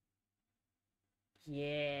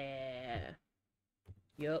 Yeah.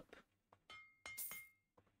 Yup.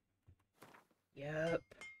 Yup.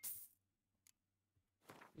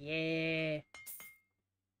 Yeah.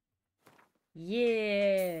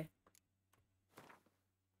 Yeah.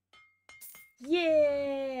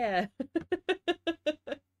 Yeah.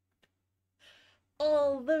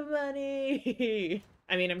 All the money.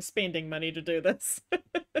 I mean, I'm spending money to do this.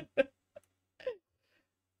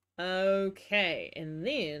 Okay, and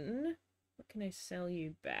then what can I sell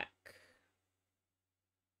you back?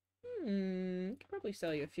 Could probably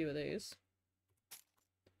sell you a few of these.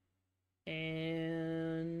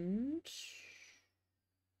 And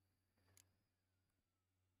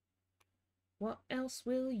what else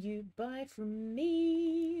will you buy from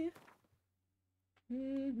me?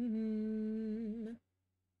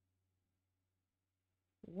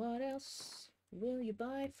 What else will you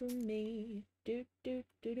buy from me? Do do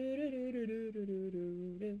do do do do do do do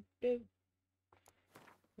do do do.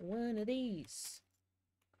 One of these.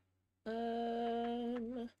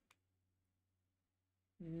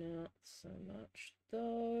 Not so much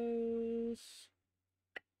those.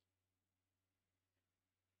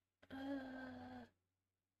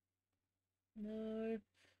 No.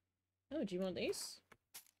 Oh, do you want these?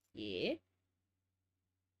 Yeah.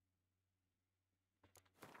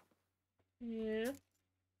 Yeah.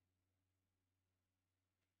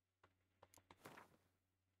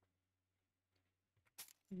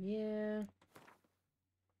 Yeah.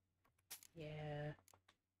 Yeah.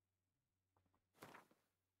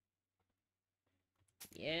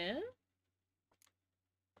 Yeah.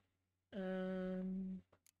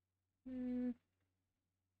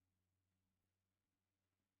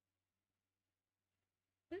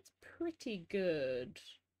 That's pretty good.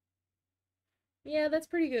 Yeah, that's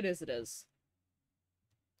pretty good as it is.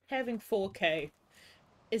 Having 4K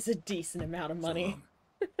is a decent amount of money.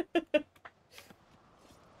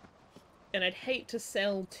 And I'd hate to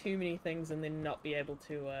sell too many things and then not be able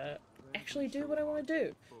to actually do what I want to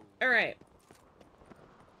do. Alright.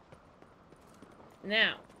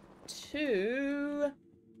 Now, to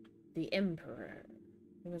the Emperor.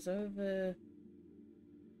 It was over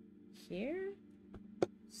here?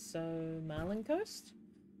 So, Marlin Coast?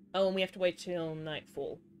 Oh, and we have to wait till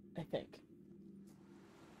nightfall, I think.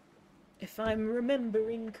 If I'm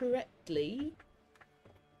remembering correctly.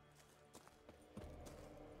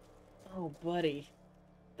 Oh, buddy.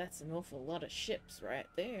 That's an awful lot of ships right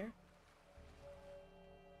there.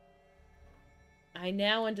 I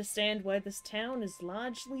now understand why this town is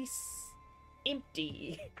largely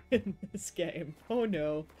empty in this game. Oh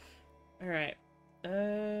no. Alright.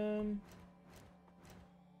 Oh,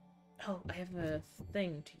 I have a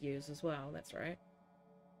thing to use as well, that's right.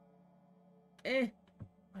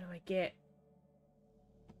 What do I get?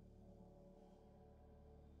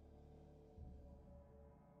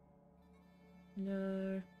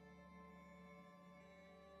 No.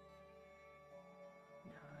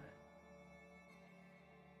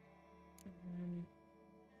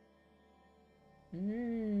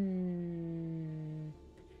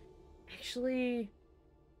 Actually,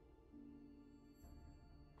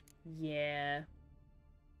 yeah.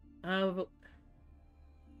 Oh,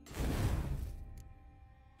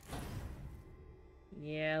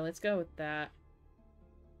 yeah, let's go with that.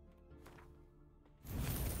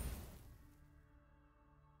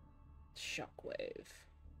 Shockwave.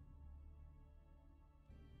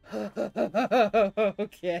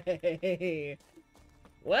 Okay.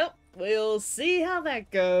 Well, we'll see how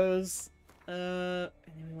that goes. And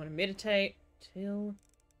then we want to meditate till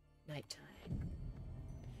nighttime.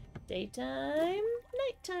 Daytime,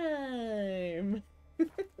 nighttime.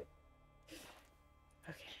 Okay.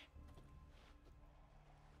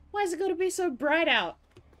 Why is it gotta be so bright out?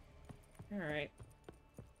 Alright.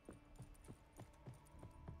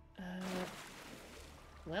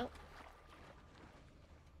 Well.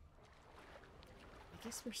 I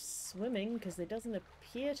guess we're swimming because there doesn't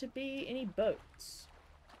appear to be any boats.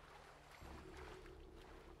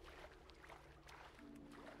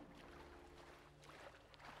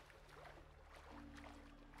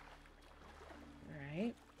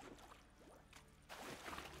 Alright.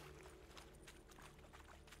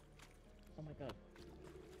 Oh my god.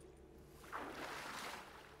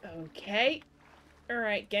 Okay.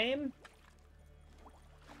 Alright, game.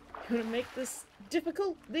 You wanna make this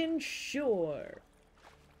difficult? Then sure.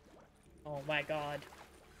 Oh my god.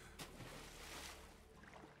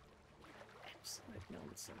 Absolute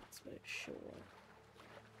nonsense, but sure.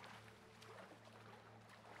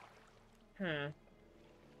 Huh.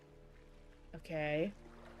 Okay.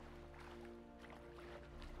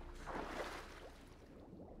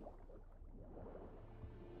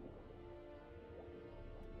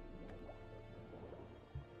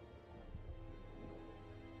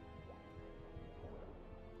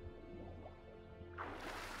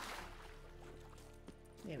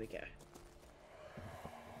 There we go.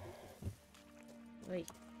 Wait.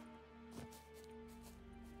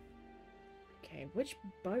 Okay, which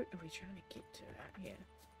boat are we trying to get to? Here.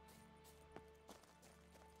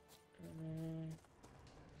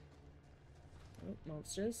 Oh,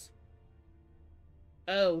 monsters.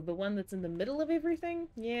 Oh, the one that's in the middle of everything?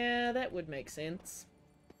 Yeah, that would make sense.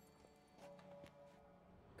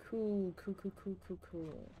 Cool, cool, cool, cool, cool,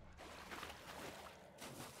 cool.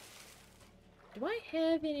 Do I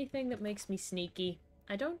have anything that makes me sneaky?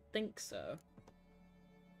 I don't think so.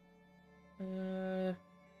 No.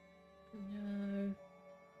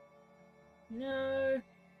 No.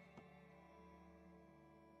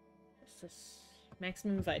 It's this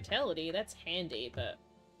maximum vitality. That's handy, but...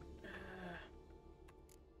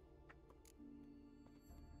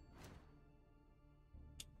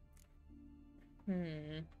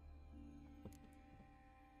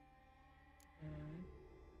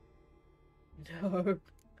 No.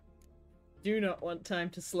 Do not want time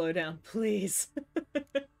to slow down, please.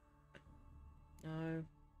 No.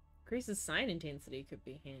 Increases sign intensity could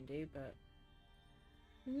be handy, but...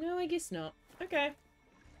 No, I guess not. Okay.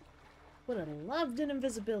 Would have loved an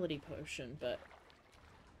invisibility potion, but...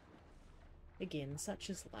 Again, such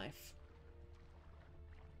is life.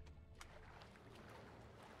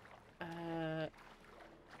 God.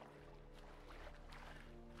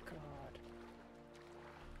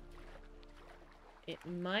 It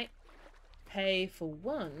might pay for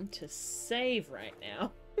one to save right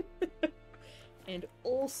now. And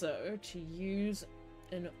also to use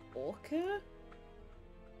an orca?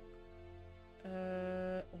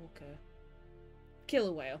 Orca.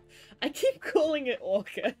 Killer whale. I keep calling it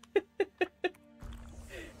orca.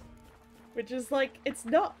 Which is like, it's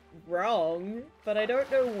not wrong, but I don't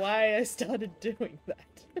know why I started doing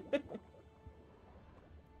that.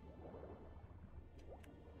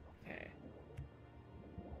 Okay.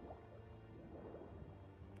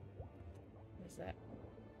 What's that?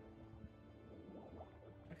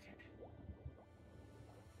 Okay.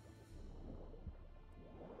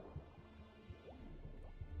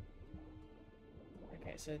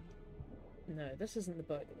 Okay, so... No, this isn't the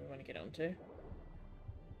boat that we want to get onto.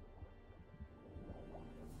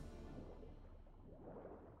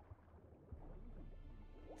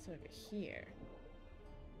 It's over here.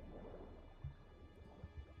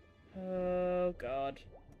 Oh god.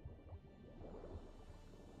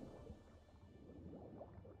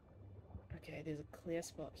 Okay, there's a clear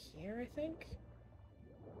spot here, I think.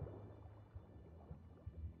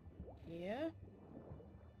 Yeah?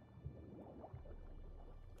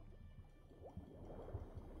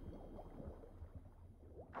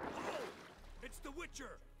 It's the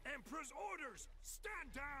Witcher! Emperor's orders!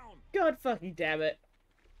 Stand down! God fucking damn it.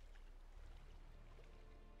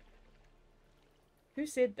 Who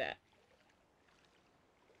said that?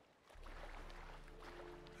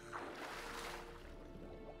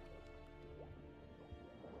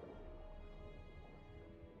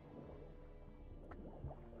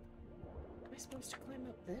 Am I supposed to climb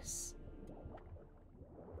up this?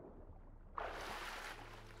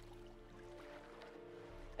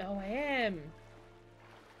 Oh, I am.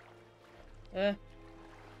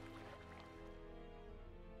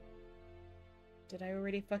 Did I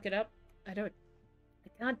already fuck it up? I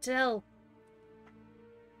can't tell.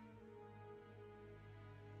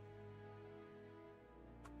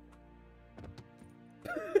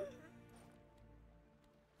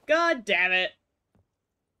 God damn it.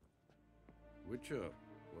 Witcher,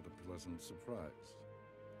 what a pleasant surprise.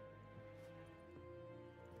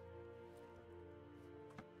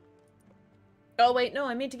 Oh wait, no,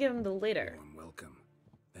 I meant to give him the letter. Warm welcome.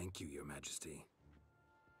 Thank you, Your Majesty.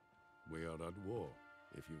 We are at war,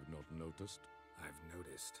 if you've not noticed. I've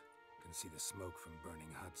noticed. Can see the smoke from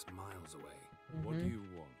burning huts miles away. What do you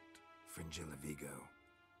want? Fringilla Vigo.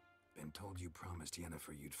 Been told you promised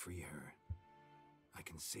Yennefer you'd free her. I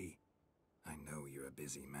can see. I know you're a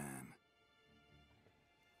busy man.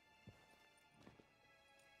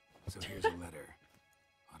 So here's a letter.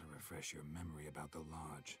 Ought to refresh your memory about the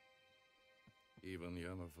Lodge. Even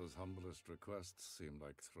Yennefer's humblest requests seem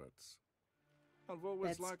like threats. I've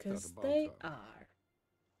always That's liked that because about they her. are.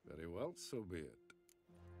 Very well, so be it.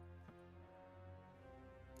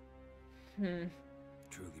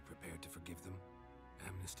 Truly prepared to forgive them?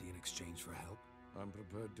 Amnesty in exchange for help? I'm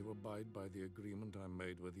prepared to abide by the agreement I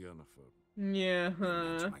made with Yennefer. Yeah. Didn't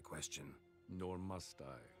answer my question. Nor must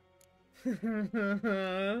I.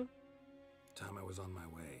 Time I was on my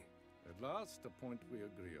way. At last, a point we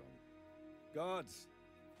agree on. Guards,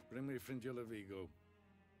 bring me Fringilla Vigo.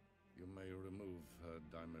 You may remove her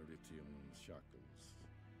Dimeritian shackles.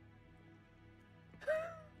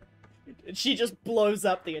 She just blows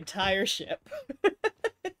up the entire ship.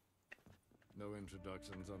 No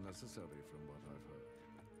introductions are necessary from what I've heard.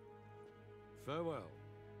 Farewell.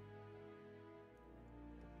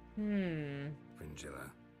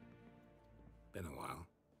 Fringilla. Been a while.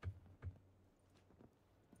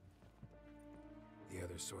 The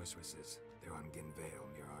other sorceresses, they're on Ginvale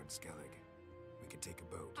near Ardskellig. We could take a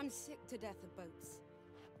boat. I'm sick to death of boats.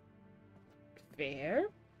 Fair.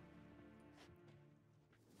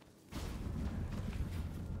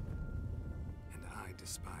 And I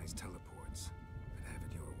despise teleports. But have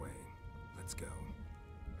it your way. Let's go.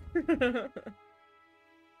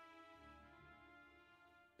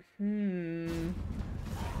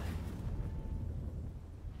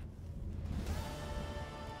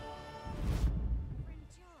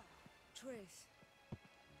 Triss,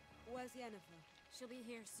 where's Yennefer? She'll be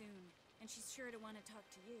here soon, and she's sure to want to talk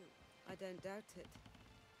to you. I don't doubt it.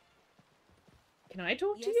 Can I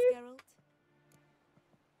talk Yes, to you? Geralt?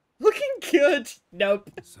 Looking good.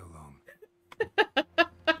 Nope. So long.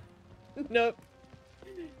 Nope.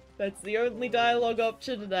 That's the only dialogue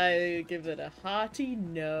option, and I give it a hearty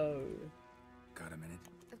no. Got a minute?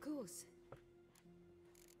 Of course.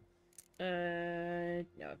 No.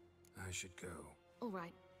 I should go. All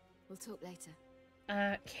right. We'll talk later.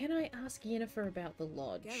 Can I ask Yennefer about the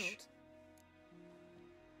lodge? Geralt?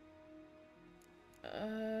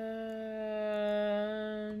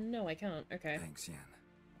 No, I can't. Okay. Thanks, Yen.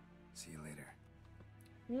 See you later.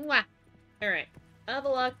 Mwah! Alright.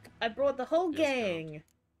 Avallac'h, I brought the whole gang.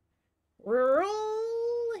 Roll!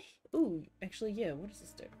 Ooh, actually, yeah, what does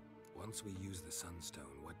this do? Once we use the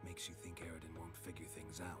Sunstone, what makes you think Eredin won't figure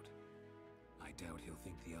things out? I doubt he'll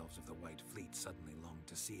think the elves of the White Fleet suddenly long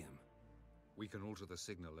to see him. We can alter the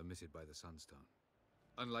signal emitted by the Sunstone.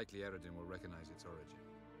 Unlikely Eredin will recognize its origin.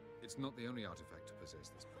 It's not the only artifact to possess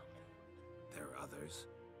this power. There are others?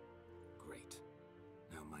 Great.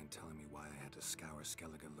 Now mind telling me why I had to scour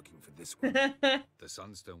Skellige looking for this one? The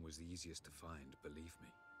Sunstone was the easiest to find, believe me.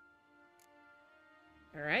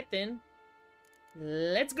 Alright then.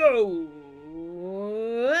 Let's go!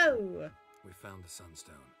 Whoa! We found the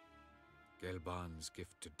Sunstone. Gelban's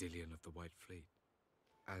gift to Dillion of the White Fleet.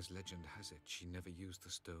 As legend has it, she never used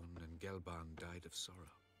the stone, and Gelban died of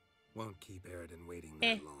sorrow. Won't keep Eredin waiting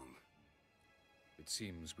that long. It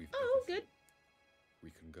seems we've everything. Good.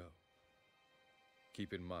 We can go.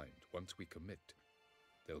 Keep in mind, once we commit,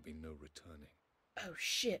 there'll be no returning. Oh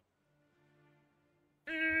shit.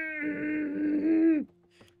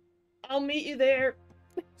 I'll meet you there.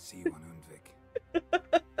 See you on Undvik.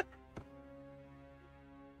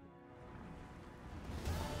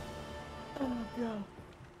 Oh god.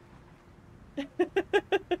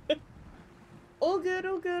 All good,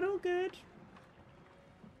 all good, all good.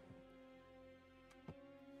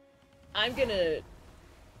 I'm gonna...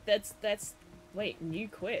 That's... Wait, new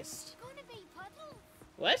quest.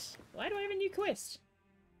 What? Why do I have a new quest?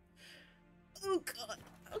 Oh god.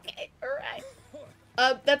 Okay, alright.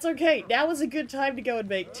 That's okay. Now is a good time to go and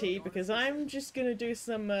make tea, because I'm just gonna do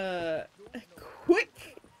some,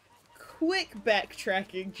 quick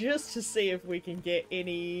backtracking just to see if we can get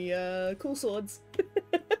any, cool swords.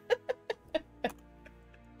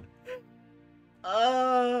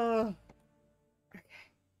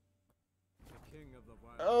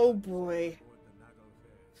 Oh boy.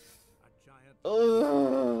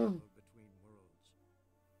 Ugh.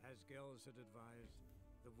 As Gels had advised,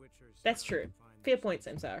 the Witcher That's true. Fair point,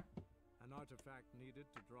 Samsar. an artifact needed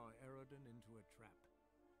to draw Eredin into a trap.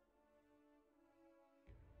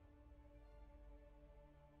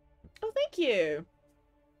 Oh, thank you.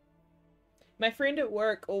 My friend at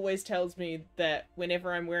work always tells me that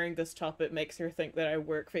whenever I'm wearing this top, it makes her think that I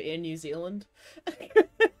work for Air New Zealand.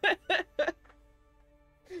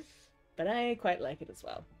 But I quite like it as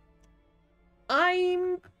well.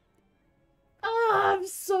 I'm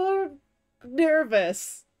so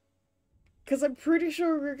nervous. Because I'm pretty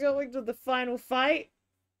sure we're going to the final fight.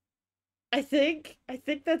 I think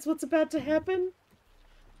that's what's about to happen.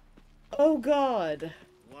 Oh god.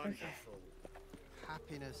 Wonderful.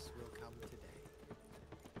 Happiness will come today.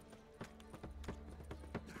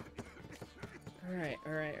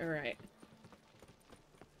 Alright.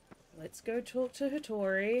 Let's go talk to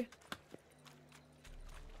Hattori.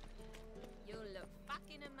 You look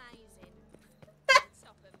fucking amazing. On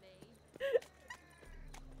top of me.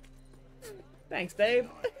 Thanks, babe.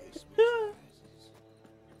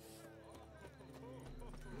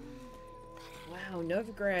 Wow,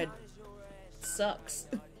 Novigrad sucks.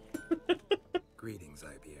 Greetings,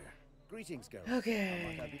 Ipier. Greetings, Geralt.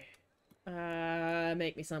 Okay.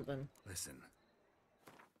 Make me something. Listen.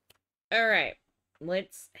 Alright.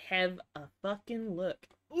 Let's have a fucking look.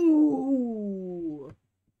 Ooh!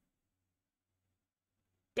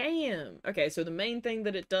 Damn! Okay, so the main thing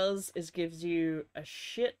that it does is gives you a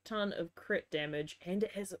shit ton of crit damage, and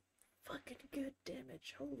it has a fucking good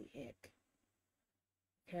damage. Holy heck.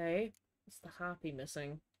 Okay. What's the harpy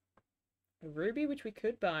missing? A ruby, which we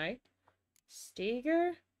could buy.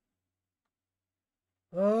 Steger?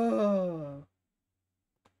 Oh!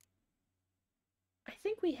 I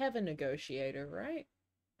think we have a negotiator, right?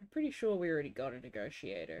 I'm pretty sure we already got a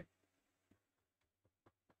negotiator.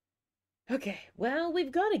 Okay, well,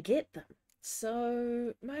 we've got to get them.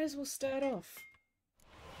 So, might as well start off.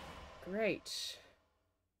 Great.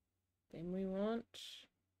 Then we want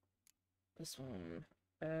this one.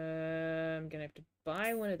 I'm gonna have to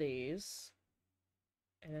buy one of these.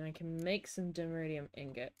 And then I can make some dimeridium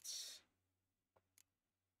ingots.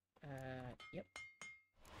 Yep.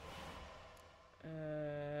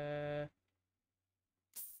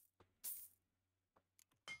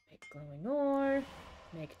 Make glowing ore.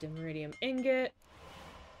 Make dimeridium ingot.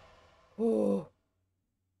 Oh.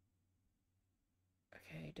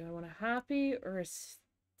 Okay, do I want a harpy or a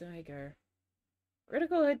Steiger?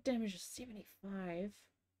 Critical hit damage is 75.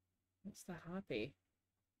 What's the harpy?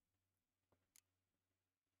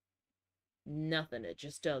 Nothing. It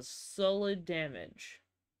just does solid damage.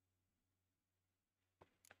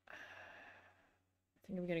 I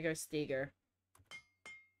think I'm gonna go Steger.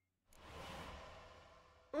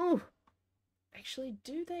 Ooh! Actually,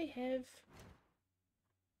 do they have...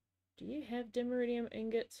 Do you have dimeridium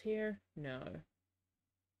ingots here? No.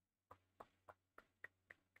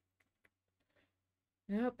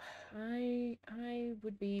 Nope. I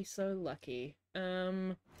would be so lucky.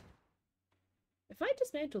 If I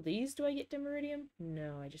dismantle these, do I get dimeridium?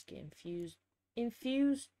 No, I just get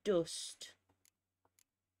infused dust.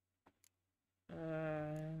 No.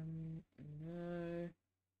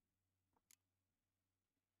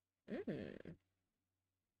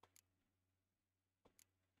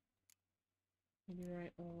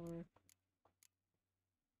 Meteorite ore.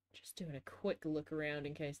 Just doing a quick look around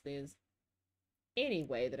in case there's any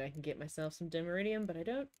way that I can get myself some dimeridium, but I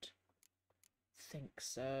don't think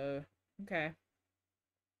so. Okay.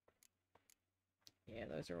 Yeah,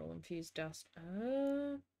 those are all infused dust.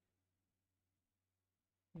 No.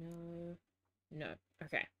 No.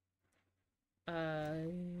 Okay.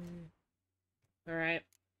 Alright.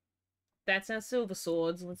 That's our silver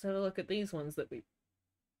swords. Let's have a look at these ones that we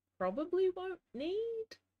probably won't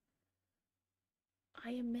need.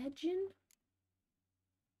 I imagine.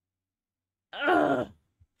 Ugh!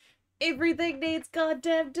 Everything needs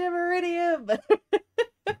goddamn dimeridium!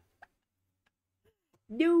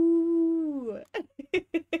 No!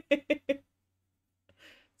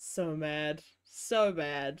 So mad. So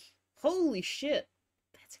mad. Holy shit.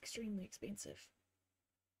 That's extremely expensive.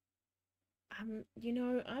 You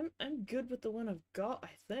know, I'm good with the one I've got,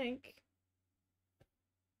 I think.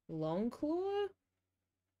 Longclaw?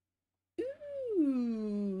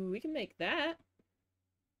 Ooh, we can make that.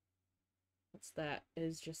 What's that?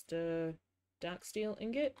 Is just a dark steel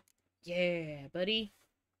ingot? Yeah, buddy.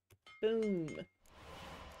 Boom.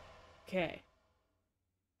 Okay.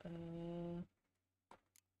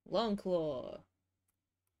 Longclaw.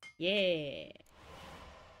 Yeah.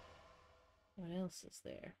 What else is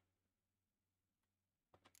there?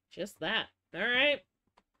 Just that. Alright.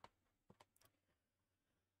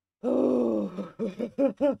 Oh,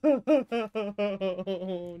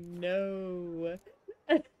 no.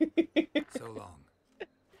 So long.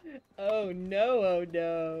 Oh no, oh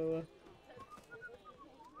no.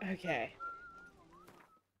 Okay.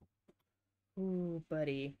 Ooh,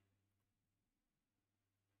 buddy.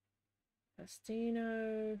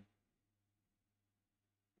 Fastino.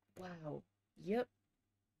 Wow. Yep.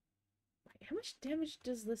 Wait, how much damage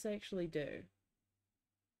does this actually do?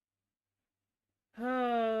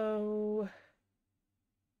 Oh.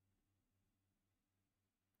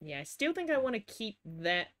 Yeah, I still think I want to keep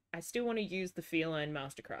that. I still want to use the Feline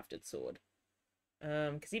Mastercrafted Sword.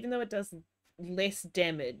 Because even though it does less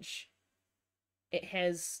damage, it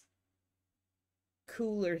has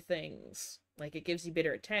cooler things. Like, it gives you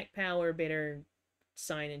better attack power, better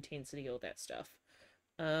sign intensity, all that stuff.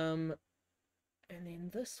 And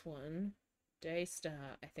then this one,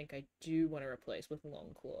 Daystar, I think I do want to replace with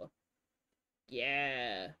Longclaw.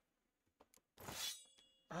 Yeah.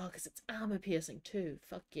 Oh, because it's armor piercing too.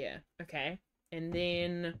 Fuck yeah. Okay. And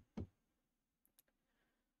then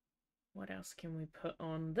what else can we put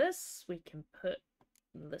on this? We can put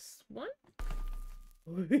this one.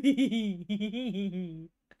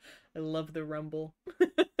 I love the rumble.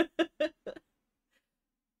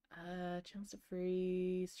 Chance to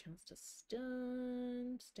freeze, chance to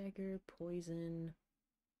stun, stagger, poison.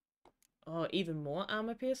 Oh, even more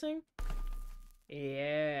armor piercing?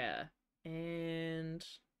 Yeah. And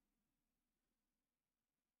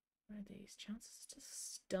what are these? Chances to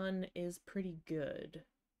stun is pretty good.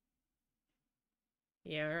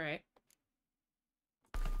 Yeah, alright.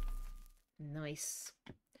 Nice.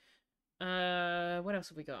 What else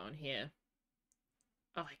have we got on here?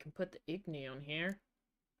 Oh, I can put the Igni on here.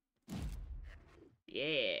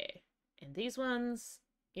 Yeah. And these ones,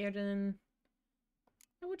 Erden.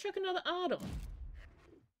 And we'll chuck another Ard on.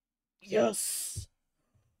 Yes!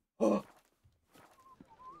 Oh.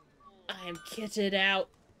 I am kitted out.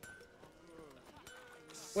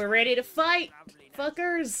 We're ready to fight,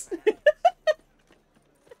 fuckers!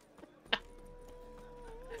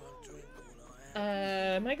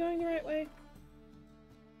 Am I going the right way?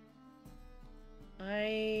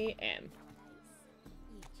 I am.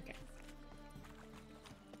 Okay.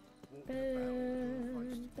 No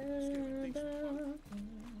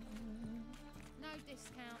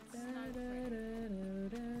discounts,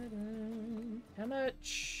 How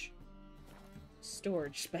much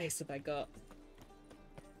storage space have I got?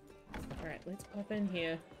 Alright, let's pop in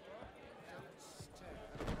here.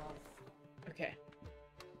 Okay.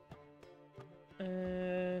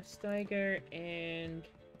 Steiger and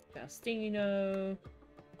Faustino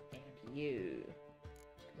and you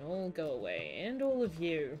can all go away, and all of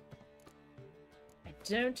you. I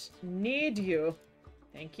don't need you.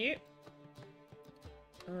 Thank you.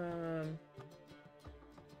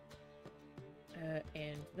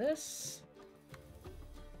 And this.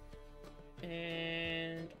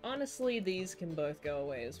 And honestly, these can both go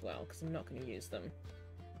away as well, because I'm not going to use them.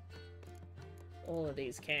 All of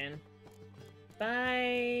these can.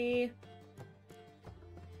 Bye!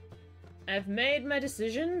 I've made my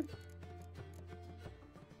decision.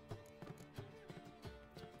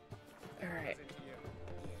 Alright.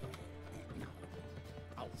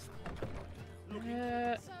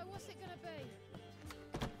 So what's it gonna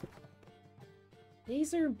be?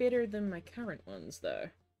 These are better than my current ones, though.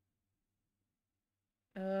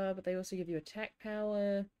 But they also give you attack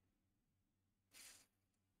power.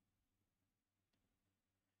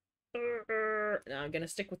 No, I'm gonna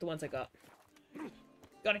stick with the ones I got.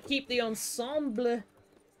 Gotta keep the ensemble.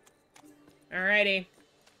 Alrighty.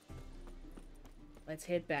 Let's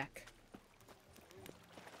head back.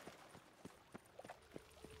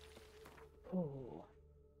 Oh.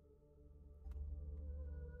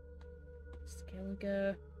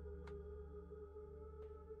 Skellige.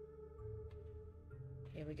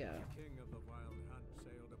 Here we go. The king of the Wild Hunt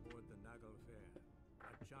sailed aboard the Naglfar,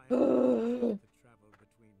 a giant that traveled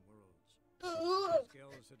between worlds. As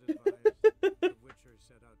Gels had advised, the Witcher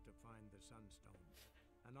set out to find the Sunstone,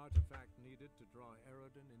 an artifact needed to draw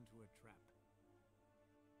Eredin into a trap.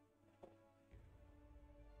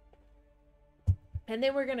 And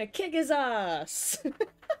then we're gonna kick his ass!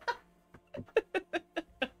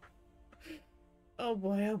 Oh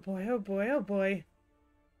boy, oh boy, oh boy, oh boy.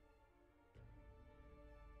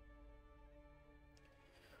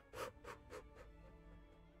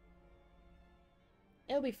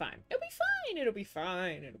 It'll be fine. It'll be fine. It'll be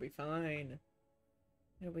fine. It'll be fine.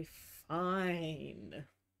 It'll be fine.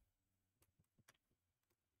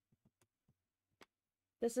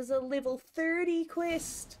 This is a level 30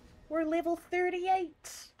 quest. We're level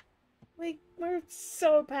 38. We're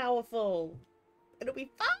so powerful. It'll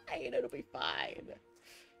be fine. It'll be fine.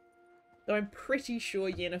 Though I'm pretty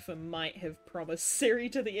sure Yennefer might have promised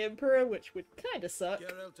Ciri to the Emperor, which would kind of suck.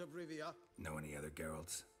 Geralt of Rivia. Know any other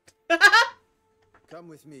Geralts? Come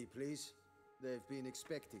with me, please. They've been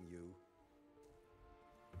expecting you.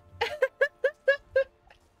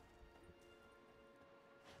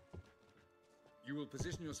 You will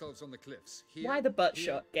position yourselves on the cliffs. Here, Why the butt here,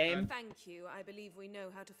 shot game? Thank you. I believe we know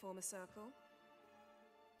how to form a circle.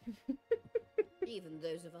 Even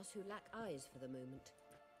those of us who lack eyes for the moment.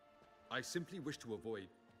 I simply wish to avoid...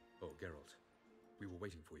 Oh, Geralt. We were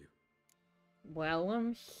waiting for you. Well,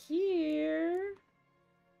 I'm here.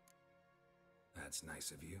 That's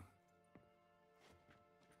nice of you.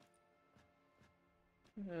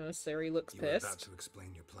 Ciri looks You were pissed. about to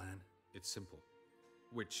explain your plan? It's simple.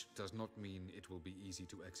 Which does not mean it will be easy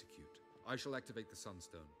to execute. I shall activate the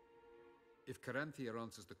Sunstone. If Caranthea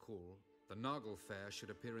answers the call, the Naglfar should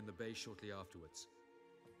appear in the bay shortly afterwards.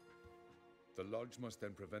 The Lodge must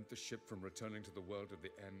then prevent the ship from returning to the world of the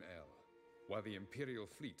NL, while the Imperial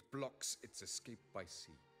fleet blocks its escape by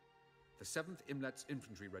sea. The 7th Imlet's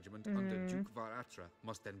Infantry Regiment under Duke Varatra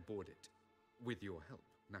must then board it. With your help,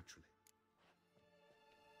 naturally.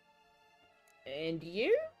 And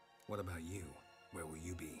you? What about you? Where will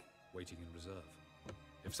you be? Waiting in reserve.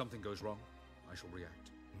 If something goes wrong, I shall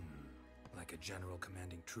react. Like a general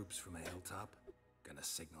commanding troops from a hilltop? Gonna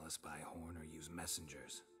signal us by horn or use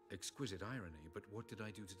messengers? Exquisite irony, but what did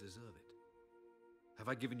I do to deserve it? Have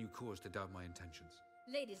I given you cause to doubt my intentions?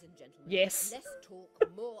 Ladies and gentlemen, Yes. less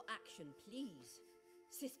talk, more action, please.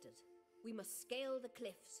 Sisters, we must scale the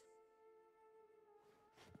cliffs.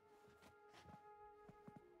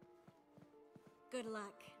 Good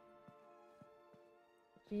luck.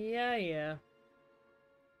 Yeah.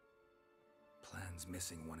 Plan's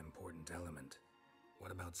missing one important element.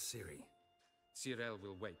 What about Ciri? Cyril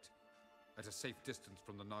will wait, at a safe distance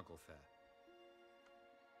from the Naglfar.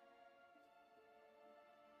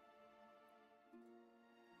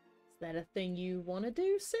 Is that a thing you want to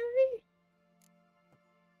do, Ciri?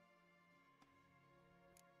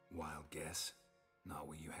 Wild guess? Not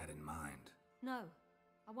what you had in mind. No,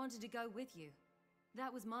 I wanted to go with you.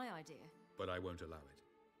 That was my idea. But I won't allow it.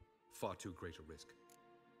 Far too great a risk.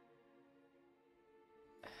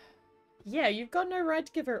 Yeah, you've got no right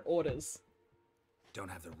to give her orders. Don't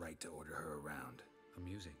have the right to order her around.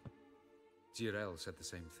 Amusing. Cyril said the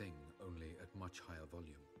same thing, only at much higher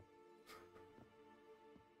volume.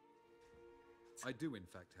 I do, in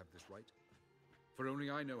fact, have this right. For only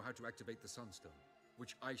I know how to activate the Sunstone,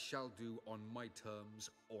 which I shall do on my terms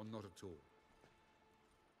or not at all.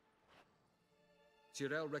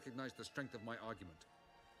 Cyril recognized the strength of my argument.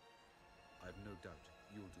 I have no doubt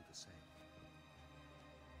you'll do the same.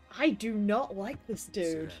 I do not like this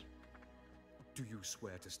dude. Cyril, do you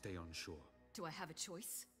swear to stay on shore? Do I have a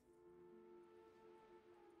choice?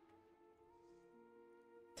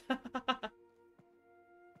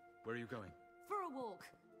 Where are you going? For a walk.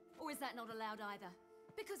 Or is that not allowed either?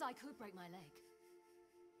 Because I could break my leg.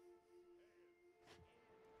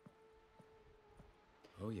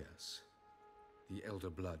 Oh yes. The elder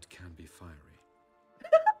blood can be fiery.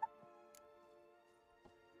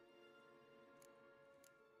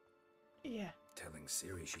 Yeah. Telling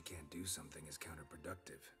Ciri she can't do something is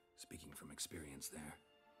counterproductive, speaking from experience there.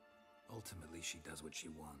 Ultimately, she does what she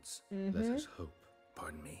wants. Let us hope.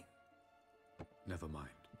 Pardon me? Never mind.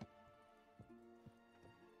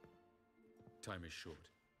 Time is short.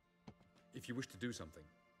 If you wish to do something,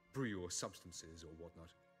 brew your substances or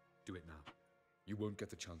whatnot, do it now. You won't get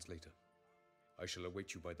the chance later. I shall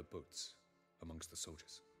await you by the boats, amongst the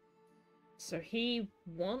soldiers. So he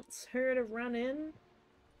wants her to run in?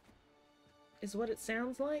 Is what it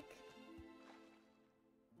sounds like?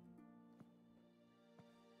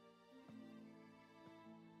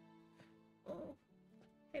 Oh.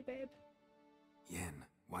 Hey, babe. Yen,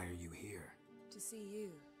 why are you here? To see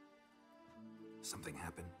you. Something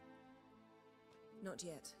happen? Not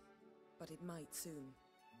yet, but it might soon.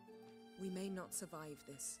 We may not survive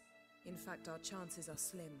this. In fact, our chances are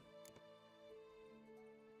slim.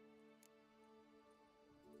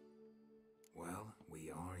 Well,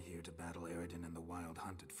 we are here to battle Eredin and the Wild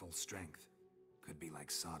Hunt at full strength. Could be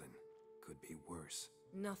like Sodden. Could be worse.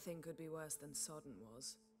 Nothing could be worse than Sodden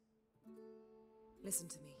was. Listen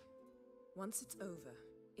to me. Once it's over,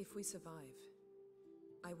 if we survive,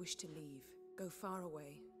 I wish to leave, go far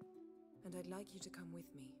away, and I'd like you to come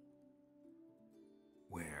with me.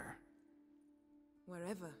 Where?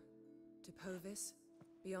 Wherever. To Povis,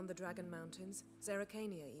 beyond the Dragon Mountains,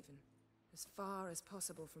 Zerrikania even. As far as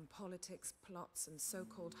possible from politics, plots, and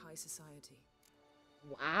so-called high society.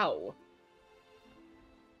 Wow.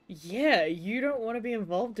 Yeah, you don't want to be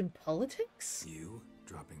involved in politics? You?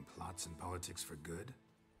 Dropping plots and politics for good?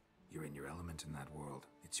 You're in your element in that world.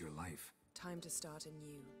 It's your life. Time to start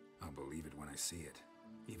anew. I'll believe it when I see it.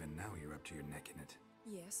 Even now you're up to your neck in it.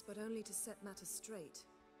 Yes, but only to set matters straight.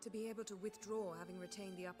 To be able to withdraw having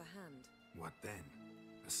retained the upper hand. What then?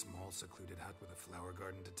 A small secluded hut with a flower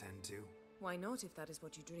garden to tend to? Why not, if that is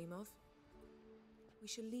what you dream of? We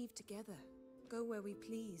shall leave together. Go where we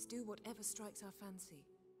please, do whatever strikes our fancy.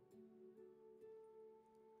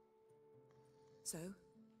 So,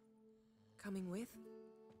 coming with?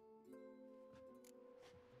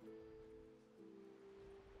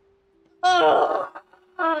 Oh!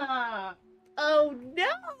 Oh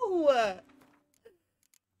no!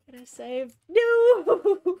 Can I save?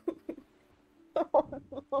 No!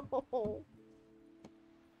 Oh.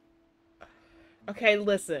 Okay,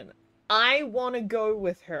 listen. I want to go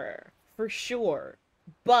with her, for sure.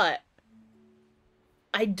 But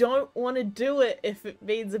I don't want to do it if it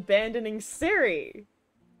means abandoning Ciri.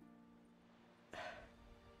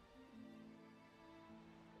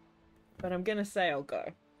 But I'm gonna say I'll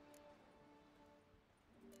go.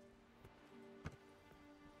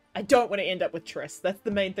 I don't want to end up with Triss. That's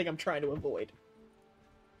the main thing I'm trying to avoid.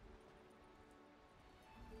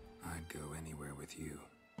 I'd go anywhere with you.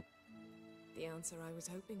 The answer I was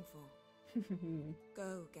hoping for.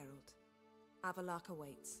 Go, Geralt. Avallac'h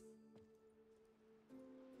awaits.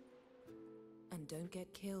 And don't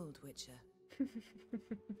get killed, Witcher.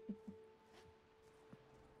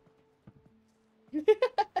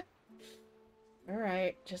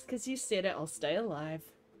 Alright, just because you said it, I'll stay alive.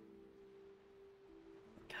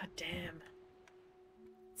 God damn.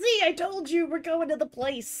 See, I told you we're going to the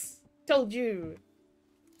place. Told you.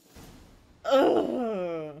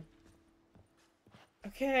 Ugh.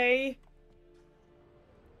 Okay.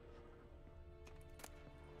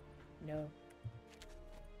 No.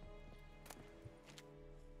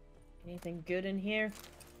 Anything good in here?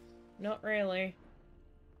 Not really.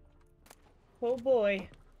 Oh boy.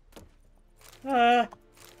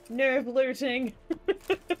 Nerve looting.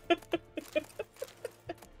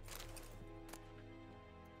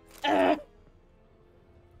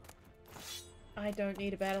 I don't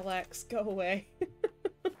need a battle axe. Go away.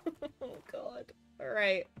 Oh god.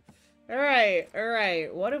 Alright. Alright.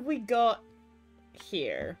 Alright. What have we got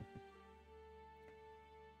here?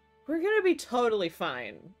 We're gonna be totally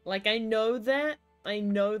fine. Like, I know that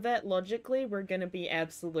logically we're gonna be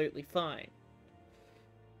absolutely fine.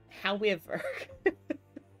 However,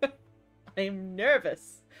 I'm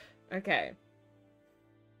nervous. Okay.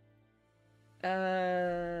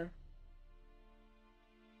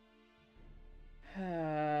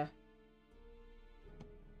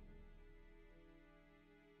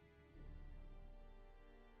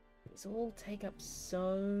 These all take up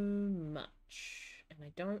so much, and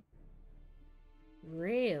I don't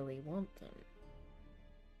really want them.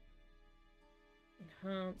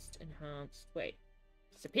 Enhanced, enhanced. Wait.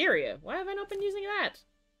 Superior. Why have I not been using that?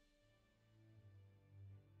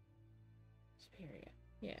 Superior.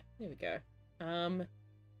 Yeah, there we go.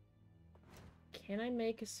 Can I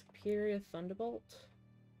make a superior thunderbolt?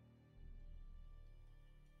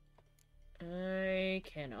 I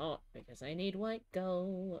cannot, because I need white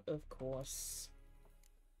gold, of course.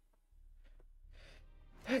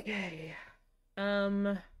 Okay.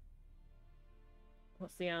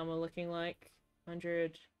 What's the armor looking like?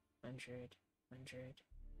 100, 100, 100,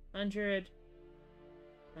 100,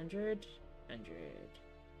 100, 100.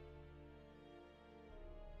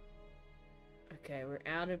 Okay, we're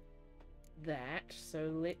out of that, so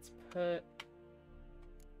let's put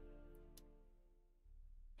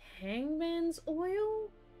Hangman's oil?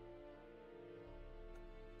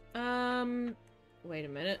 Wait a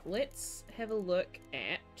minute. Let's have a look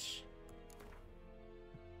at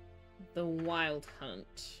the Wild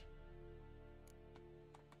Hunt.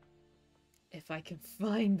 If I can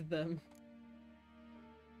find them.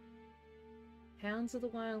 Hounds of the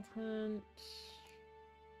Wild Hunt.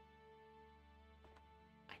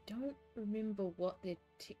 I don't remember what they're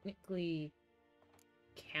technically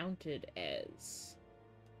counted as.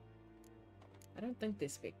 I don't think they're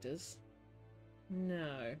specters.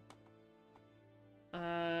 No.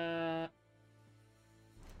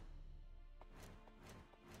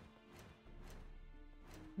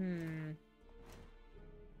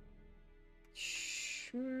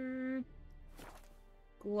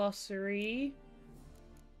 Glossary.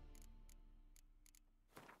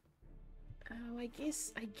 Oh, I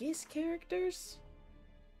guess characters?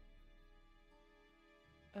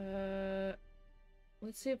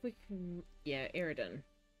 Let's see if we can... Yeah, Eridan.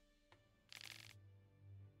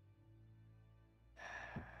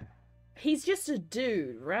 He's just a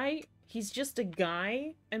dude, right? He's just a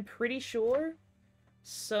guy, I'm pretty sure.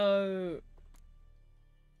 So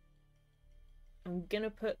I'm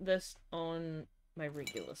gonna put this on my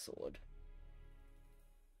regular sword.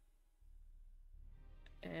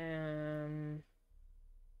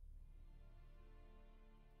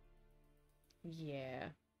 Yeah.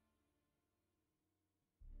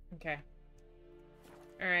 Okay.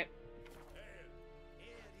 Alright.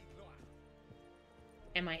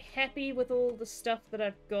 Am I happy with all the stuff that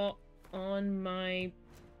I've got on my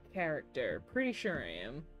character? Pretty sure I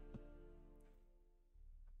am.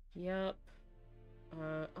 Yup.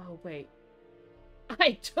 Oh wait.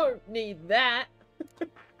 I don't need that!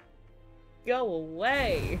 Go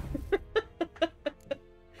away!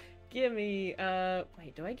 Give me,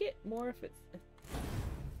 wait, do I get more if it's...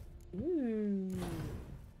 Ooh.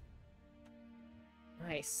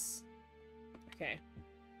 Nice. Okay.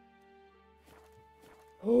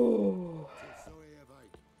 Ooh.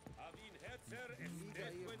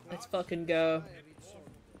 Let's fucking go.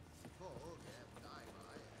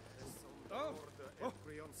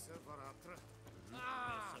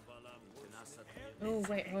 Oh,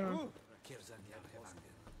 wait, hold on.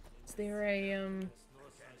 Is there a,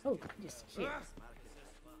 oh, just here.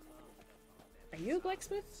 Are you a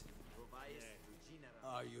blacksmith?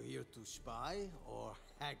 Are you here to spy or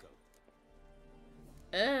haggle?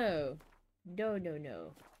 Oh. No, no,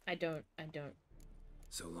 no. I don't.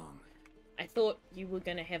 So long. I thought you were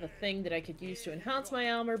gonna have a thing that I could use to enhance my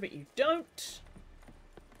armor, but you don't.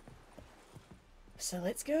 So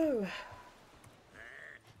let's go.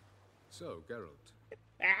 So, Geralt.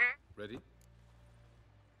 Ready?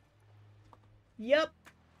 Yep.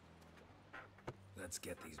 Let's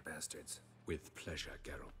get these bastards. With pleasure,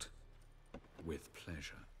 Geralt. With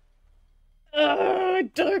pleasure. I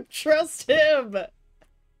don't trust him!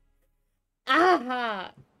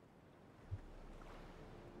 Aha!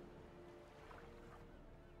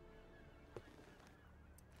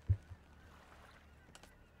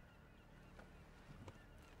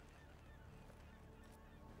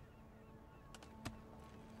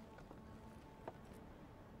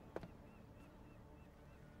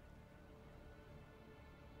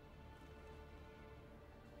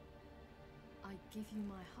 I give you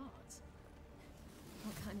my heart.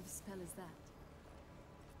 What kind of spell is that?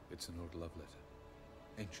 It's an old love letter.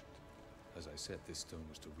 Ancient. As I said, this stone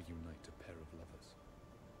was to reunite a pair of lovers.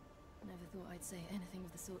 Never thought I'd say anything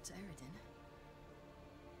of the sort to Eredin.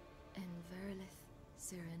 En verilith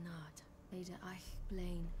Sirenad, Ada Eich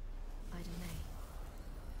Blaine, Idonay.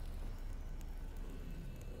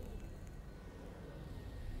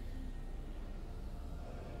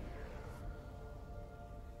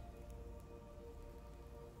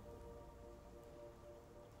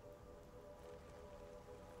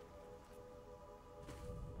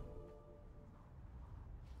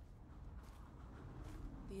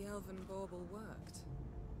 The elven bauble worked.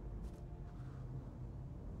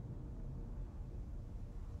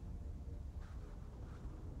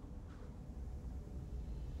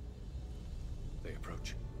 They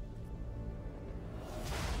approach.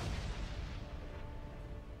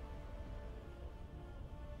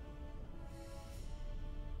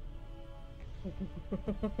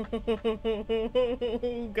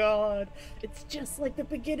 Oh god. It's just like the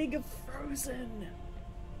beginning of Frozen.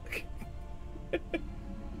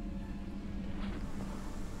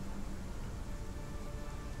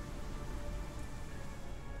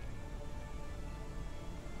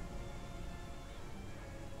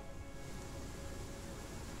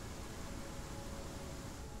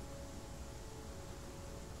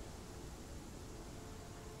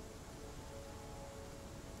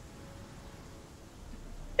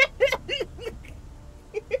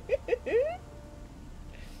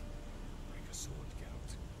 Break a sword,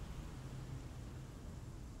 Geralt.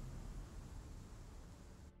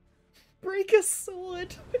 Break a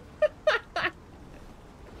sword. Oh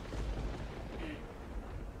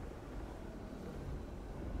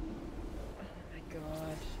my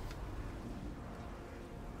god.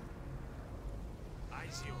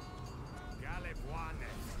 Aizio, Galebuane.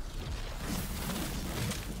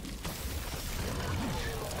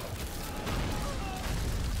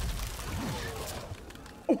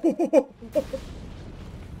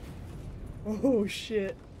 Oh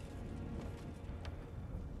shit.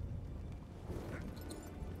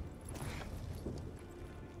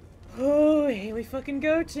 Oh, here we fucking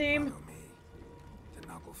go, team. Follow me. The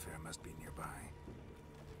Naglfar must be nearby.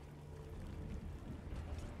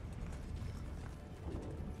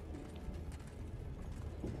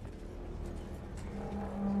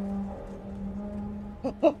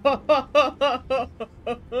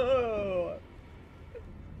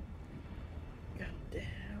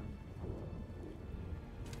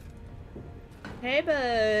 Hey,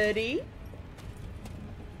 buddy.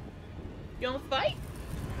 You wanna fight?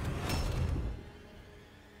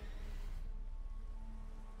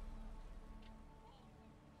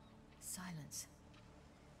 Silence.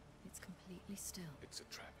 It's completely still. It's a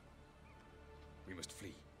trap. We must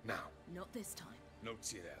flee, now. Not this time. No,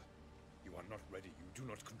 Cyril. You are not ready. You do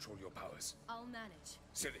not control your powers. I'll manage.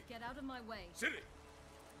 Ciri! Get out of my way. Ciri!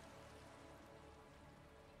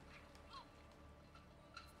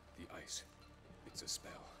 The ice. It's a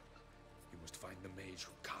spell. You must find the mage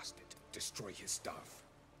who cast it. Destroy his staff.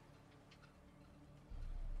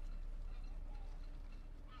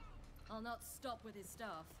 I'll not stop with his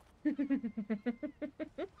staff.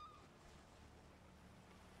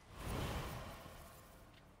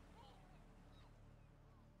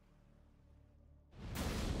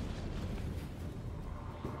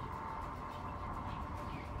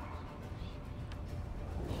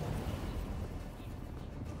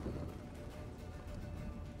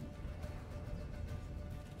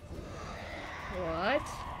 What?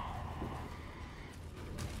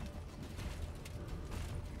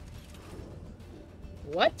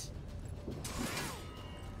 What?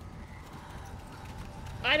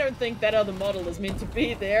 I don't think that other model is meant to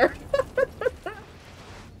be there.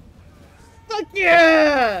 Fuck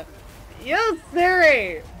yeah! Yes,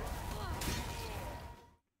 Ciri!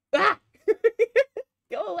 Ah!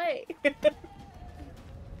 Go away!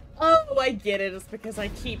 Oh, I get it. It's because I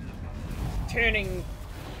keep turning...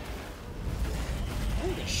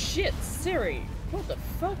 Holy shit, Ciri! What the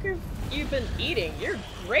fuck have you been eating? You're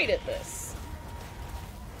great at this.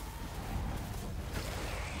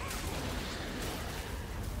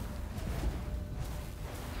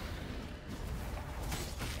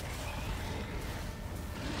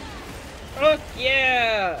 Fuck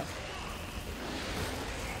yeah!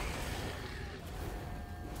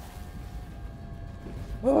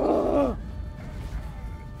 Oh.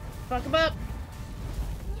 Fuck him up!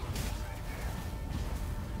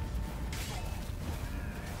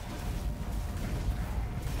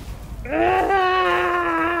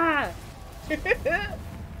 Ah!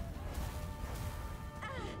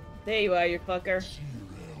 There you are, you fucker.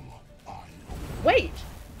 Wait!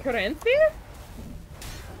 Corinthia?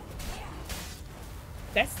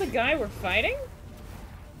 That's the guy we're fighting?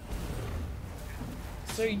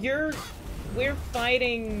 So we're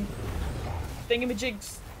fighting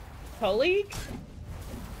Thingamajig's colleague?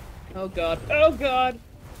 Oh god. Oh god!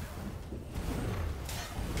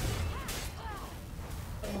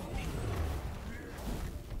 Oh.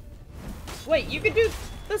 Wait, you can do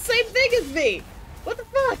the same thing as me! What the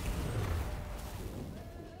fuck?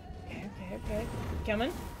 Okay.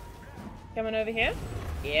 Coming? Coming over here?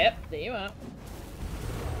 Yep, there you are.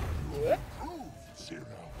 What?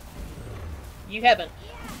 You haven't.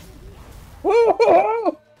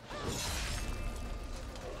 Woo-hoo-hoo!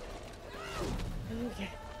 Okay.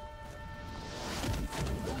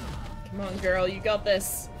 Come on, girl, you got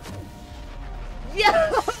this.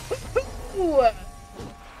 Yeah!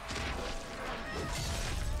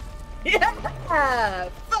 Yeah!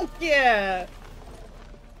 Fuck yeah!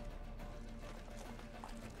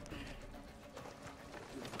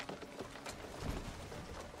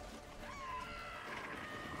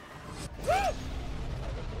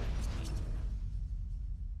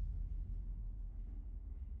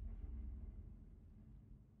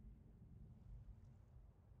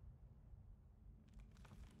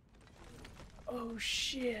 Oh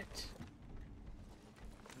shit.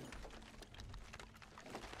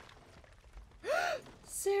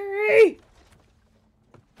 Ciri!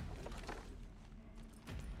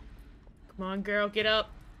 Come on, girl, get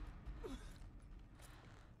up.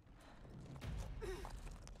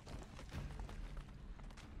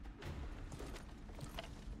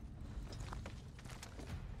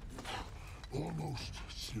 Almost,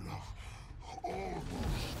 Sirach. Almost.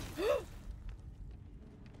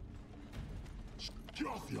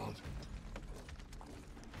 Jothyard.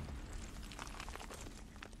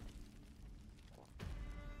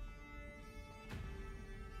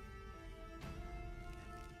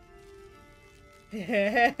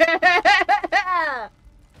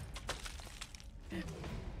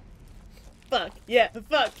 Fuck yeah,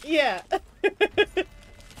 fuck yeah.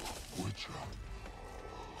 Witcher,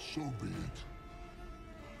 so be it.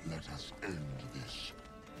 Let us end this.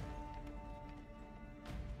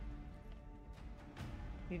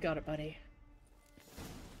 You got it, buddy.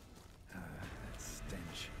 That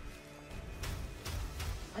stench.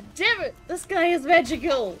 Ah, damn it! This guy is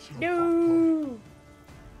magical! No!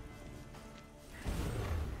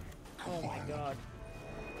 Oh my god.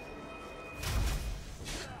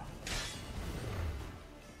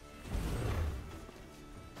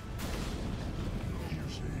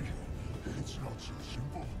 It's not so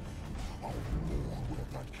simple. I'll know where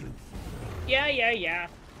that came from. Yeah.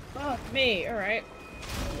 Fuck me. Alright.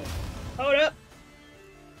 Hold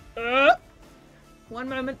up. One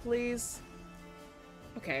moment, please.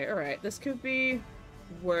 Okay, alright. This could be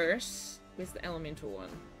worse. Where's the elemental one?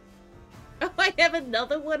 Oh, I have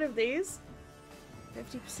another one of these?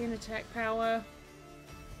 50% attack power.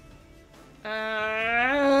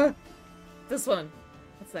 This one.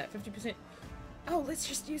 What's that? 50%? Oh, let's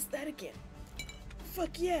just use that again.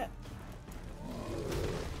 Fuck yeah.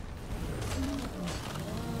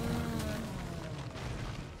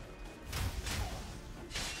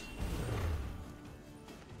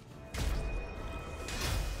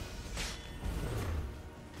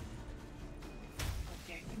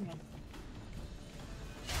 Okay, come on.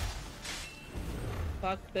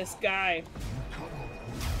 Fuck this guy.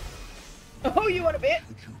 Oh, you want a bit?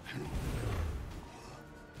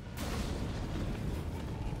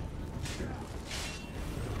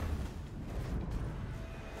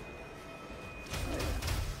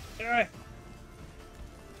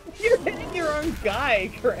 You're hitting your own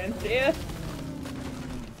guy, Grandia.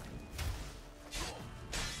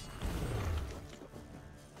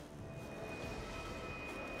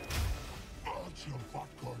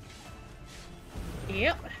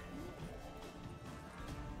 Yep.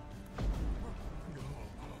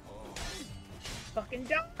 Fucking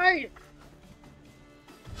die!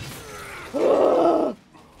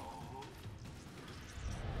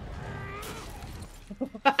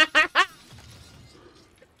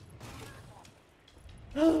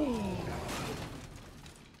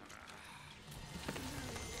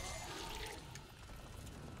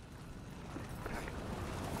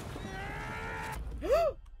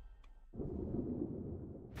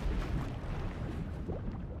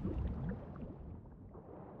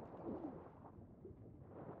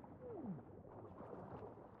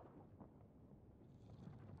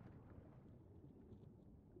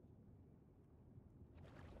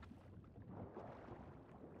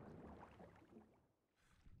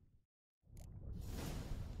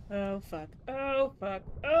 Oh fuck. Oh fuck.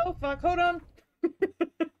 Oh fuck. Hold on.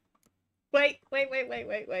 Wait.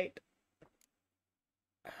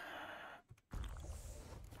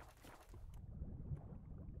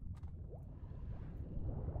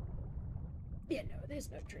 Yeah, no,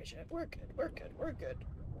 there's no treasure. We're good.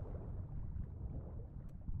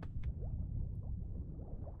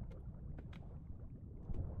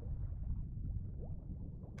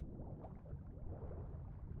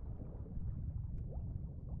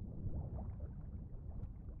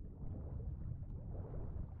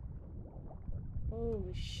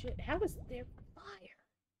 Holy shit, how is there fire?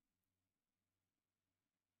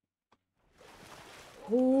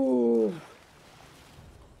 Ooh.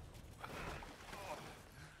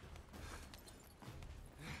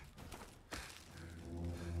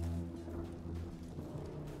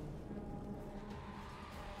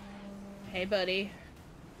 Hey, buddy.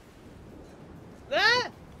 Ah!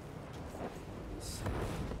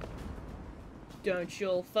 Don't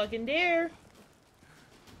you fucking dare.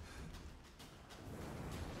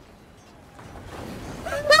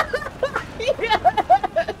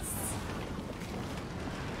 Yes!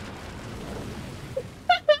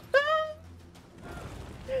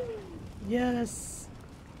 Yes!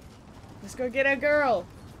 Let's go get our girl!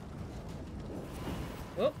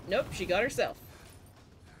 Oh, nope, she got herself.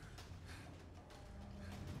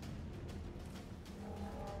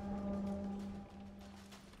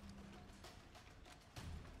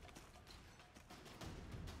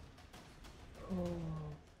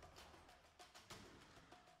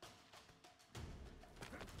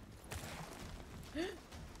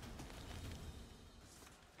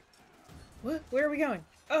 What? Where are we going?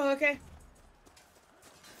 Oh, okay.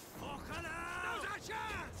 Now's our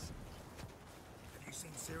chance! Have you seen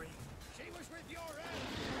Ciri? She was with your end.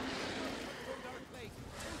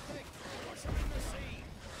 Push her in the sea.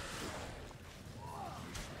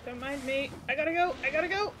 Don't mind me. I gotta go.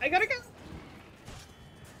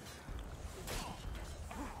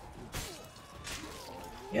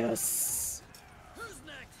 Yes. Who's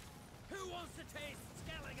next? Who wants to taste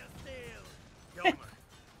Skellige's steel? Yoma,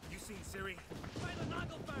 you seen Ciri? By the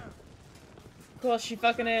Nagelfar. Of course she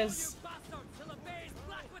fucking is.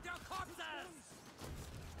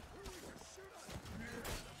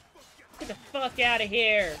 Get the fuck out of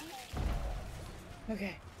here.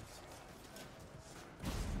 Okay.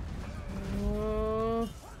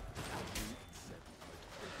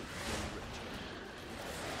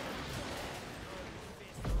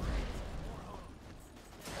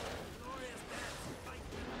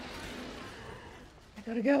 I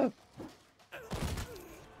gotta go.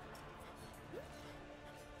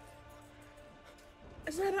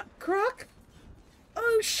 Is that a croc?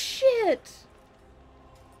 Oh shit!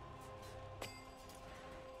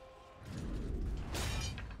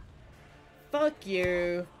 Fuck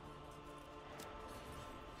you.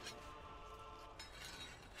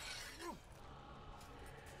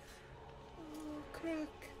 Oh, croc.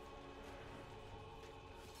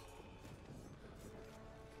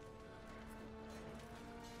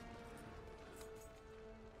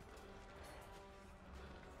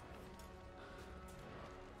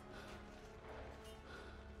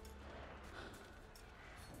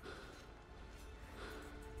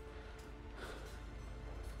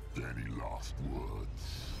 Any last words?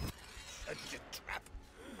 Set your trap.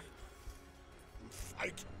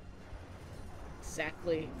 Fight.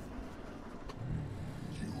 Exactly.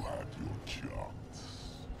 You had your chance.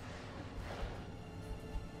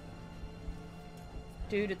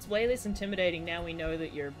 Dude, it's way less intimidating now we know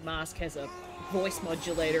that your mask has a voice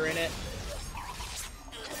modulator in it.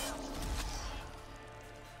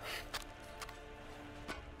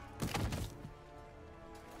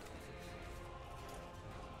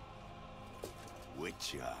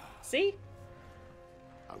 Witcher. See?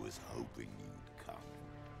 I was hoping you'd come.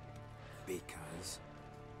 Because?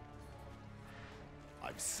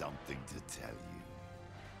 I've something to tell you.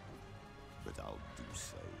 But I'll do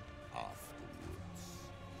so afterwards.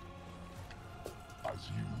 As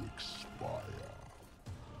you expire.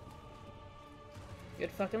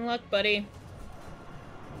 Good fucking luck, buddy.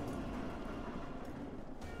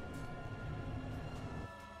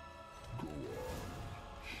 Go on.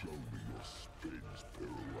 Show me your spins,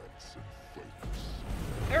 pirouettes, and fakes.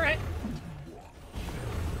 Alright.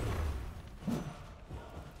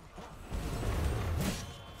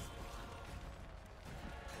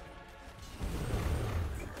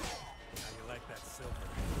 How you like that silver?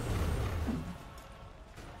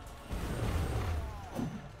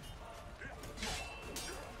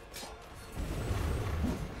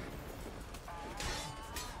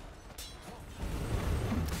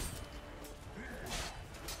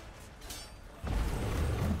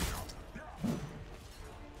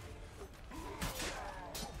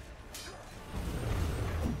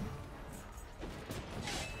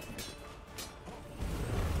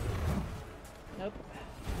 Nope.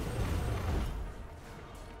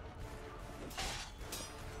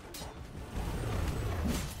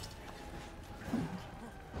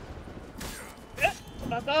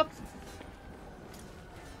 Fuck up.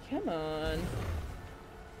 Come on.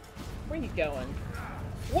 Where are you going?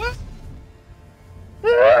 What?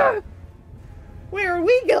 Ah! Where are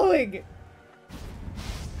we going?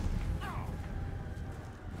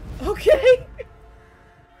 Okay.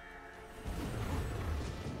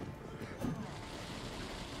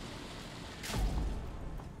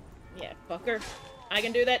 Yeah, fucker. I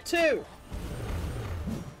can do that too.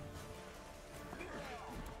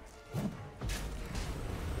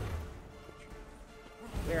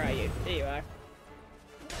 Where are you? There you are.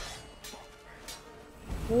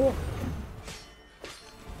 Whoa.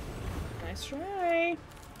 Nice try.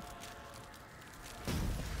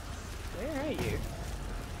 Where are you?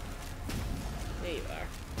 There you are.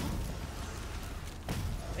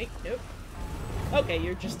 Wait, nope. Okay,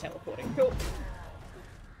 you're just teleporting. Cool.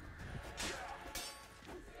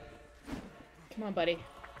 Come on, buddy.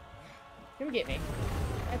 Come get me.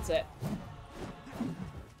 That's it.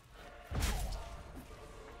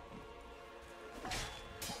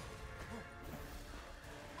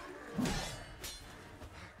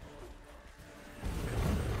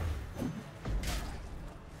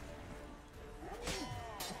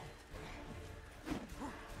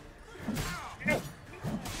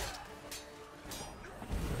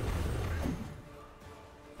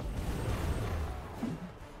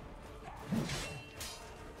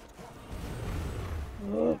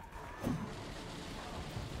 Ugh.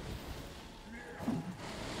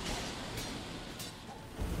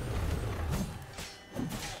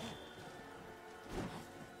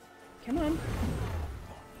 Come on.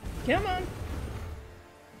 Come on.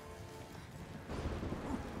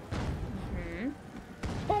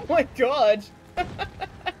 Oh my god.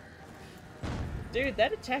 Dude,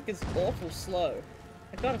 that attack is awful slow.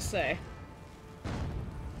 I gotta say.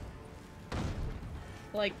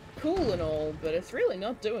 Like, cool and all, but it's really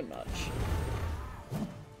not doing much.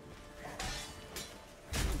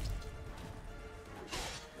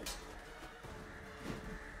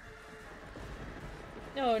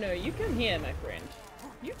 No, no, you come here, my friend.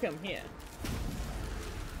 You come here.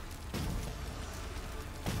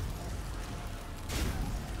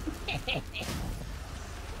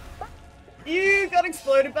 You got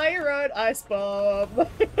exploded by your own ice bomb.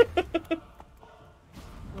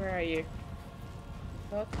 Where are you?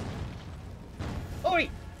 Fuck. Oi!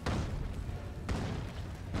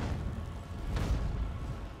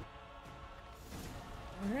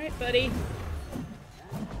 Alright, buddy.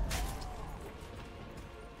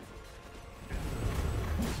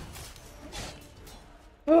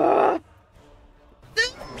 Ah!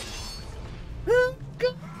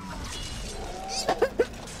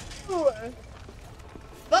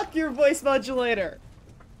 Fuck your voice modulator!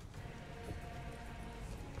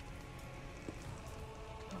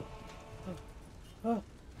 Oh.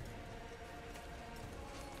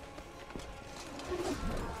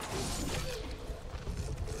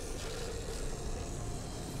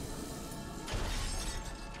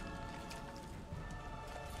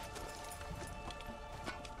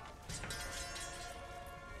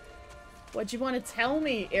 What'd you want to tell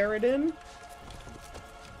me, Eridan?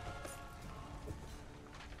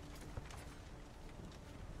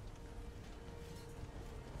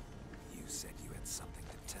 You said you had something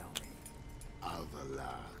to tell me. Avallac'h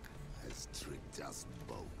has tricked us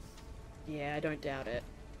both. Yeah, I don't doubt it.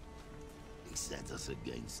 He set us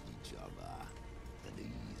against each other, and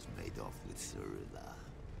he's made off with Cirilla.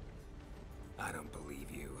 I don't believe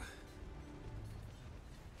you.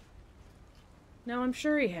 No, I'm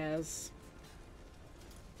sure he has.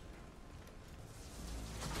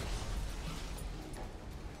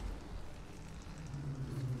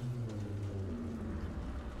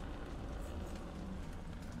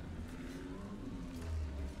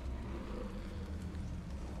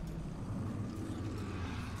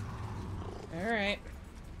 Alright.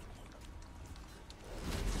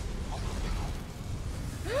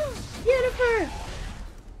 Yennefer!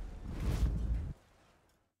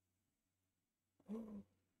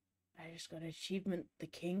 I just got an achievement. The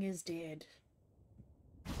king is dead.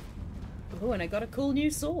 Oh, and I got a cool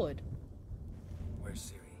new sword.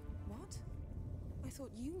 Where's Ciri? What? I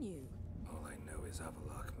thought you knew. All I know is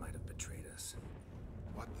Avallac'h might have betrayed us.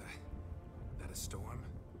 What the? That a storm?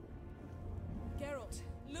 Geralt,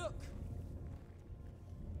 look!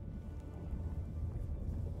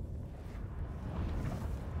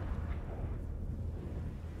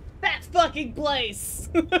 That fucking place!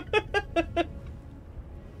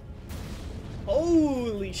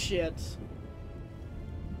 Holy shit.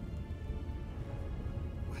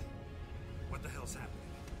 What the hell's happening?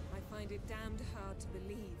 I find it damned hard to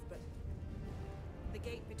believe, but the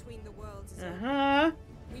gate between the worlds is Uh-huh. open.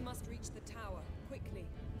 We must reach the tower, quickly.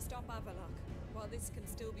 Stop Avallac'h, while this can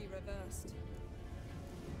still be reversed.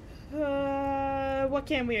 What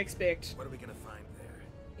can we expect? What are we gonna find there?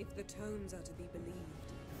 If the tomes are to be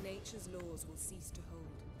believed, nature's laws will cease to hold.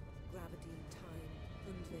 Gravity, time,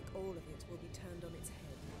 Undvik, all of it will be turned on its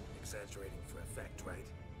head. Exaggerating for effect, right?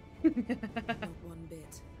 Not one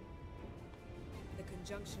bit. The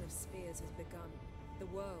conjunction of spheres has begun. The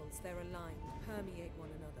worlds, they're aligned, permeate one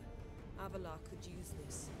another. Avallac'h could use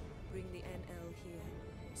this. Bring the NL here,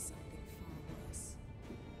 or something far worse.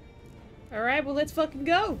 Alright, well let's fucking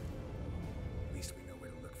go! At least we know where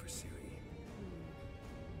to look for Ciri.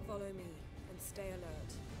 Follow me, and stay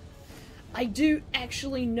alert. I do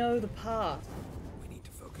actually know the path. We need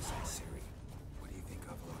to focus on Ciri. What do you think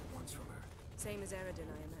Avallac'h wants from her? Same as Eridan,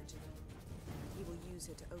 I imagine. He will use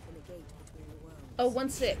her to open a gate between the worlds. Oh, one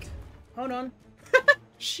sec. Hold on.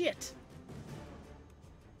 Shit.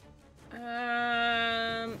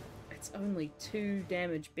 It's only 2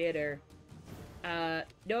 damage better.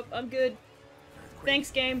 Nope, I'm good.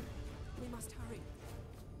 Thanks, game. We must hurry.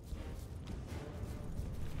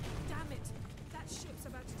 Damn it! That ship's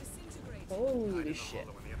about to disintegrate. Holy shit.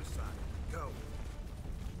 On the other side. Go.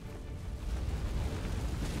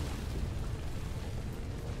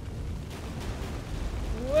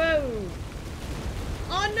 Whoa!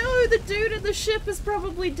 Oh no, the dude at the ship is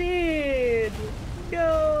probably dead!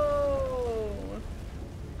 No!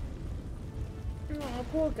 Oh,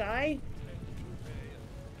 poor guy.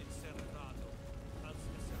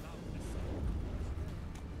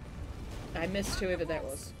 I missed whoever that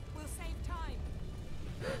was. We'll save time.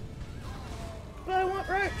 But I want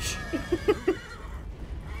Roach!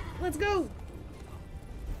 Let's go!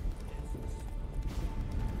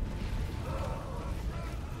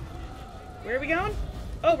 Where are we going?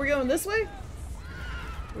 Oh, we're going this way?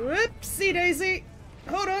 Whoopsie daisy!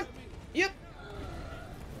 Hold on! Yep!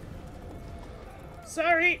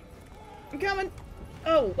 Sorry! I'm coming!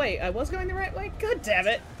 Oh, wait, I was going the right way? God damn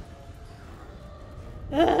it!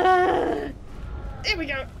 There we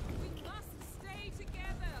go! We must stay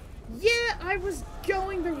together. Yeah, I was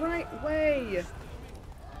going the right way!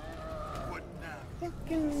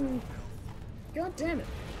 Fucking... God damn it.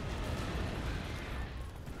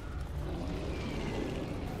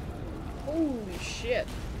 Holy shit.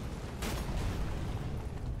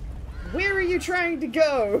 Where are you trying to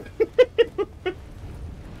go?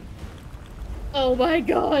 Oh my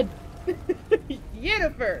god!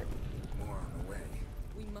 Yennefer! More on the way.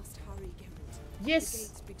 We must hurry, Geralt. Yes. The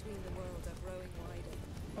gates between the worlds are growing wider.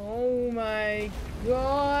 Oh my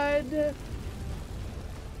god! Numbers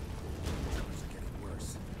are getting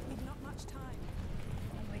worse. We've not much time.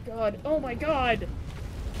 Oh my god! Oh my god!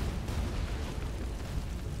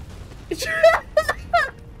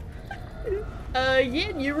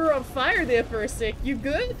 Yin, you were on fire there for a sec. You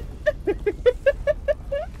good?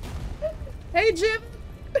 Hey, Jim!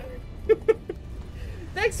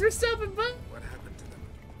 Thanks for stopping by! What happened to them?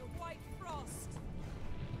 The White Frost.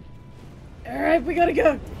 Alright, we gotta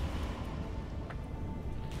go!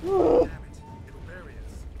 Damn it. It'll bury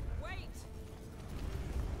us. Wait!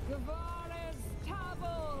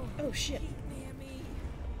 Oh shit. Keep near me.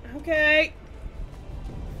 Okay.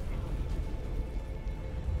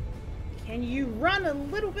 Can you run a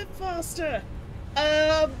little bit faster?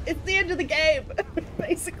 It's the end of the game,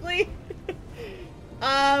 basically.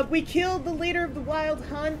 We killed the leader of the Wild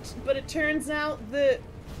Hunt, but it turns out that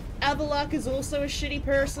Avallac'h is also a shitty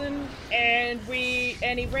person, and he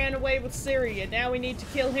ran away with Ciri, and now we need to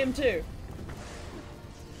kill him too.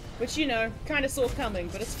 Which, you know, kinda saw coming,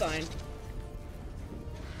 but it's fine.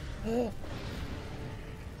 Ugh.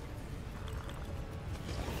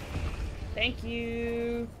 Thank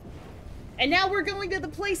you. And now we're going to the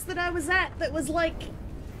place that I was at that was like,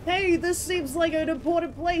 hey, this seems like an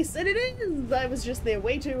important place, and it is! I was just there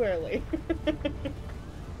way too early.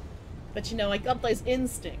 But you know, I got those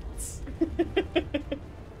instincts.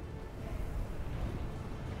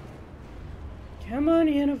 Come on,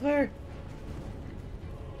 Yennefer.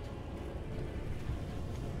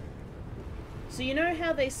 So you know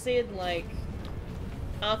how they said, like,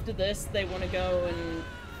 after this they want to go and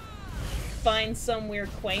find somewhere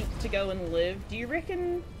quaint to go and live? Do you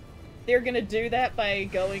reckon they're gonna do that by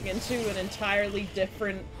going into an entirely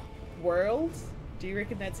different world? Do you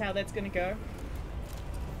reckon that's how that's gonna go?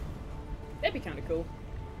 That'd be kind of cool.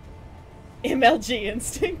 MLG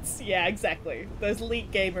instincts? Yeah, exactly. Those elite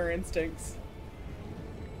gamer instincts.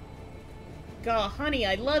 God, honey,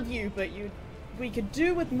 I love you, but we could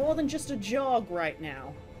do with more than just a jog right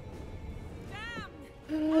now. Damn!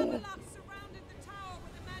 Surrounded the tower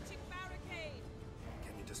with a magic barricade.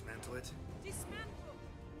 Can you dismantle it? Dismantle?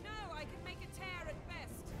 No, I can make a tear at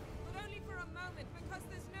best, but only for a moment because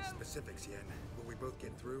there's no... Specifics, Yen. Will we both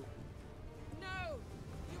get through? No!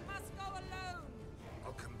 You must go alone!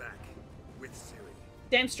 I'll come back. With Ciri.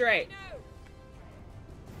 Damn straight. No!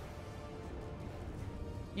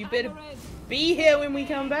 You better be here when we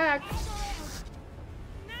come back.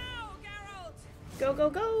 Now, Geralt! Go, go,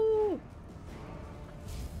 go!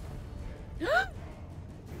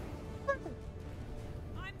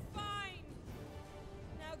 I'm fine!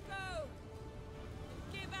 Now go!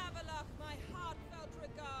 Give Avallac'h my heartfelt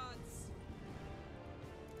regards!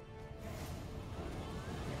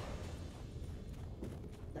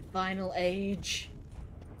 The final age.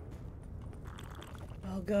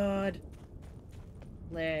 Oh god.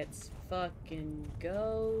 Let's fucking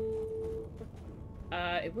go.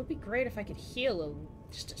 It would be great if I could heal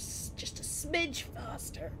just a smidge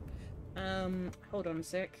faster. Hold on a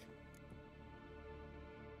sec.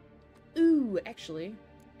 Ooh, actually,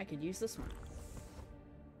 I could use this one.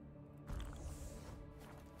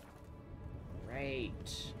 Right.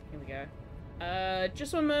 Here we go.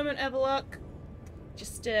 Just one moment, Avallac'h.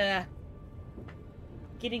 Just,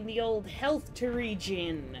 getting the old health to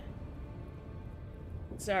regen.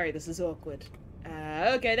 Sorry, this is awkward.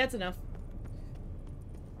 Okay, that's enough.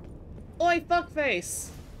 Oi, fuckface!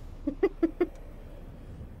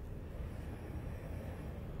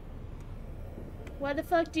 What the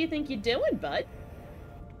fuck do you think you're doing, bud?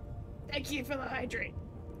 Thank you for the hydrate.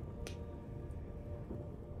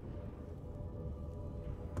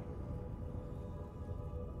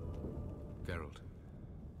 Geralt.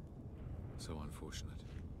 So unfortunate.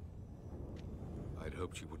 I'd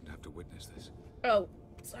hoped you wouldn't have to witness this. Oh,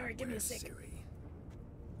 sorry, give me a second. Ciri?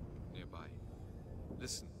 Nearby.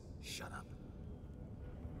 Listen. Shut up.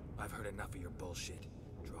 I've heard enough of your bullshit.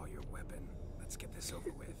 Draw your weapon. Let's get this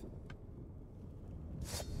over with.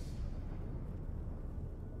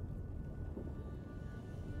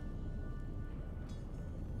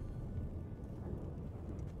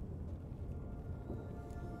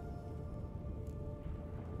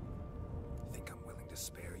 Think I'm willing to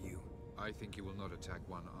spare you? I think you will not attack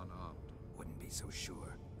one unarmed. Wouldn't be so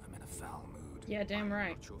sure. I'm in a foul mood. Yeah, damn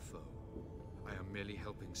right. Not your foe. I am merely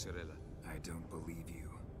helping Cirilla. I don't believe you.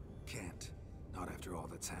 Can't. Not after all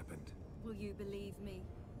that's happened. Will you believe me?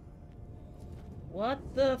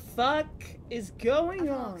 What the fuck is going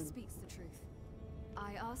Avallac'h on? speaks the truth.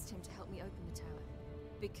 I asked him to help me open the tower,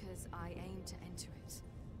 because I aim to enter it.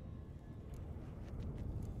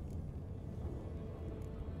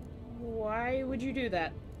 Why would you do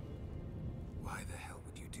that? Why the hell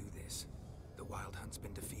would you do this? The Wild Hunt's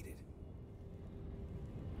been defeated.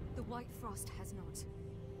 The White Frost has not.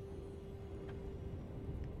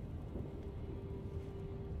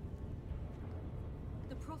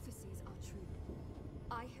 The prophecies are true.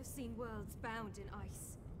 I have seen worlds bound in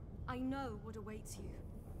ice. I know what awaits you.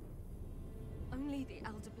 Only the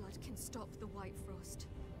Elder Blood can stop the White Frost.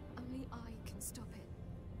 Only I can stop it.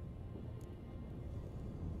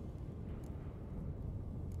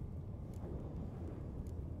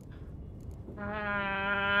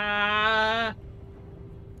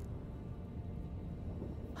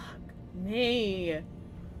 Fuck me.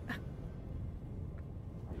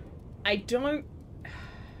 I don't...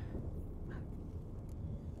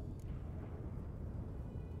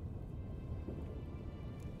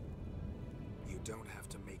 You don't have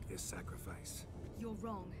to make this sacrifice. You're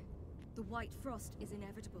wrong. The White Frost is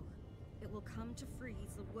inevitable. It will come to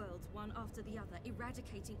freeze the worlds one after the other,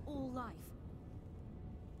 eradicating all life.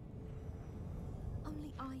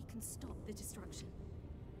 Only I can stop the destruction.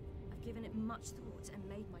 I've given it much thought and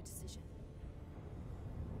made my decision.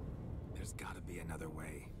 There's gotta be another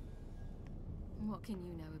way. What can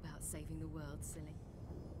you know about saving the world, silly?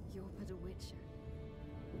 You're but a witcher.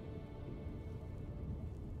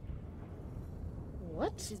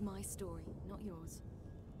 What? This is my story, not yours.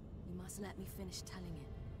 You must let me finish telling it.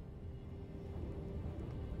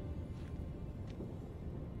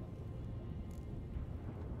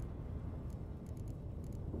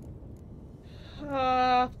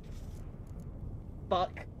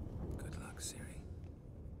 Fuck. Good luck, Ciri.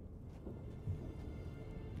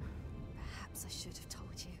 Perhaps I should have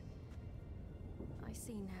told you. I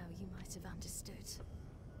see now you might have understood.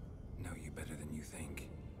 Know you better than you think.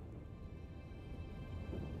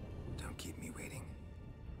 Don't keep me waiting.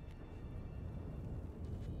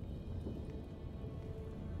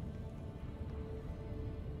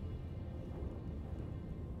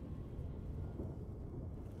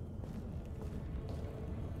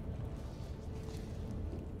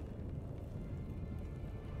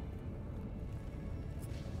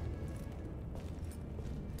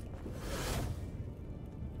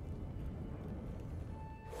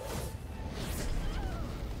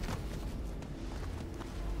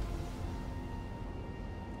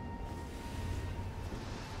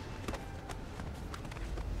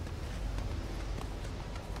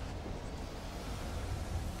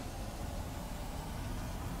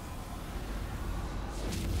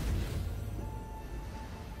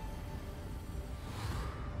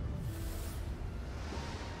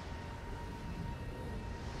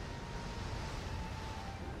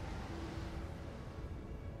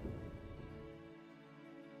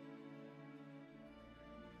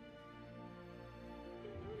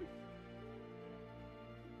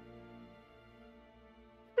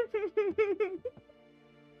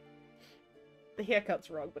 The haircut's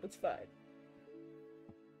wrong, but it's fine.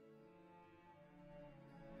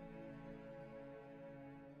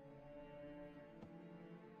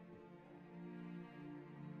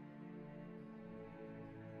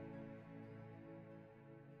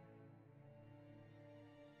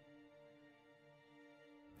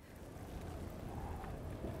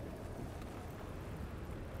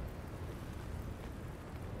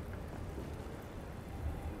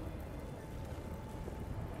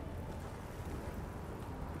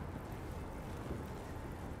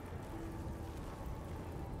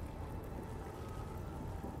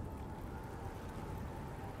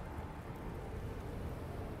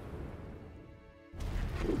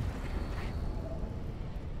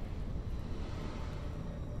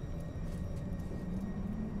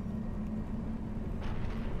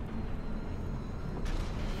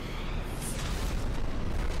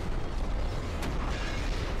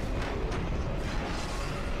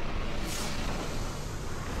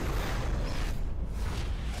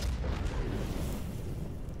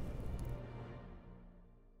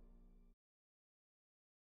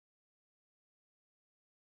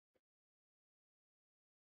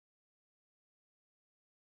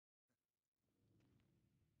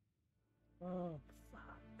 Oh,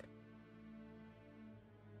 fuck.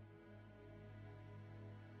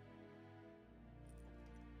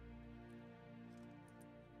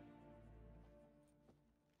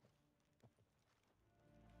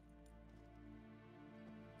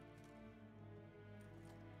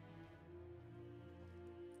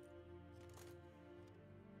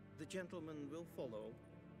 The gentleman will follow.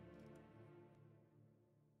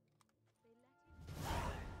 Now,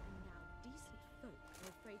 decent folk are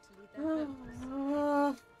afraid to leave their homes.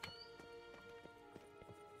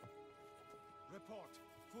 port.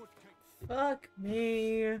 Foot kick. Fuck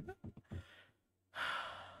me.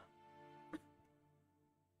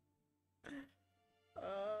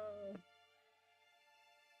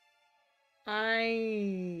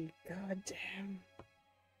 God damn.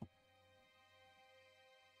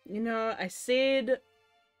 You know, I said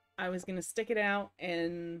I was gonna stick it out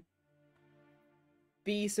and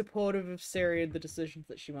be supportive of Ciri and the decisions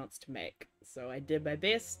that she wants to make. So I did my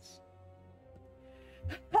best.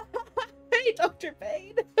 Hey, Dr.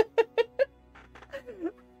 Bane!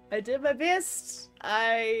 I did my best.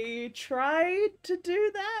 I tried to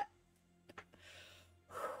do that.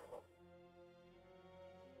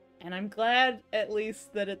 And I'm glad, at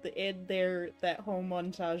least, that at the end there, that whole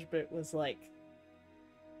montage bit was, like,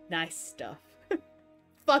 nice stuff.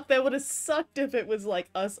 Fuck, that would have sucked if it was,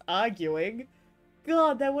 like, us arguing.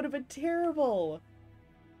 God, that would have been terrible.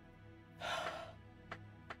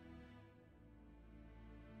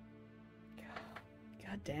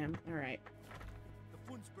 God damn. Alright. The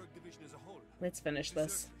Funsberg division as a whole. Let's finish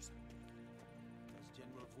this. Does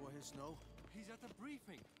General Voorhis know? He's at the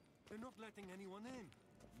briefing. They're not letting anyone in.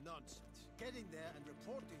 Nonsense. Get in there and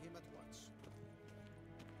report to him at once.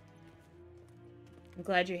 I'm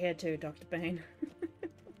glad you're here too, Dr. Bane.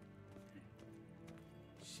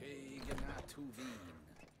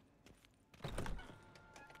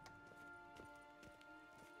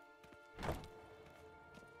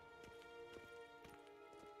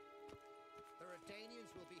 The Redanians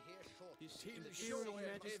will be here shortly. Is he In the the hero short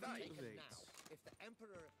Majesty taken awaits? now. If the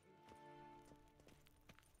Emperor...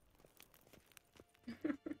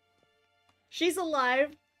 She's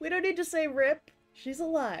alive. We don't need to say RIP. She's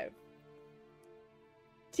alive.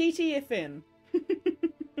 TTFN.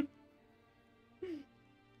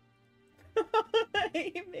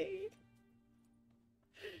 Amy.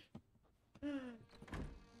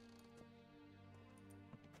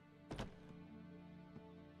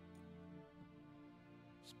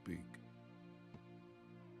 Speak.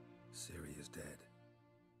 Ciri is dead.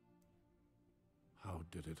 How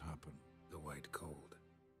did it happen? The White Cold.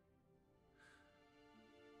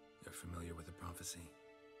 You're familiar with the prophecy?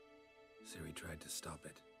 Ciri tried to stop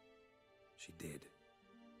it. She did,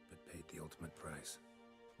 but paid the ultimate price.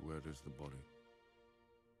 Where is the body?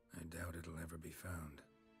 I doubt it'll ever be found.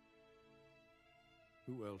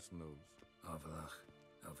 Who else knows? Avallac'h,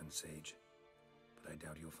 Elven Sage. But I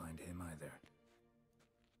doubt you'll find him either.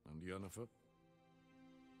 And Yennefer?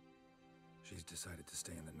 She's decided to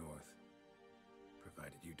stay in the north.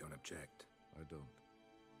 Provided you don't object. I don't.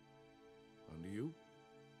 And you?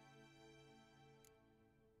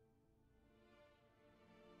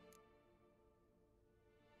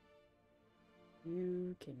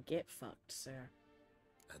 You can get fucked, sir.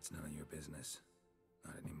 That's none of your business.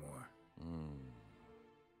 Not anymore.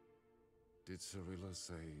 Did Cirilla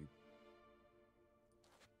say...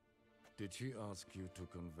 Did she ask you to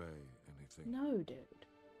convey anything? No, dude.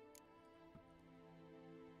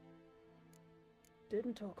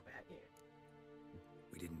 Didn't talk about you.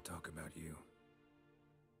 We didn't talk about you.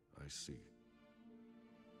 I see.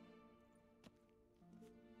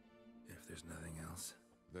 If there's nothing else...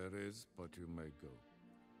 There is, but you may go.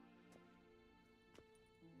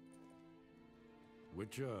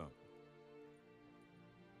 Witcher,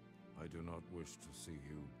 I do not wish to see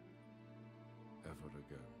you ever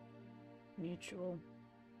again. Mutual.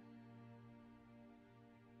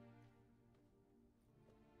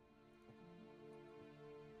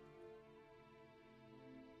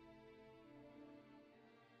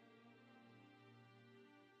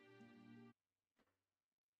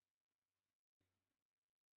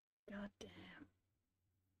 God damn.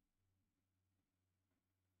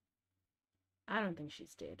 I don't think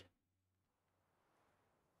she's dead.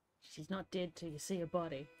 She's not dead till you see a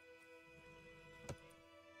body.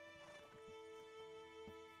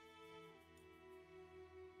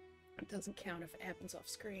 It doesn't count if it happens off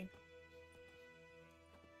screen.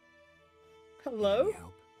 Hello? Need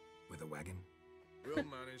help with a wagon? We'll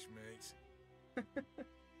manage, mate.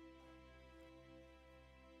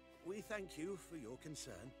 We thank you for your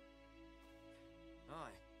concern.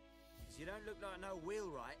 Aye, 'cause you don't look like no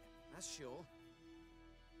wheelwright, that's sure.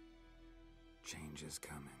 Change is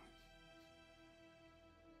coming.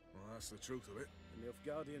 Well, that's the truth of it. The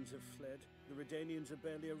Nilfgaardians have fled, the Redanians have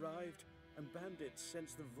barely arrived, and bandits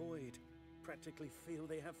sense the void, practically feel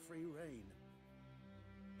they have free reign.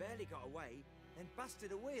 Barely got away, then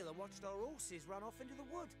busted a wheel and watched our horses run off into the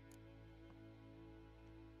wood.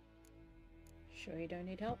 Sure you don't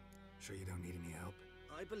need help? Sure you don't need any help?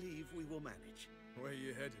 I believe we will manage. Where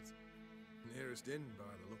you headed? Nearest inn,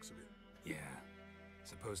 by the looks of it. Yeah.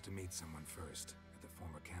 Supposed to meet someone first, at the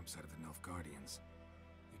former campsite of the Nilfgaardians.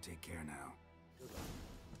 You take care now.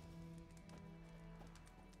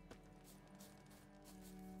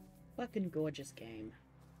 Fucking gorgeous game.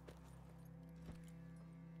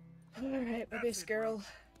 Alright, my best girl.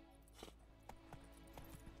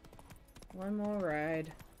 One more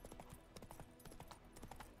ride.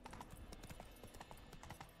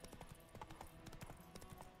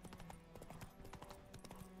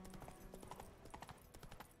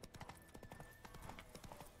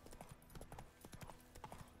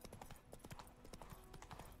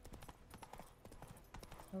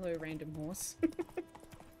 Hello, random horse.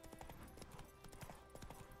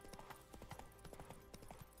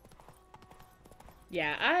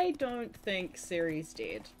 Yeah, I don't think Ciri's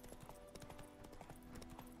dead.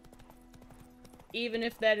 Even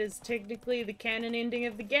if that is technically the canon ending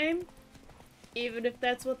of the game, even if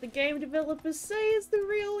that's what the game developers say is the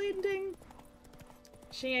real ending,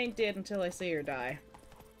 she ain't dead until I see her die.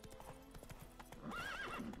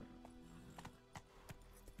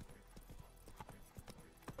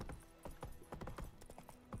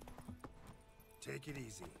 Take it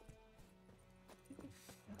easy. What the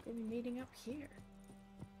fuck are we meeting up here?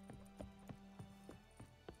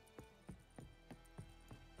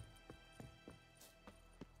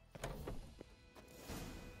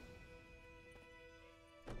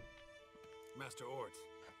 Master Ort.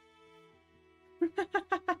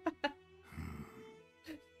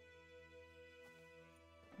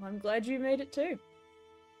 Well, I'm glad you made it too.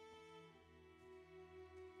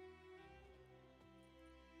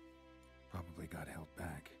 Probably got held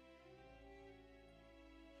back.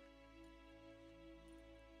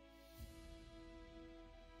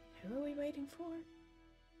 Who are we waiting for?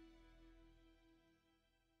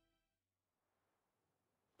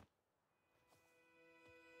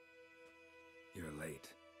 You're late.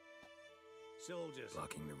 Soldiers.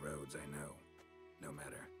 Blocking the roads, I know. No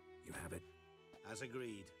matter. You have it? As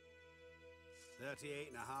agreed.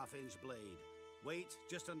 38.5-inch blade. Weight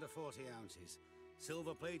just under 40 ounces.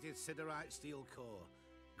 Silver-plated siderite steel core.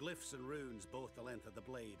 Glyphs and runes both the length of the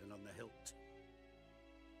blade and on the hilt.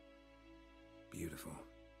 Beautiful.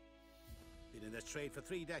 Been in this trade for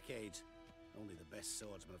 3 decades. Only the best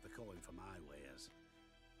swordsmen have the calling for my wares.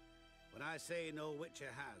 When I say no witcher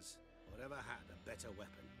has, or ever had, a better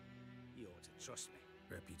weapon, you ought to trust me.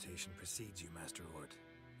 Reputation precedes you, Master Ort.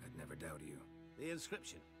 I'd never doubt you. The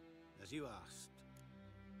inscription, as you asked.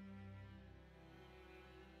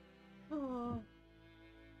 Oh.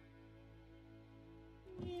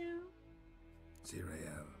 Yeah.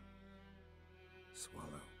 Zirael.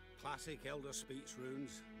 Swallow. Classic Elder Speech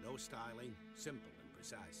runes, no styling, simple and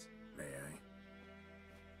precise. May I?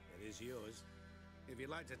 It is yours. If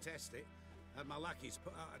you'd like to test it, have my lackeys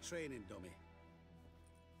put out a training dummy.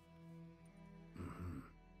 Mm-hmm.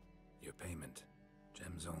 Your payment.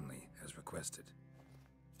 Gems only, as requested.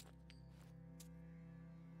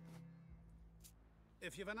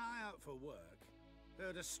 If you've an eye out for work,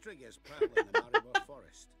 heard of Striggers prowling the Maribor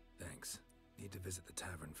Forest. Thanks. Need to visit the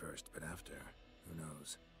tavern first, but after, who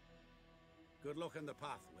knows? Good luck on the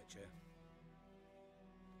path, Witcher.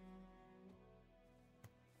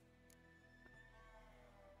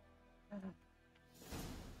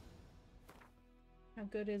 How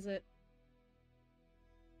good is it?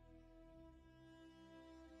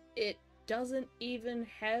 It doesn't even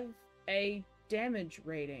have a damage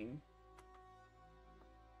rating.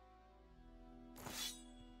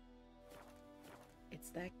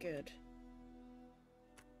 It's that good.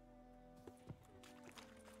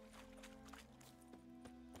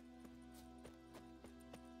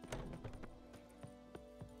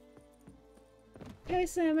 Okay,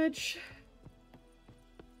 Samage.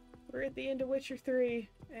 We're at the end of Witcher 3,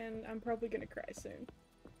 and I'm probably gonna cry soon.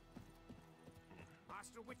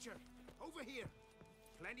 Master Witcher, over here.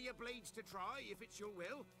 Plenty of blades to try, if it's your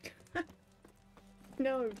will.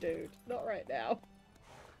 No, dude. Not right now.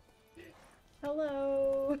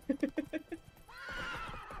 Hello!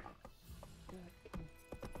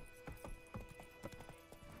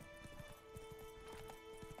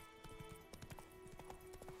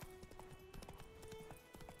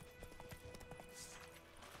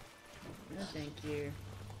 No, thank you.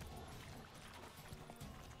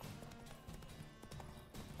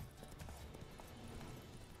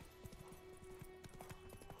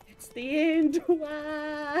 It's the end!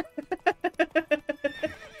 Wah!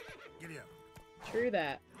 Giddy up. True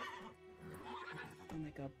that. Oh my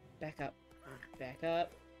god, back up. Back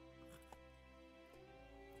up.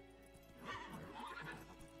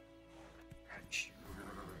 Ouch.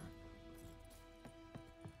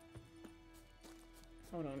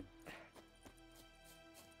 Hold on.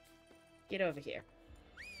 Get over here.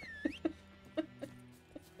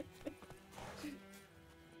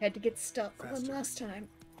 Had to get stuck one last time.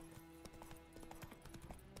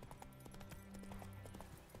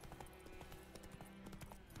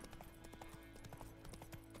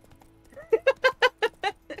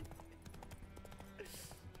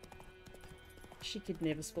 She could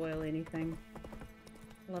never spoil anything.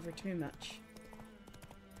 Love her too much.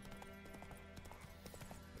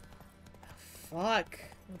 Oh, fuck.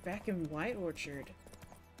 We're back in White Orchard.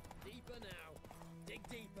 Deeper now. Dig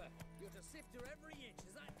deeper. You're to sift through every inch.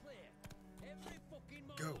 Is that clear? Every fucking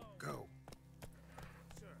mile. Go.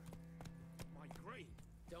 Sir, my grave.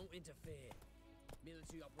 Don't interfere.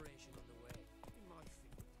 Military operation underway. In my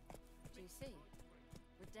field. Do you see?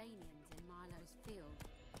 Redanians in Milo's field.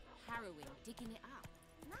 Harrowing, digging it up.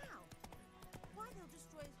 Now! Why they'll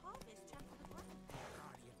destroy his harvest, trample the ground.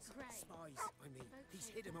 Guardians, Great. spies, I mean. He's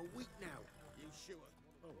hid him a week now. You sure?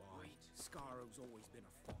 Oh, aye. Scaro's always been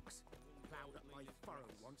a fox. Ploughed up my furrow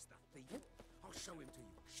once, the thief. I'll show him to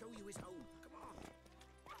you. Show you his home. Come on.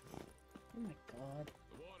 Oh my god.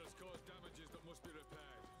 The war has caused damages that must be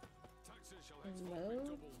repaired. Taxes shall Hello?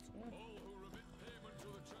 henceforth be doubled. All who remit payment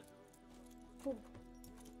to the treasury. Cool.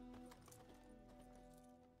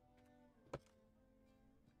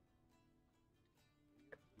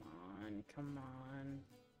 Come on.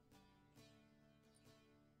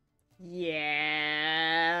 Yeah.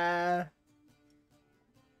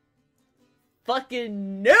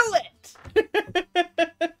 Fucking knew it!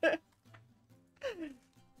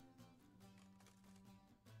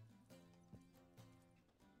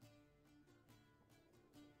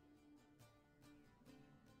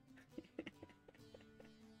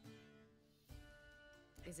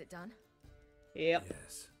 Is it done? Yep.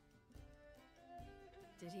 Yes.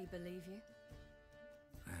 Did he believe you?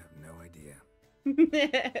 I have no idea.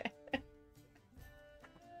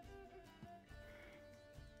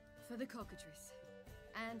 For the cockatrice.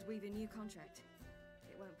 And we've a new contract.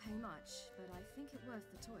 It won't pay much, but I think it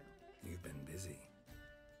worth the toil. You've been busy.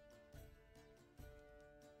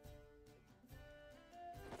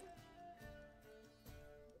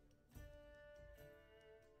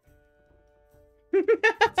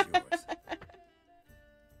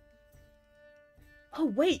 Oh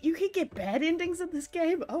wait, you can get bad endings in this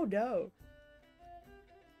game? Oh no.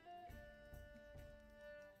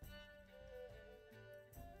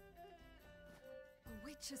 A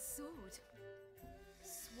witch's sword.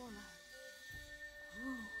 Swallow.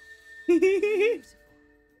 Beautiful.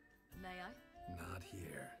 May I? Not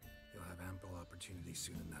here. You'll have ample opportunity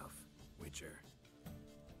soon enough, Witcher.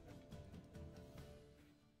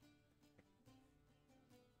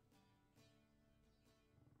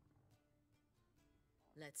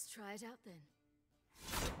 Let's try it out then.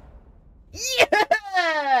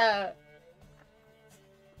 Yeah!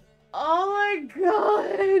 Oh my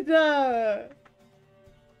god!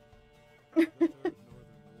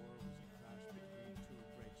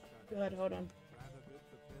 God, hold on.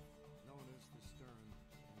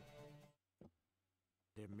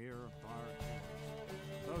 Emir Bar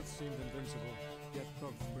Both seemed invincible, yet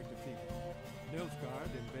both were defeated.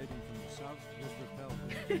 Nilfgaard, invading from the south, was repelled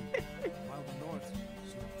in defeat, while the north's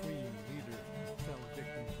supreme leader fell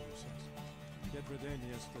victim to necessity. Yet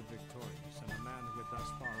Redania stood victorious, and a man who had thus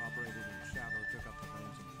far operated in shadow took up the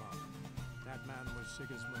reins of power. That man was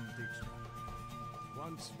Sigismund Dijkstra.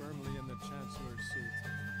 Once firmly in the Chancellor's seat,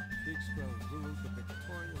 Dijkstra ruled the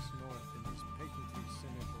victorious north in his patently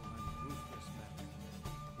cynical and ruthless manner.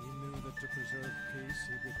 He knew that to preserve peace,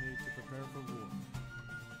 he would need to prepare for war.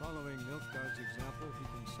 Following Nilfgaard's example, he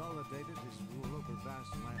consolidated his rule over vast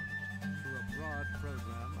lands through a broad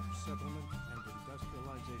program of settlement and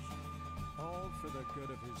industrialization, all for the good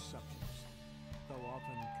of his subjects, though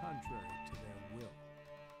often contrary to their will.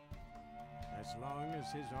 As long as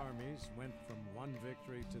his armies went from one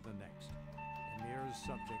victory to the next, Emir's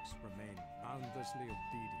subjects remained boundlessly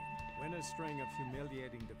obedient. When a string of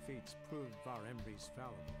humiliating defeats proved Var-Emreis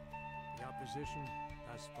fallible, the opposition,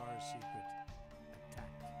 thus far secret,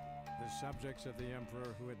 attacked. The subjects of the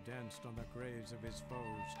Emperor who had danced on the graves of his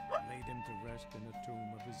foes laid him to rest in a tomb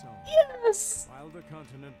of his own. Yes! While the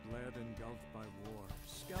continent bled engulfed by war,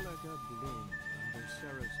 Skellige bloomed under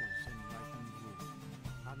Ceres's enlightened rule.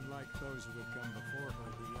 Unlike those who had come before her,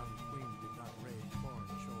 the young queen did not raid foreign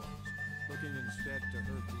shores, looking instead to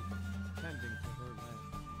her people, tending to her land.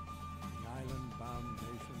 The island-bound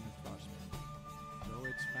nation prospered, though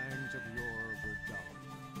its fangs of yore were dull.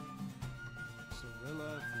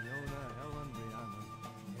 Cirilla, Fiona, Helen, Rhiannon,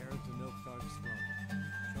 heir to Nilfgaard's throne,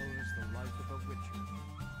 chose the life of a witcher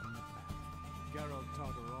on the path. Geralt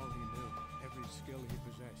taught her all he knew, every skill he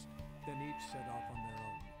possessed, then each set off on their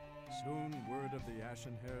own. Soon word of the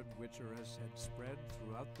ashen-haired witcheress had spread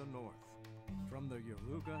throughout the north. from the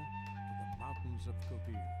Yaruga to the mountains of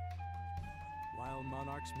Kobir. While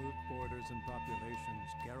monarchs moved borders and populations,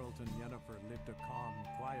 Geralt and Yennefer lived a calm,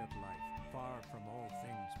 quiet life, far from all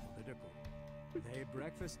things political. They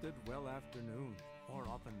breakfasted well after noon, more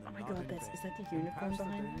often than not in bed, is that the and unicorn passed the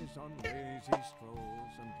behind me? days on lazy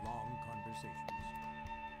strolls and long conversations.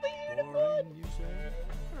 Boring, you say?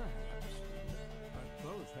 Perhaps. But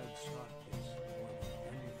both had sought this more than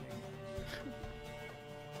anything else.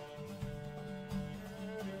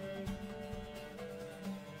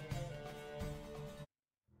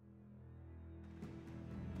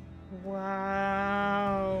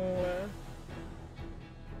 Wow.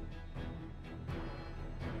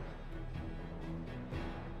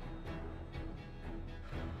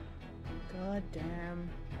 God damn.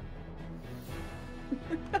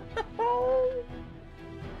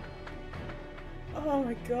 Oh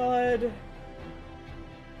my god.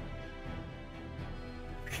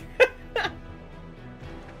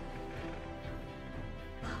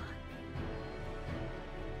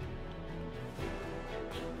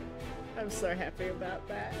 I'm so happy about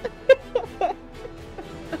that.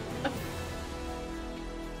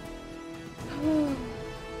 Oh,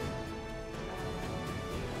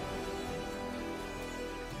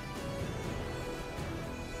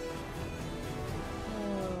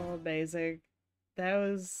 amazing. That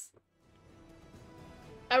was...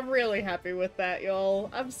 I'm really happy with that,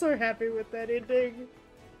 y'all. I'm so happy with that ending.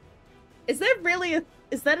 Is that really a...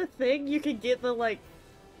 Is that a thing? You can get the, like,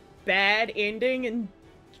 bad ending and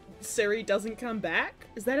Ciri doesn't come back?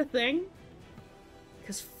 Is that a thing?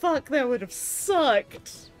 Because fuck, that would have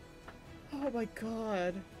sucked. Oh my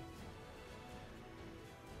god.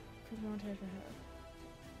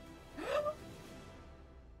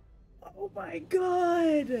 Oh my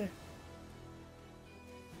god.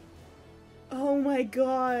 Oh my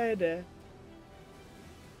god.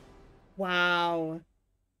 Wow.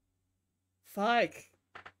 Fuck.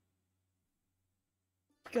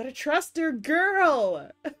 You gotta trust her,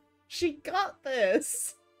 girl! She got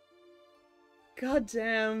this! God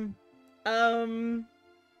damn. Wow.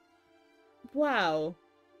 Wow,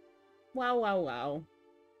 wow, wow.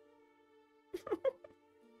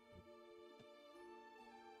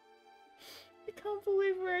 I can't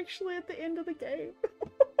believe we're actually at the end of the game.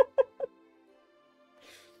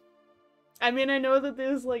 I mean, I know that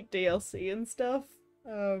there's, like, DLC and stuff.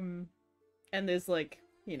 And there's, like,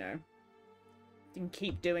 you know, you can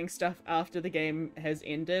keep doing stuff after the game has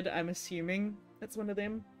ended. I'm assuming that's one of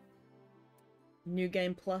them. New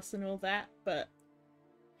Game Plus and all that, but...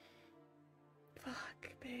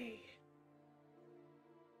 Fuck me.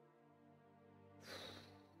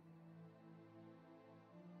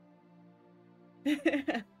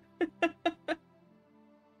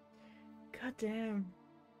 God damn.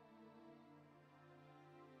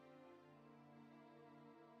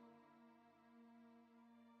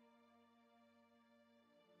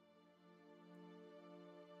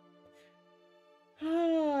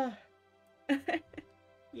 Ah.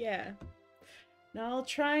 Yeah. Now I'll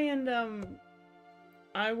try and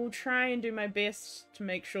I will try and do my best to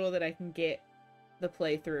make sure that I can get the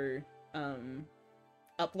playthrough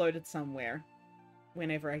uploaded somewhere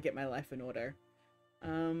whenever I get my life in order.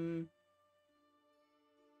 God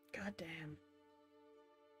damn.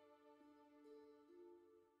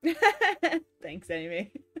 Thanks,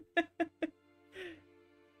 Amy.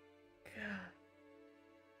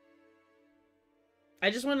 I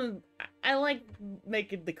just want to... I like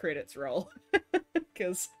making the credits roll.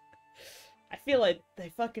 Because I feel like they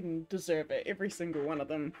fucking deserve it. Every single one of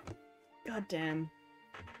them. God damn.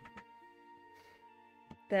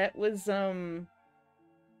 That was, God.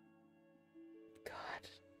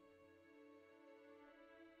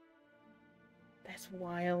 That's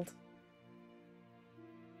wild.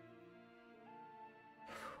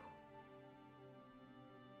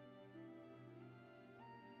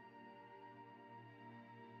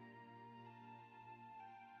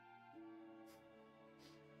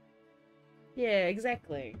 Yeah,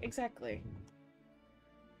 exactly. Exactly.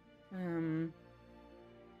 I'm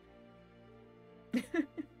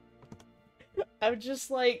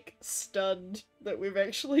just, like, stunned that we've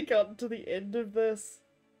actually gotten to the end of this.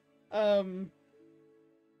 Wow.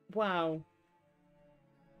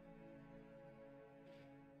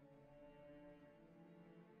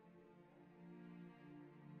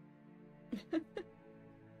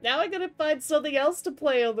 Now I gotta find something else to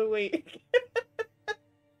play on the week.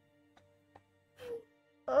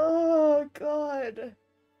 Oh, God.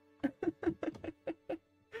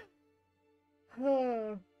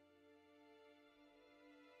 Oh.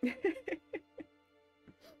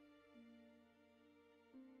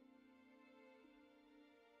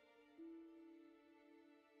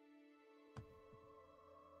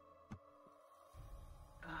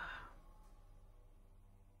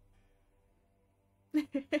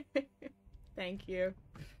 Thank you.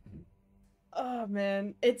 Oh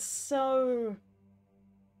man, it's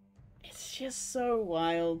just so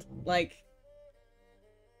wild. Like,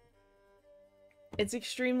 it's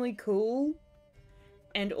extremely cool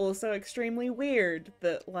and also extremely weird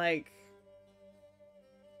that, like,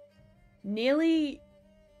 I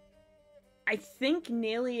think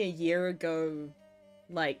nearly a year ago,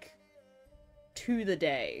 like, to the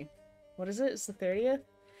day. What is it? It's the 30th?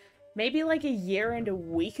 Maybe like a year and a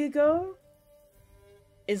week ago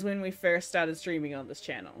is when we first started streaming on this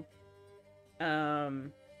channel.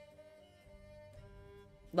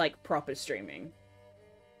 Like, proper streaming.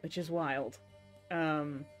 Which is wild.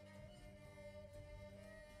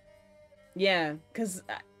 Yeah, because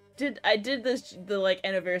I did the like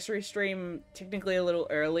anniversary stream technically a little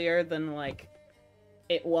earlier than like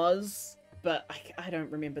it was, but I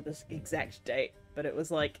don't remember this exact date, but it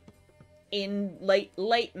was like in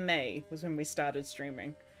late May was when we started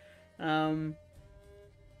streaming.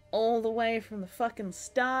 All the way from the fucking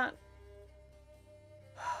start.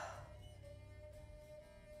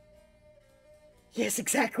 Yes,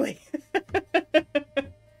 exactly.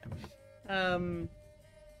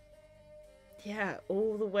 Yeah,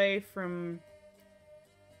 all the way from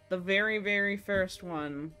the very, very first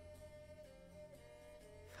one.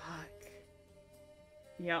 Fuck.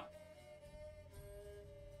 Yep.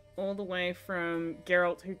 All the way from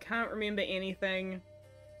Geralt, who can't remember anything,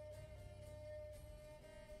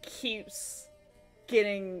 keeps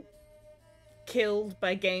getting killed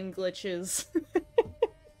by game glitches.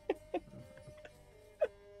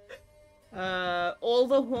 All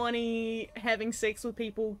the horny having sex with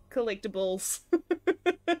people collectibles.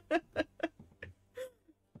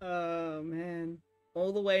 Oh man.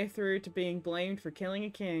 All the way through to being blamed for killing a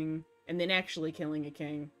king, and then actually killing a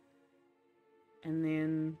king. And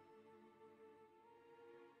then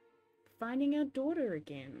finding our daughter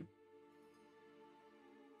again.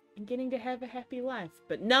 And getting to have a happy life.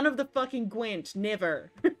 But none of the fucking Gwent,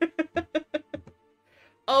 never.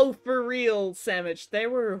 Oh, for real, Samich, they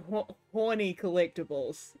were horny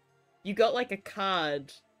collectibles. You got like a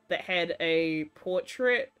card that had a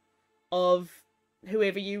portrait of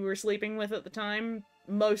whoever you were sleeping with at the time,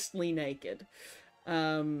 mostly naked.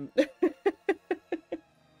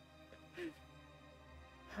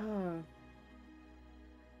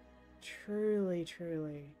 Truly,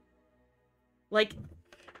 truly. Like,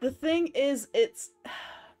 the thing is, it's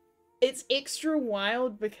extra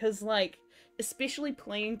wild because, like, especially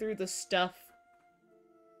playing through the stuff,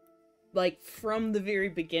 like, from the very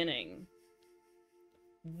beginning,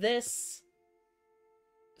 this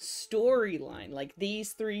storyline, like,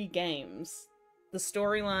 these 3 games, the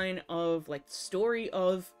storyline of, like, the story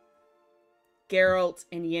of Geralt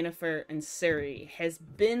and Yennefer and Ciri has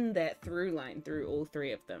been that through line through all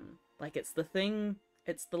 3 of them. Like, it's the thing,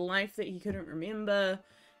 it's the life that he couldn't remember,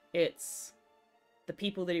 it's the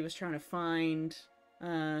people that he was trying to find.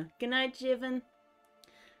 Good night, Jiven.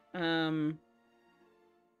 And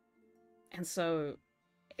so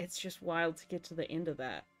it's just wild to get to the end of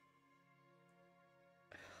that.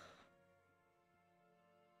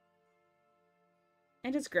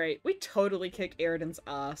 And it's great. We totally kick Eridan's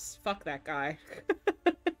ass. Fuck that guy.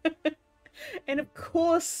 And of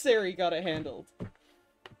course Ciri got it handled.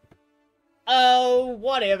 Oh,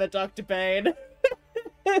 whatever, Dr. Bane.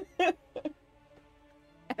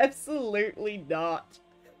 Absolutely not.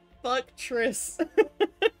 Fuck Triss.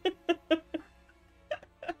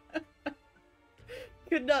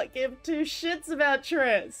 Could not give 2 shits about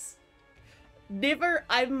Triss. Never.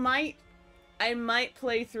 I might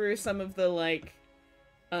play through some of the, like,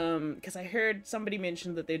 because I heard somebody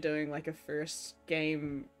mention that they're doing, like, a first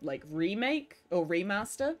game, like, remake or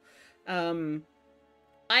remaster.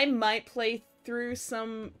 I might play through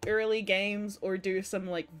some early games or do some,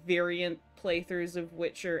 like, variant playthroughs of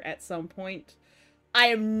Witcher at some point. I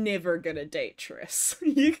am never gonna date Triss.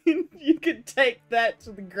 You can take that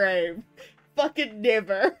to the grave. Fucking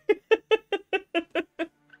never.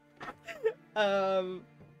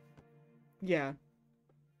 Yeah.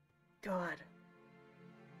 God.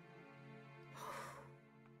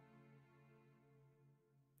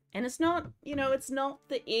 And it's not, you know, it's not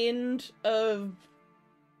the end of...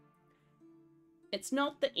 It's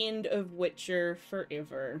not the end of Witcher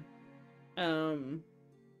forever.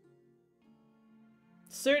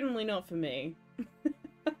 Certainly not for me.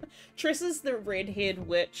 Triss is the red-haired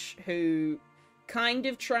witch who kind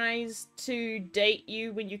of tries to date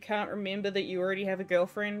you when you can't remember that you already have a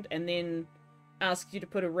girlfriend, and then asks you to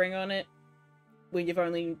put a ring on it when you've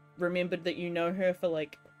only remembered that you know her for,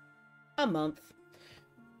 like, a month.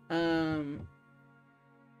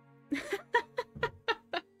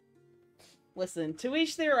 listen, to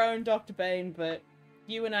each their own, Dr. Bane, but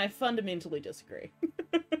you and I fundamentally disagree.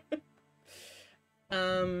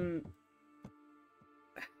 God.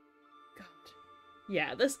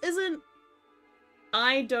 Yeah, this isn't...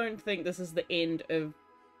 I don't think this is the end of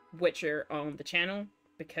Witcher on the channel,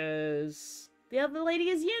 because the other lady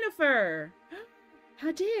is Yennefer!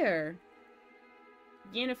 How dare!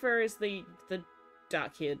 Yennefer is the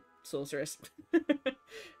dark-haired sorceress.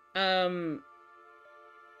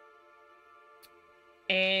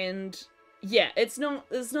 And yeah, it's not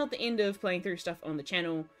the end of playing through stuff on the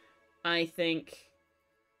channel. I think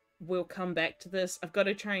we'll come back to this. I've got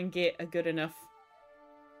to try and get a good enough...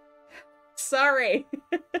 Sorry!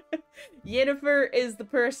 Yennefer is the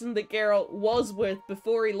person that Geralt was with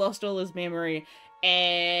before he lost all his memory,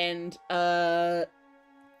 and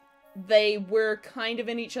they were kind of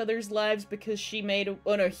in each other's lives because he made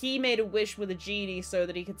a wish with a genie so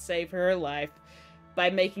that he could save her life by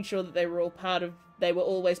making sure that they were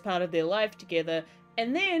always part of their life together.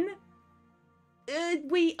 And then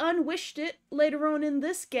we unwished it later on in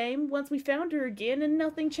this game once we found her again, and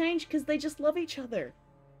nothing changed because they just love each other.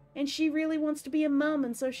 And she really wants to be a mum,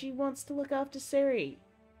 and so she wants to look after Ciri.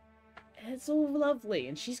 And it's all lovely,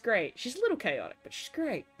 and she's great. She's a little chaotic, but she's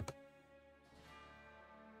great.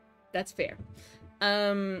 That's fair.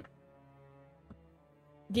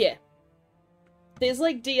 Yeah. There's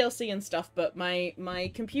like DLC and stuff, but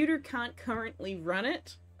my computer can't currently run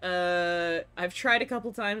it. I've tried a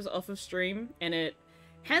couple times off of stream, and it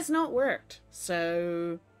has not worked.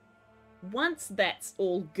 So once that's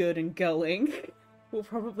all good and going, we'll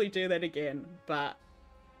probably do that again. But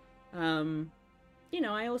you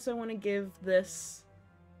know, I also want to give this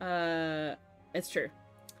it's true.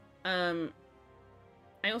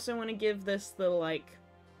 I also want to give this the, like,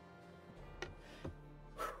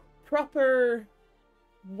 proper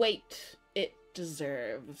weight it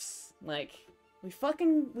deserves. Like, we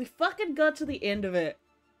fucking got to the end of it.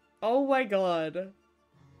 Oh my god.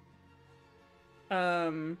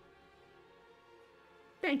 Thank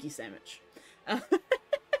you so much.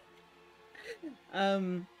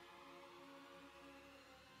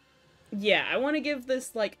 Yeah, I want to give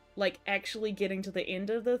this, like actually getting to the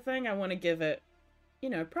end of the thing, I want to give it, you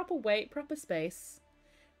know, proper weight, proper space.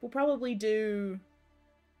 We'll probably do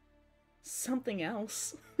something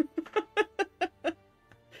else.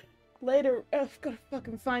 Later, I've got to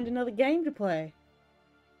fucking find another game to play.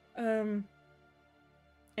 And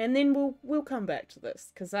then we'll come back to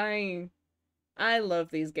this, because I love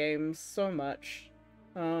these games so much.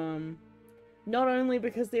 Not only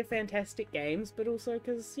because they're fantastic games, but also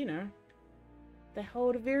because, you know, they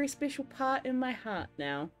hold a very special part in my heart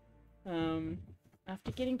now.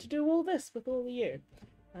 After getting to do all this with all of you.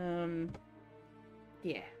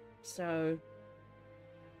 Yeah, so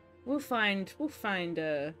we'll find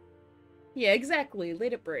yeah, exactly,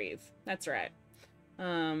 let it breathe. That's right.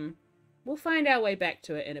 We'll find our way back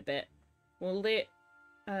to it in a bit. We'll let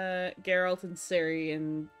Geralt and Ciri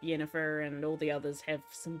and Yennefer and all the others have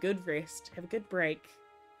some good rest, have a good break.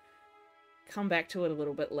 Come back to it a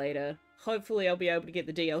little bit later. Hopefully I'll be able to get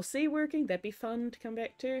the DLC working. That'd be fun to come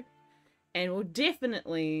back to. And we'll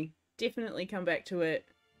definitely come back to it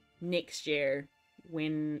next year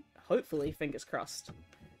when, hopefully, fingers crossed,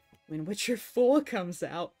 when Witcher 4 comes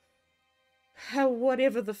out.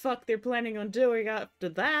 Whatever the fuck they're planning on doing after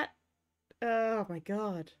that. Oh my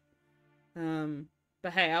god.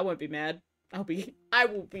 But hey, I won't be mad. I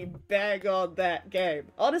will be bang on that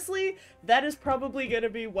game. Honestly, that is probably gonna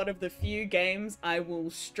be one of the few games I will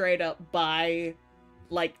straight up buy,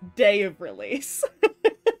 like, day of release.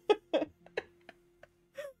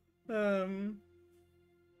 God.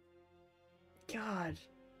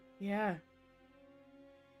 Yeah.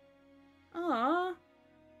 Aww.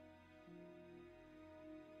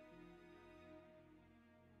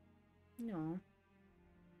 No.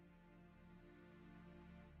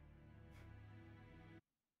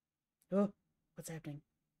 Oh, what's happening?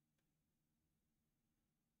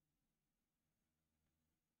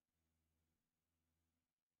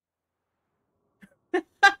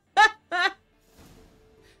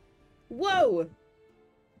 Whoa!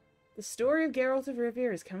 The story of Geralt of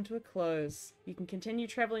Rivia has come to a close. You can continue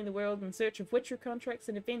traveling the world in search of Witcher contracts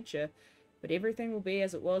and adventure, but everything will be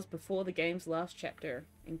as it was before the game's last chapter,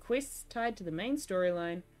 and quests tied to the main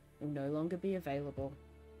storyline will no longer be available.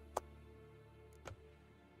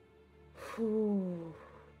 Whew.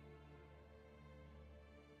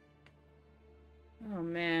 Oh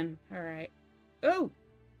man, alright. Oh!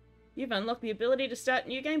 You've unlocked the ability to start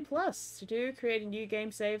New Game Plus. To do, create a new game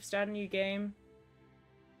save, start a new game,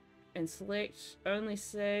 and select only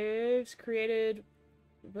saves created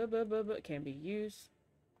can be used.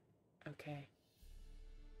 Okay.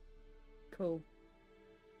 Cool.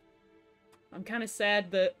 I'm kind of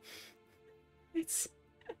sad that it's...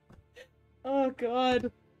 Oh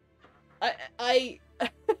god. I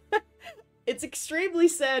It's extremely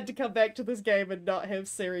sad to come back to this game and not have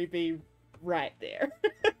Ciri be right there.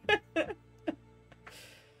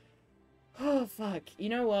 Oh fuck. You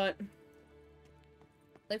know what?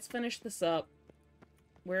 Let's finish this up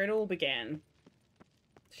where it all began.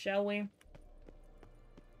 Shall we?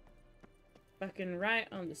 Fucking right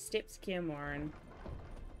on the steps of Kaer Morhen.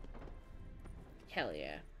 Hell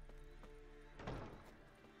yeah.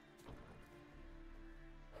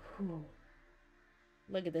 Whew.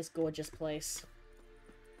 Look at this gorgeous place.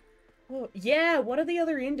 Oh, yeah, what are the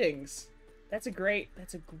other endings? That's a great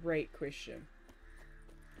question.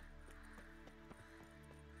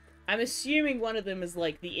 I'm assuming one of them is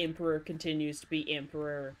like the Emperor continues to be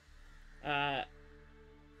Emperor.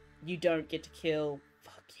 You don't get to kill.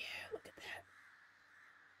 Fuck yeah, look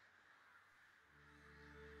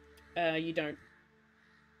at that. You don't.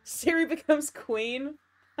 Ciri becomes queen?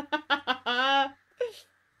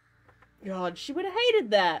 God, she would have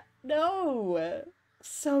hated that. No.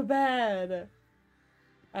 So bad.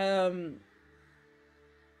 Yeah.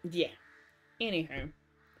 Anywho.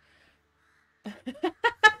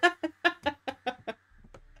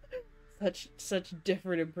 Such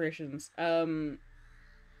different impressions. Hang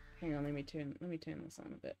on, let me turn this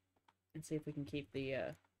on a bit and see if we can keep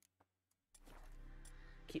the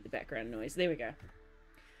background noise. There we go.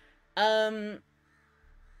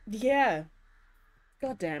 Yeah.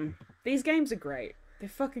 Goddamn. These games are great. They're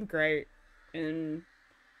fucking great. And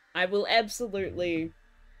I will absolutely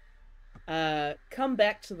come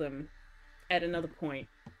back to them at another point.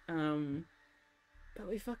 But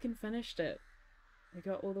we fucking finished it. We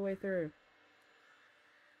got all the way through.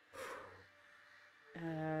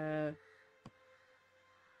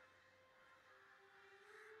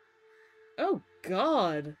 Oh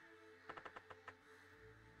god.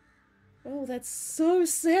 Oh, that's so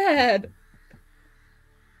sad.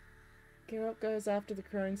 Geralt goes after the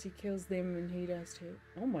crones, he kills them, and he does too.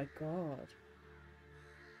 Oh my god.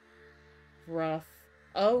 Rough.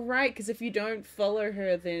 Oh, right, because if you don't follow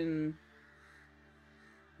her, then...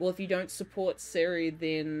 Well, if you don't support Ciri,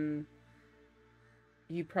 then...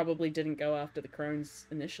 You probably didn't go after the crones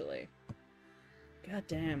initially. God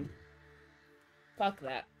damn. Fuck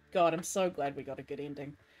that. God, I'm so glad we got a good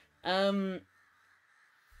ending.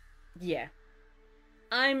 Yeah.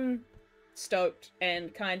 I'm stoked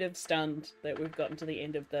and kind of stunned that we've gotten to the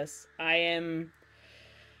end of this. I am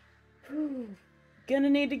gonna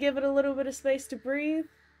need to give it a little bit of space to breathe.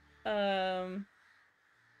 But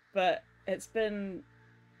it's been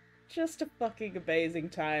just a fucking amazing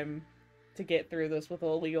time to get through this with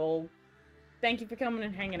all of y'all. Thank you for coming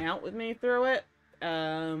and hanging out with me through it.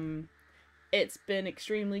 It's been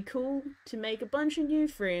extremely cool to make a bunch of new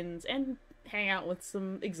friends and hang out with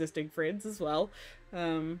some existing friends as well.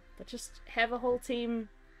 But just have a whole team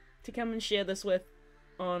to come and share this with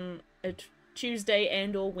on a Tuesday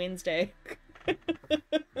and or Wednesday.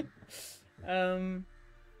 And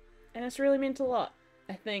it's really meant a lot.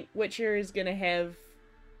 I think Witcher is gonna have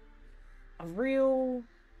a real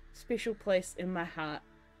special place in my heart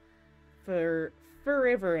for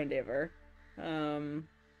forever and ever.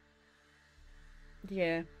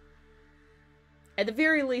 Yeah. At the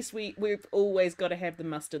very least, we've always got to have the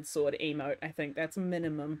mustard sword emote. I think that's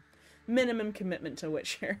minimum commitment to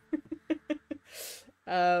Witcher.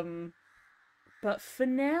 But for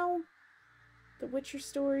now, the Witcher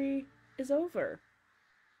story is over.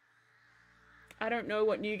 I don't know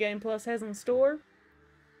what New Game Plus has in store,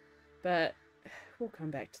 but we'll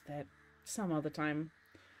come back to that some other time.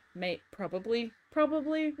 Mate, probably.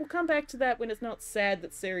 We'll come back to that when it's not sad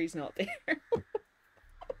that Ciri's not there.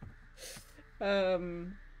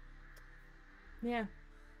 Yeah.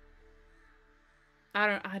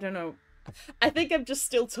 I don't know. I think I'm just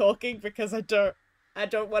still talking because I don't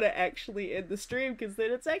want to actually end the stream because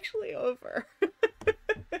then it's actually over.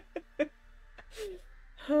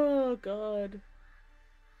 Oh god.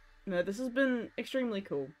 No, this has been extremely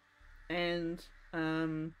cool. And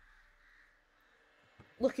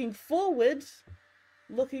looking forward,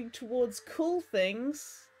 looking towards cool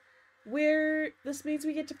things, where this means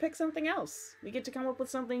we get to pick something else. We get to come up with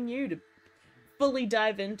something new to fully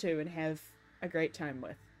dive into and have a great time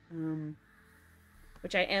with.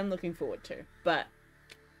 Which I am looking forward to. But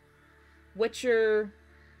Witcher,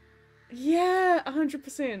 yeah,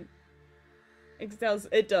 100%. It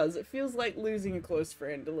does. It feels like losing a close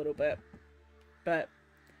friend a little bit. But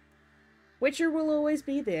Witcher will always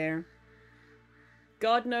be there.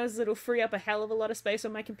 God knows it'll free up a hell of a lot of space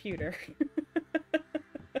on my computer.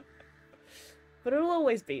 but it'll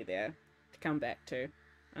always be there to come back to.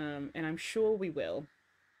 And I'm sure we will.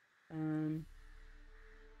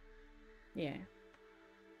 Yeah.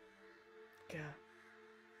 God.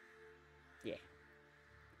 Yeah.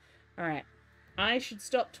 Alright. I should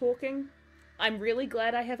stop talking. I'm really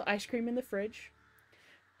glad I have ice cream in the fridge.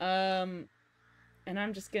 And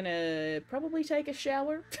I'm just gonna probably take a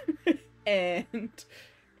shower and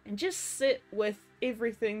just sit with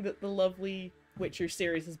everything that the lovely Witcher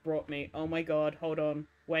series has brought me. Oh my god, hold on.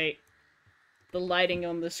 Wait. The lighting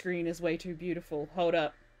on the screen is way too beautiful. Hold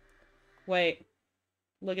up. Wait.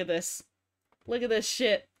 Look at this. Look at this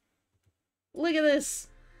shit. Look at this.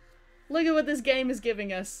 Look at what this game is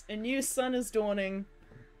giving us. A new sun is dawning.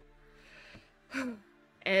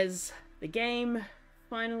 As the game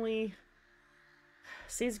finally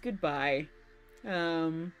says goodbye.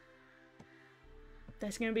 That's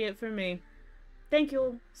gonna be it for me. Thank you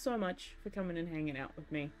all so much for coming and hanging out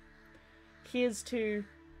with me. Here's to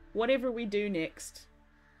whatever we do next.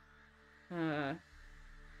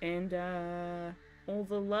 And all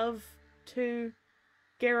the love to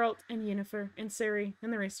Geralt and Yennefer and Ciri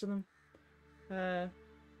and the rest of them.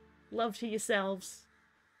 Love to yourselves.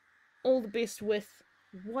 All the best with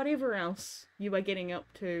whatever else you are getting up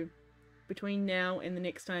to between now and the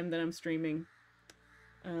next time that I'm streaming.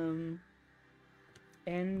 And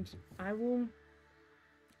I will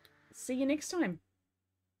see you next time.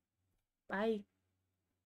 Bye.